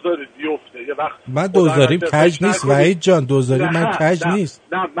که دوزاری بیفته یه وقت. من دوزاری کج نیست وحید جان، دوزاری من کج نیست.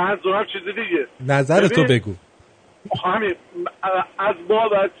 نه منظورم چیز دیگه. نظر تو بگو. همین از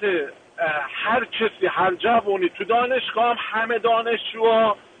بابت هر کسی، هر جوانی تو دانشگاه هم همه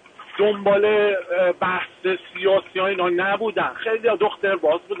دانشجوها دنبال بحث سیاسی ها اینا نبودن. خیلی دختر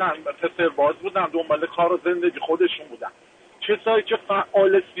باز بودن، پسر باز بودن، دنبال کار و زندگی خودشون بودن. کسایی که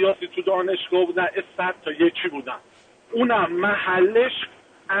فعال سیاسی تو دانشگاه بودن 100 تا یکی بودن، اونم محلش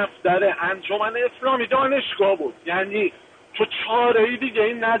دفتر انجمن اسلامی دانشگاه بود. یعنی تو چاره‌ای دیگه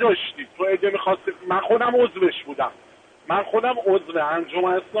این نداشتی. تو اگه می‌خواستی، من خودم عضوش بودم، من خودم عضو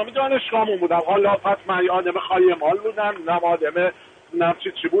انجمن اسلامی دانشگاهمون بودم. حالا پس من آدم خایمال بودم، نه آدم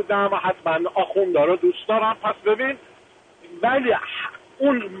چی بودم، حتما آخوندا رو دوست دارم. پس ببین، ولی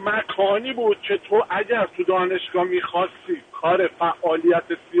اون مکانی بود که تو اگر تو دانشگاه میخواستی کار فعالیت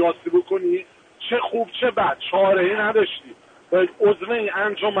سیاسی بکنی، چه خوب چه بد، چاره‌ای نداشتی، باید عضو این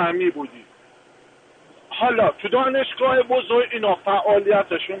انجمن می بودی. حالا تو دانشگاه بزرگ اینا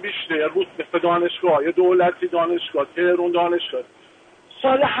فعالیتشون بیشتر بود، مثل دانشگاه دولتی، دانشگاه تهران، دانشگاه.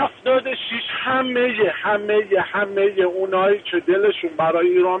 سال 76 همه اونایی که دلشون برای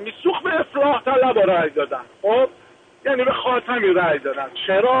ایران میسوخت به اصلاح طلب رای دادن. خب یعنی به خاتمی رای دادن.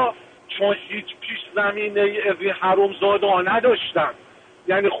 چرا؟ چون هیچ پیش زمینه از این حرومزاده ها نداشتن.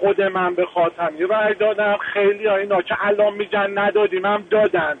 یعنی خود من به خاتمی رای دادم، خیلی ها اینا که الان میگن ندادیم هم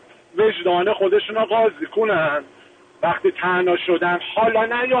دادن، وجدان خودشون رو قاضی کنن وقتی تنها شدن. حالا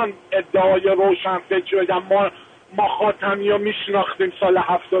نیان ادعای روشن فکر بگم ما خاتمی رو میشناختیم سال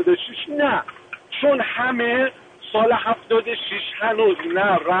 76. نه، چون همه سال 76 هنوز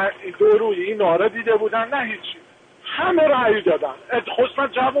نه دو روی اینا رو دیده بودن نه هیچی، همه رأی دادن. خصوصا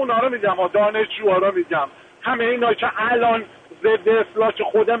جوونا رو میگم، دانشجوها رو میگم، همه اینا که الان ضد اصلاح، که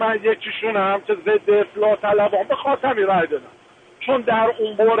خود من یکیشونم که ضد اصلاح طلبان، به خاتمی رأی دادن. چون در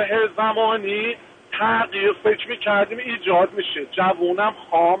اون بره زمانی تغییر فکر میکردیم ایجاد میشه. جوونم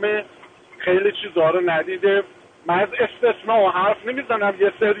خامه، خیلی چیزا رو ندیده. من از استثناء حرف نمیزنم،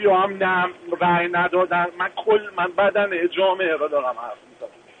 یه سری هم رأی ندادن. من بدن جامعه رو دارم حرف میزنم.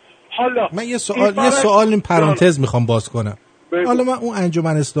 حالا من یه سوال این پرانتز میخوام باز کنم. حالا من اون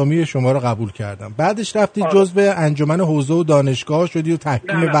انجمن اسلامی شما رو قبول کردم، بعدش رفتی جزء انجمن حوزه و دانشگاه شدی و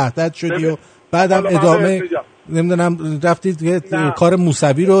تحکیم وحدت شدی و بعدم ادامه نمیدونم رفتی کار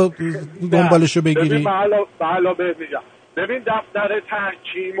موسوی رو دنبالشو بگیری. بله بگم. ببین دفتر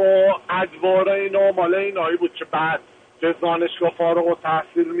تحکیم و ادوار اینا مال اینایی بود که بعد که دانشگاه فارغ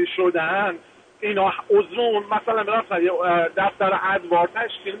التحصیل میشدن اینا عضو مثلا میرفتن دفتر ادوار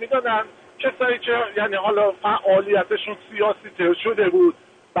تشکیل میدادن، کسایی که یعنی حالا فعالیتشون سیاسی تر شده بود،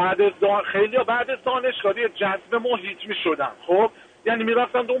 خیلی بعد از دانشگاه جذب محیط میشدن. خب یعنی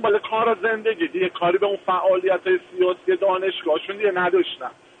میرفتن دنبال کار زندگی دیگه، کاری به اون فعالیت سیاسی دانشگاهشون دیگه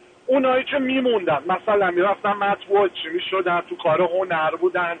نداشتن. اونایی که میموندن مثلا میرفتن مطبوعات چی میشدن، تو کار هنر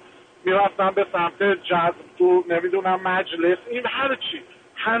بودن، میرفتن به سمت جذب تو نمیدونم مجلس، این هر چی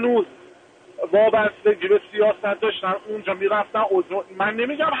هنوز وابستگی به سیاست داشتن اونجا میرفتن. من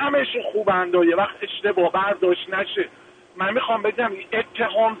نمیگم همهشون خوبند، یه وقت اشتباه برداشت نشه. من میخوام بگم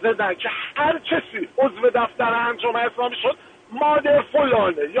اتهام زدن که هر کسی عضو دفتر انجمن اسلامی شد مادر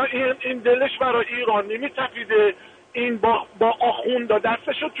فلانه، یا این دلش برای ایران نمیتپیده، این با آخوندا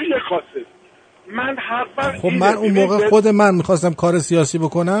دستشو توی کاسه. من حرفم خب من اون موقع خود من میخواستم کار سیاسی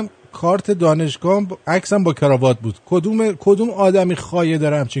بکنم، کارت دانشگاه عکسم با کراوات بود. کدوم آدمی خایه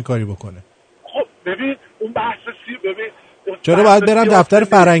داره همچین کاری بکنه؟ خب ببین اون بحث ببین چرا باید برم دفتر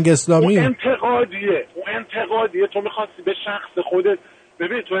فرهنگ اسلامی؟ اون انتقادیه تو میخواستی به شخص خودت.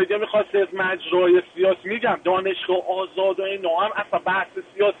 ببین تو اگه میخواستی از مجرای سیاسی، میگم دانشگاه آزاد و اینا هم اصلا بحث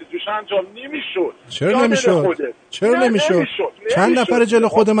سیاسی توش انجام نمیشد. چرا نمیشد؟ چند نفر جلو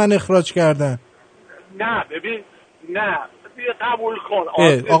خود من اخراج کردن؟ نه ببین نه قبول کن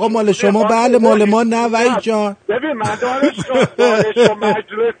آقا مال شما بله، مال ما نه وحید جان. ببین من دانشگاه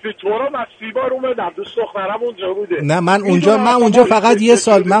مجلسی تو رو من 30 بار اومدم، دوست دخترم اونجا بوده. نه من اونجا فقط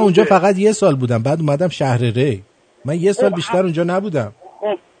یه سال بودم، بعد اومدم شهر ری. من یه سال بیشتر اونجا نبودم.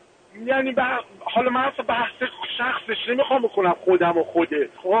 خب یعنی حالا من اصلا بحث شخصش نمیخوام بکنم خودم و خودت.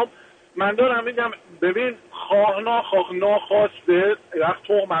 خب من دارم میگم ببین خواه ناخواسته وقت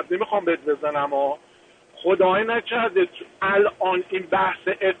تهمت نمیخوام بهت بزنم خدای نکرده الان این بحث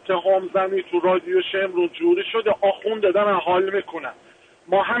اتهام زنی تو رادیو شمرون جوری شده، آخوند دادن حال میکنن.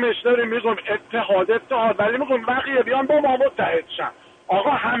 ما همش داریم میگم اتحاد ولی میگم بقیه بیان با ما متحد شن. آقا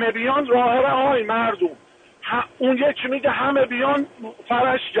همه بیان راه رهای مردم. اون یکی میگه همه بیان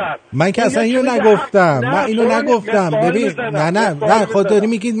فرشگر. من که اصلا اینو نگفتم. ببین نه خود داری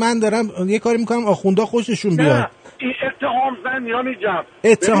میگید من دارم یه کاری میکنم آخوندا خوششون بیاد. این اتهام زنی ها میگم.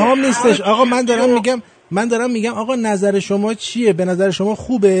 اتهام نیستش آقا، من دارم میگم آقا نظر شما چیه؟ به نظر شما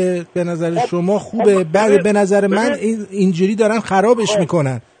خوبه؟ به نظر شما خوبه؟ بعد به نظر من اینجوری دارن خرابش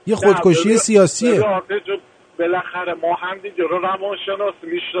میکنن. یه خودکشی سیاسیه. بالاخره ما هم دیگه رو روانشناس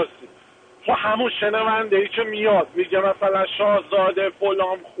میشناسیم. تو همون شنونده ای که میاد میگه مثلا شاهزاده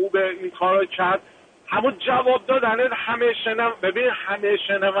فلان خوبه این کارو کرد، همون جواب دادن همه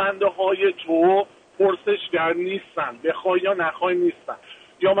شنونده های تو پرسشگر نیستن، بخوای یا نخوای نیستن.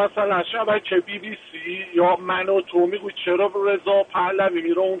 یا مثلا شبکه BBC یا من و تو میگو چرا رضا پهلوی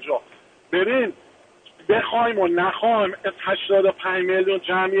میره اونجا. ببین بخوایم و نخوایم از 85 میلیون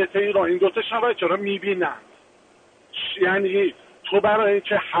جمعیت ایران این دوتا شبکه رو میبینن. یعنی تو برای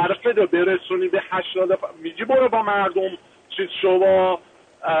اینکه حرفت رو برسونی به 80 میگی برو با مردم چیز شو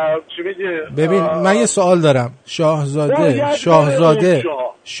چی میگی؟ ببین من یه سوال دارم.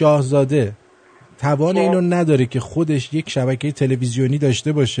 شاهزاده توان اینو نداره که خودش یک شبکه تلویزیونی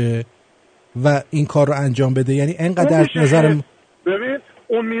داشته باشه و این کار رو انجام بده؟ یعنی انقدر نظر ببین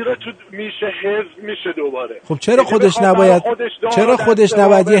اون میره تو میشه حزب میشه دوباره. خب چرا خودش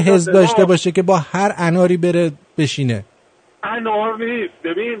نباید یه حزب داشته باشه که با هر اناری بره بشینه؟ انار نیست.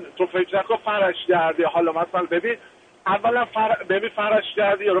 ببین تو فکر نکن فرشگردی. حالا مثلا ببین اولا ببین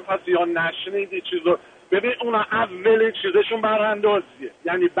فرشگردی رو پس یا نشنیدی چیزو. ببین اونا اولین چیزشون براندازیه،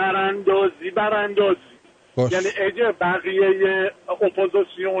 یعنی براندازی یعنی اگه بقیه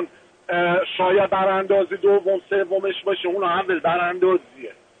اپوزیسیون شاید براندازی دوم سومش باشه، اونا اول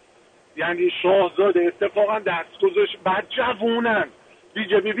براندازیه. یعنی شاهزاده اتفاقا دست گذاشت بعد جوونن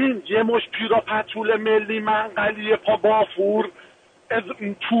دیگه. ببین یه مش پیرا پتول ملی منقلی پا بافور از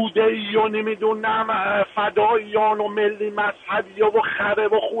توده‌ای و نمیدونم فداییان و ملی مذهبی و خره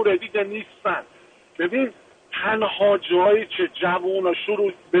و خوره دیگه نیستن. ببین تنها جایی که جوونا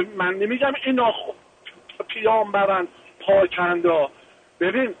شروع من نمیگم اینا پیام برن پاکندا.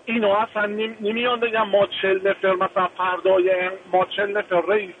 ببین اینا اصلا نمیان بگم ما 40 نفر مثلا فردای ما 40 نفر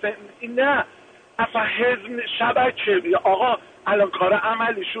رئیس، نه اصلا حزب شبکه بیا. آقا الان کار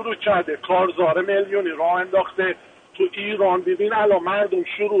عملی شروع کرده، کارزار میلیونی راه انداخته تو ایران. ببین الان مردم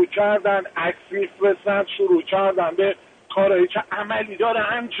شروع کردن عکس میفرستن، شروع کردن به کارهایی که عملی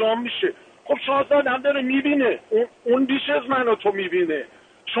داره انجام میشه. خب شاهزاده هم داره میبینه، اون بیش از من و تو میبینه،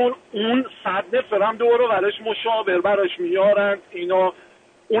 چون اون 100 نفر هم دور و برش مشاور براش میارن اینا.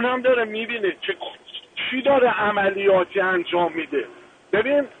 اونم داره میبینه که چی داره عملیاتی انجام میده.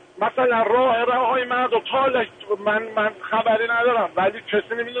 ببین مثلا راه مردم تا من خبری ندارم ولی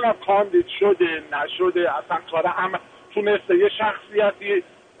کسی نمیدونم کاندید شده نشده، اصلا کار تونسته یه شخصیتی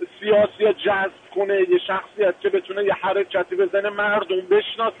سیاسی جذب کنه، یه شخصیت که بتونه یه حرکتی بزنه مردم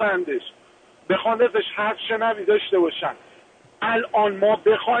بشناسندش، بخوان ازش حرف شنوی داشته باشن. الان ما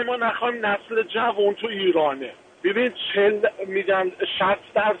بخوایم و نخوایم نسل جوان تو ایرانه. ببین 60%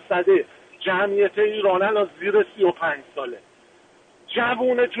 جمعیت ایران الان زیر 35 ساله.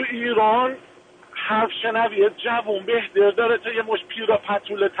 جوونه تو ایران حرف شنوی جوون بهتر داره تا یه مش پیرا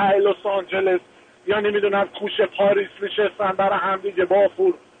پتول ته لس آنجلس یا نمیدونم کوشه پاریس نشستن برای هم دیگه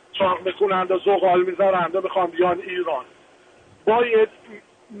بافور چاق میکنند و زغال میذارند و میخوام بیان ایران. باید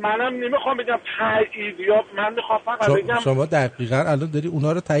منم نمیخوام بگم تایید، یا من میخوام فقط بگم شما دقیقاً الان داری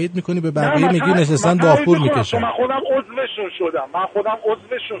اونا رو تایید میکنی، به بقیه میگی نشستن داپور میکشن. من خودم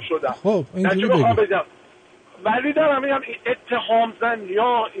عضوشون شدم. خب اینجوری بگو. ولی دارم میگم این اتهام زن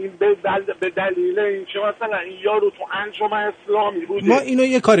یا این به دلیل این که مثلا این یارو تو انجمن اسلامی بوده. ما اینو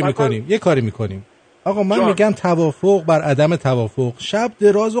یه کاری میکنیم آقا، من میگم توافق بر عدم توافق. شب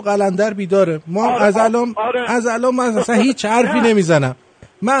دراز و قلندر بیداره. ما از الان من اصلا هیچ حرفی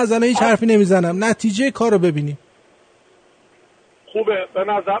نمیزنم. نتیجه کارو ببینیم. خوبه به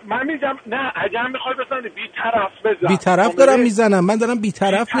نظر من. میگم نه اگه میخوای بزنی بی‌طرف بزن. بی‌طرف دارم میزنم. من دارم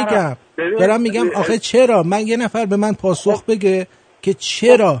بی‌طرف میگم. دارم میگم آخه چرا؟ من یه نفر به من پاسخ بگه که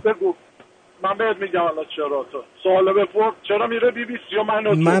چرا. بگو. من بهت میگم الان چرا. تو سوالو بپرس چرا میره BBC و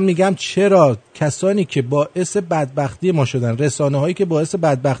من میگم چرا کسانی که باعث بدبختی ما شدن، رسانه هایی که باعث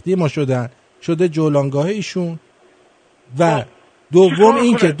بدبختی ما شدن، شده جولانگاه ایشون. و دوم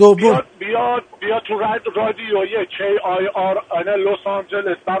این که بیاد تو رادیوی KIR لس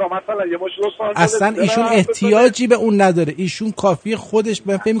آنجلس برا مثلا یه مش لس آنجلس. اصلا ایشون احتیاجی به اون نداره. ایشون کافی خودش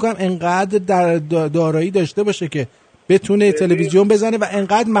من فکر می‌کنم انقدر دارایی داشته باشه که بتونه تلویزیون بزنه و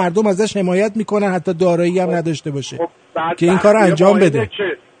انقدر مردم ازش حمایت میکنن حتی دارایی هم نداشته باشه که این کار انجام بده.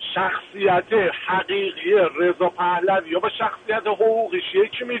 که شخصیت حقیقی رضا پهلوی یا با شخصیت حقوقیش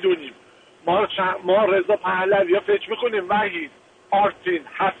یکی میدونیم. ما رضا پهلوی فکر میکنیم وحید، آرتین،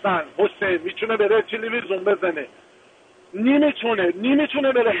 حسن، حسین میتونه بره تلویزیون بزنه.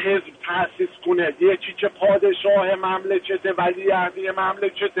 نمیتونه بره حزب تأسیس کنه. یکی که پادشاه مملکته، ولیعهد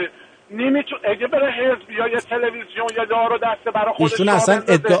مملکته، نمیتونه. اگه بره حزب یا یه تلویزیون یا دارو دسته برای خودش، ایشون اصلا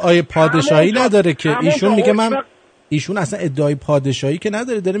ادعای پادشاهی نداره که. ایشون میگه ایشون اصلا ادعای پادشاهی که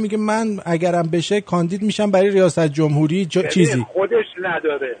نداره. داره میگه من اگرم بشه کاندید میشم برای ریاست جمهوری چیزی. خودش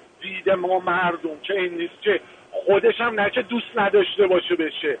نداره. دید ما مردم که این نیست که خودش هم نه که دوست نداشته باشه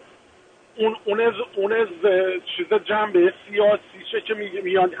بشه. اون از چیز جنبه سیاسیشه که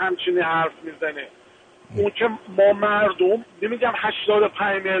میان همچینی حرف میزنه. اون که ما مردم نمیگم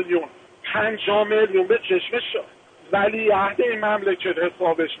 85 میلیون 50 میلیون به چشمش ولیعهد این مملکت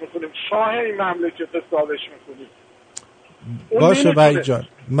حسابش میکنیم، شاه این مملکت حسابش میکنیم. باشه وحید جان،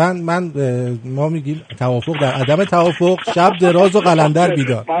 ما میگیم توافق در عدم توافق. شب دراز و قلندر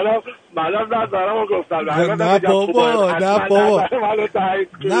بیدار. منم نظرمو گفتم.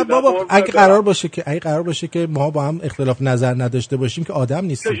 نه بابا اگه قرار باشه که ما با هم اختلاف نظر نداشته باشیم که آدم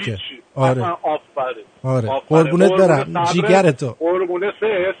نیستی که. آره قربونت برم جیگرتو. قربونه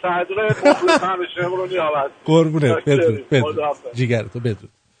سه صدر همشهرونی آواز. قربونت بدرود جیگرتو بدرود.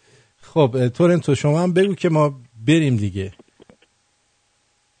 خب تورنتو شما هم بگو که ما بریم دیگه.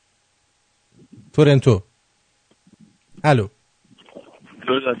 تورنتو الو.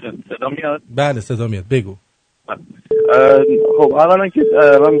 صدا میاد؟ بله صدا میاد. بگو. خب اولا که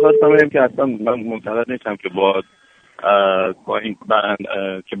من میخواستم بگم که اصلا من معتقد نیستم که با این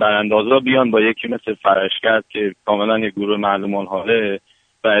که براندازا بیان با یکی مثل فرشگرد که کاملا یک گروه معلومان حاله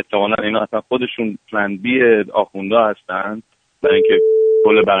و احتمالاً اینا اصلا خودشون فنبی آخونده هستن برای اینکه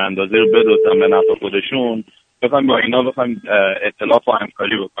کل براندازی رو بدوزن به نفع خودشون، بخوایم با اینا بخوایم ائتلاف و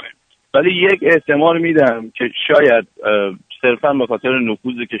همکاری بکنیم. ولی یک احتمال میدم که شاید صرفا به خاطر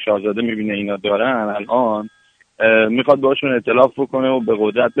نفوذی که شاهزاده میبینه اینا دارن الان میخواد باشون ائتلاف بکنه و به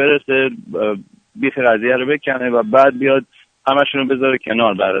قدرت برسه، بیخ قضیه رو بکنه و بعد بیاد همشون رو بذاره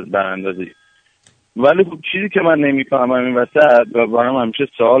کنار بعد از براندازی. ولی خب چیزی که من نمیفهمم این وسط و برام همیشه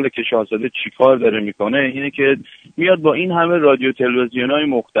سواله که شاهزاده چیکار داره میکنه اینه که میاد با این همه رادیو تلویزیونای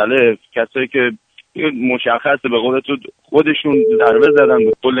مختلف، کسایی که مشخصه به قول تو خودشون ضربه زدن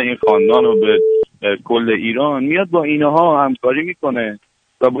به کل این خاندان و به کل ایران، میاد با اینها همکاری میکنه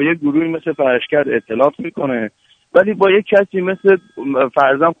و با یک گروهی مثل فرشگرد ائتلاف میکنه، ولی با یک کسی مثل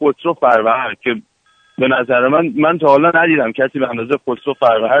فرزند خسرو فروهر که به نظر من تا حالا ندیدم کسی به اندازه خسرو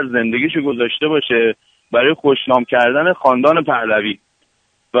فروهر زندگیشو گذاشته باشه برای خوشنام کردن خاندان پهلوی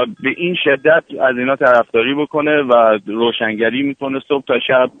و به این شدت از اینا طرفداری بکنه و روشنگری میکنه صبح تا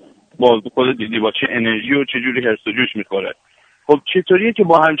شب. با خود دیدی با چه انرژی و چه جوری حرس و جوش میخوره. خب چطوریه که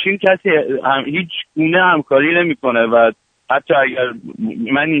با همچین کسی هیچ گونه همکاری نمیکنه و حتی اگر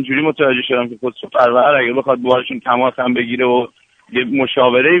من اینجوری متوجه شدم که خسرو فروهر اگر بخواد باهاشون تماس هم بگیره و یه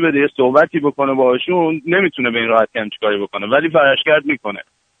مشاوره‌ای بده، یه صحبتی بکنه باهاشون، نمیتونه به این راحتی هم چیکاری بکنه، ولی فرشگرد میکنه.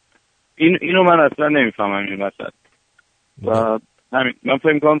 اینو من اصلا نمیفهمم این وسط. و همین من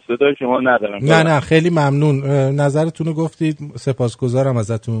فکر می‌کنم صدای شما ندارم. نه خیلی ممنون نظرتون رو گفتید، سپاسگزارم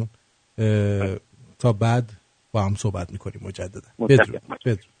ازتون. تا بعد با هم صحبت میکنیم مجددا. بدرود.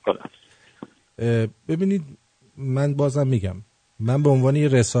 ببینید من بازم میگم، من به عنوان یه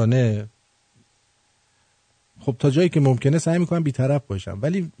رسانه خب تا جایی که ممکنه سعی میکنم بی‌طرف باشم،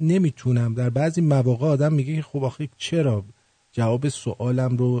 ولی نمیتونم. در بعضی مواقع آدم میگه که خب آخه چرا جواب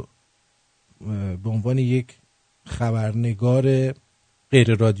سوالم رو به عنوان یک خبرنگار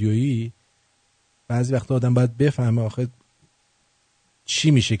غیر رادیویی بعضی وقتا آدم باید بفهمه آخه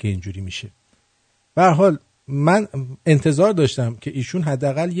چی میشه که اینجوری میشه. به هر حال من انتظار داشتم که ایشون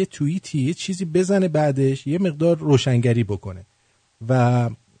حداقل یه توییتی یه چیزی بزنه، بعدش یه مقدار روشنگری بکنه و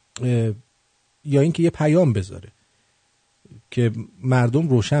یا اینکه یه پیام بذاره که مردم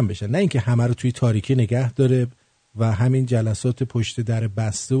روشن بشن، نه اینکه همه رو توی تاریکی نگه داره و همین جلسات پشت در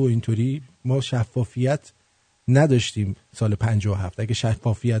بسته و اینطوری. ما شفافیت نداشتیم سال 57. اگه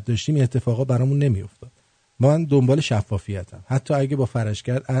شفافیت داشتیم این اتفاقا برامون نمیافتاد. من دنبال شفافیتم، حتی اگه با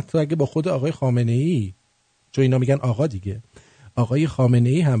فرشگرد، حتی اگه با خود آقای خامنه‌ای، چون اینا میگن آقا دیگه، آقای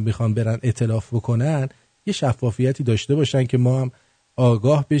خامنه‌ای هم میخوان برن ائتلاف بکنن، یه شفافیتی داشته باشن که ما هم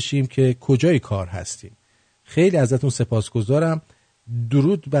آگاه بشیم که کجای کار هستیم. خیلی ازتون سپاسگزارم.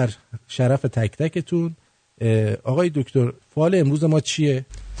 درود بر شرف تک تکتون. آقای دکتر، فعال امروز ما چیه؟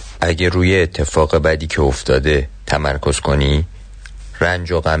 اگه روی اتفاق بدی که افتاده تمرکز کنی،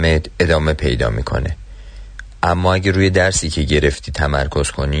 رنج و غمت ادامه پیدا میکنه. اما اگه روی درسی که گرفتی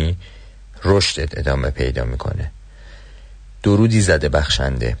تمرکز کنی، رشدت ادامه پیدا میکنه. درودی زده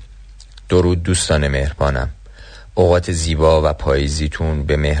بخشنده. درود دوستان مهربانم. اوقات زیبا و پاییزیتون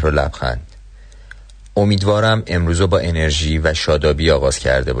به مهر و لبخند. امیدوارم امروز با انرژی و شادابی آغاز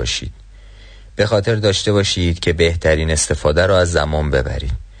کرده باشید. به خاطر داشته باشید که بهترین استفاده رو از زمان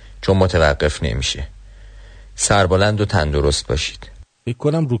ببرید، چون متوقف نمیشه. سربلند و تندرست باشید. فکر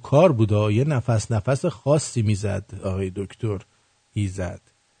کنم رو کار بوده، یه نفس خاصی میزد آقای دکتر ایزد.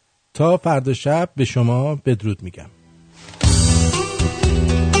 تا فردا شب به شما بدرود میگم.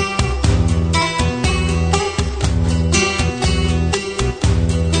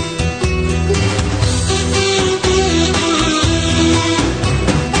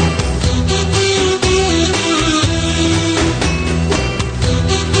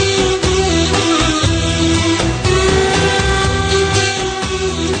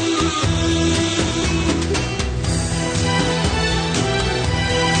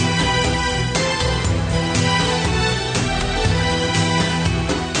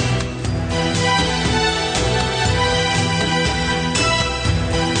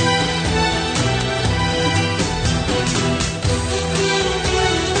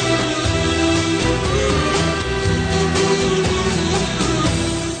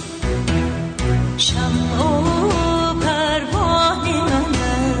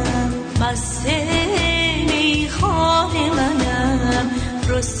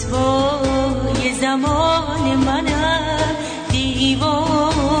 رسوای زمان منم،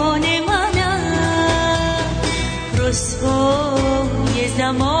 دیوانه منم. رسوای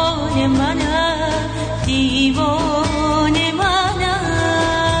زمان منم، دیوانه منم.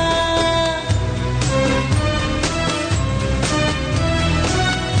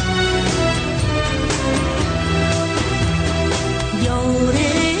 یار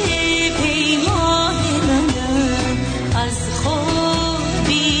پیمان منم، از خود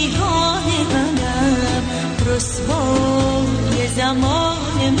بیگانه منم. رسوای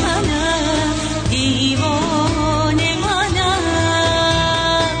زمان منم، دیوانه منم.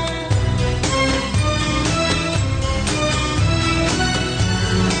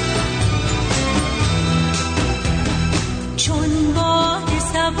 چون باد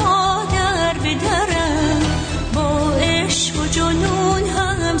صبا در بدرم، با عشق و جنون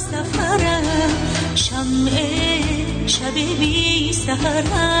هم سفرم. شمع شب بی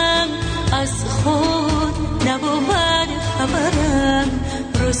سحرم، از خود نبود خبرم.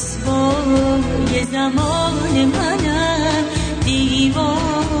 رسوای زمان منم،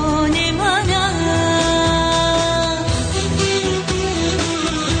 دیوانه منم.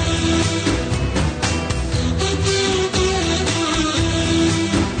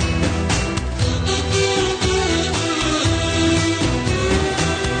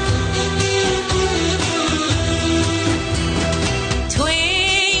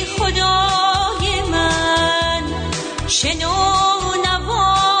 توی خدای من، شنو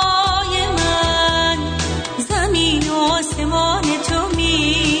نوای من. زمین و آسمان تو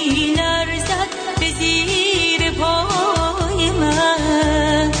می لرزد به زیر پای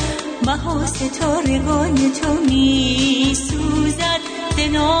من. مه و ستارگان تو می سوزد ز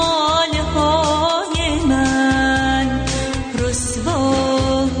ناله های من.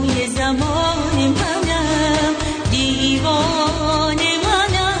 رسوای زمان منم، دیوانه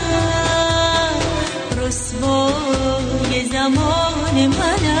منم. رسوای زمان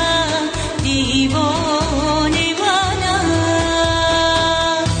منم، دیوانه منم.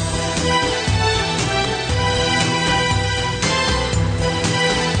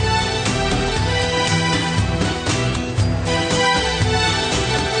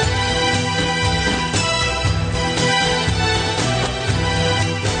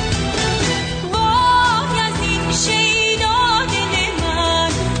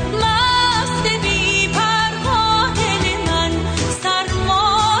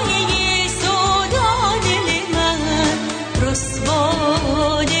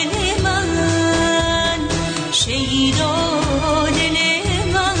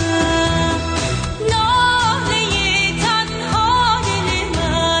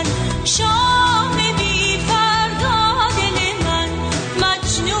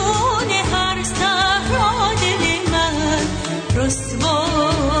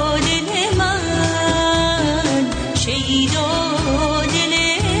 وای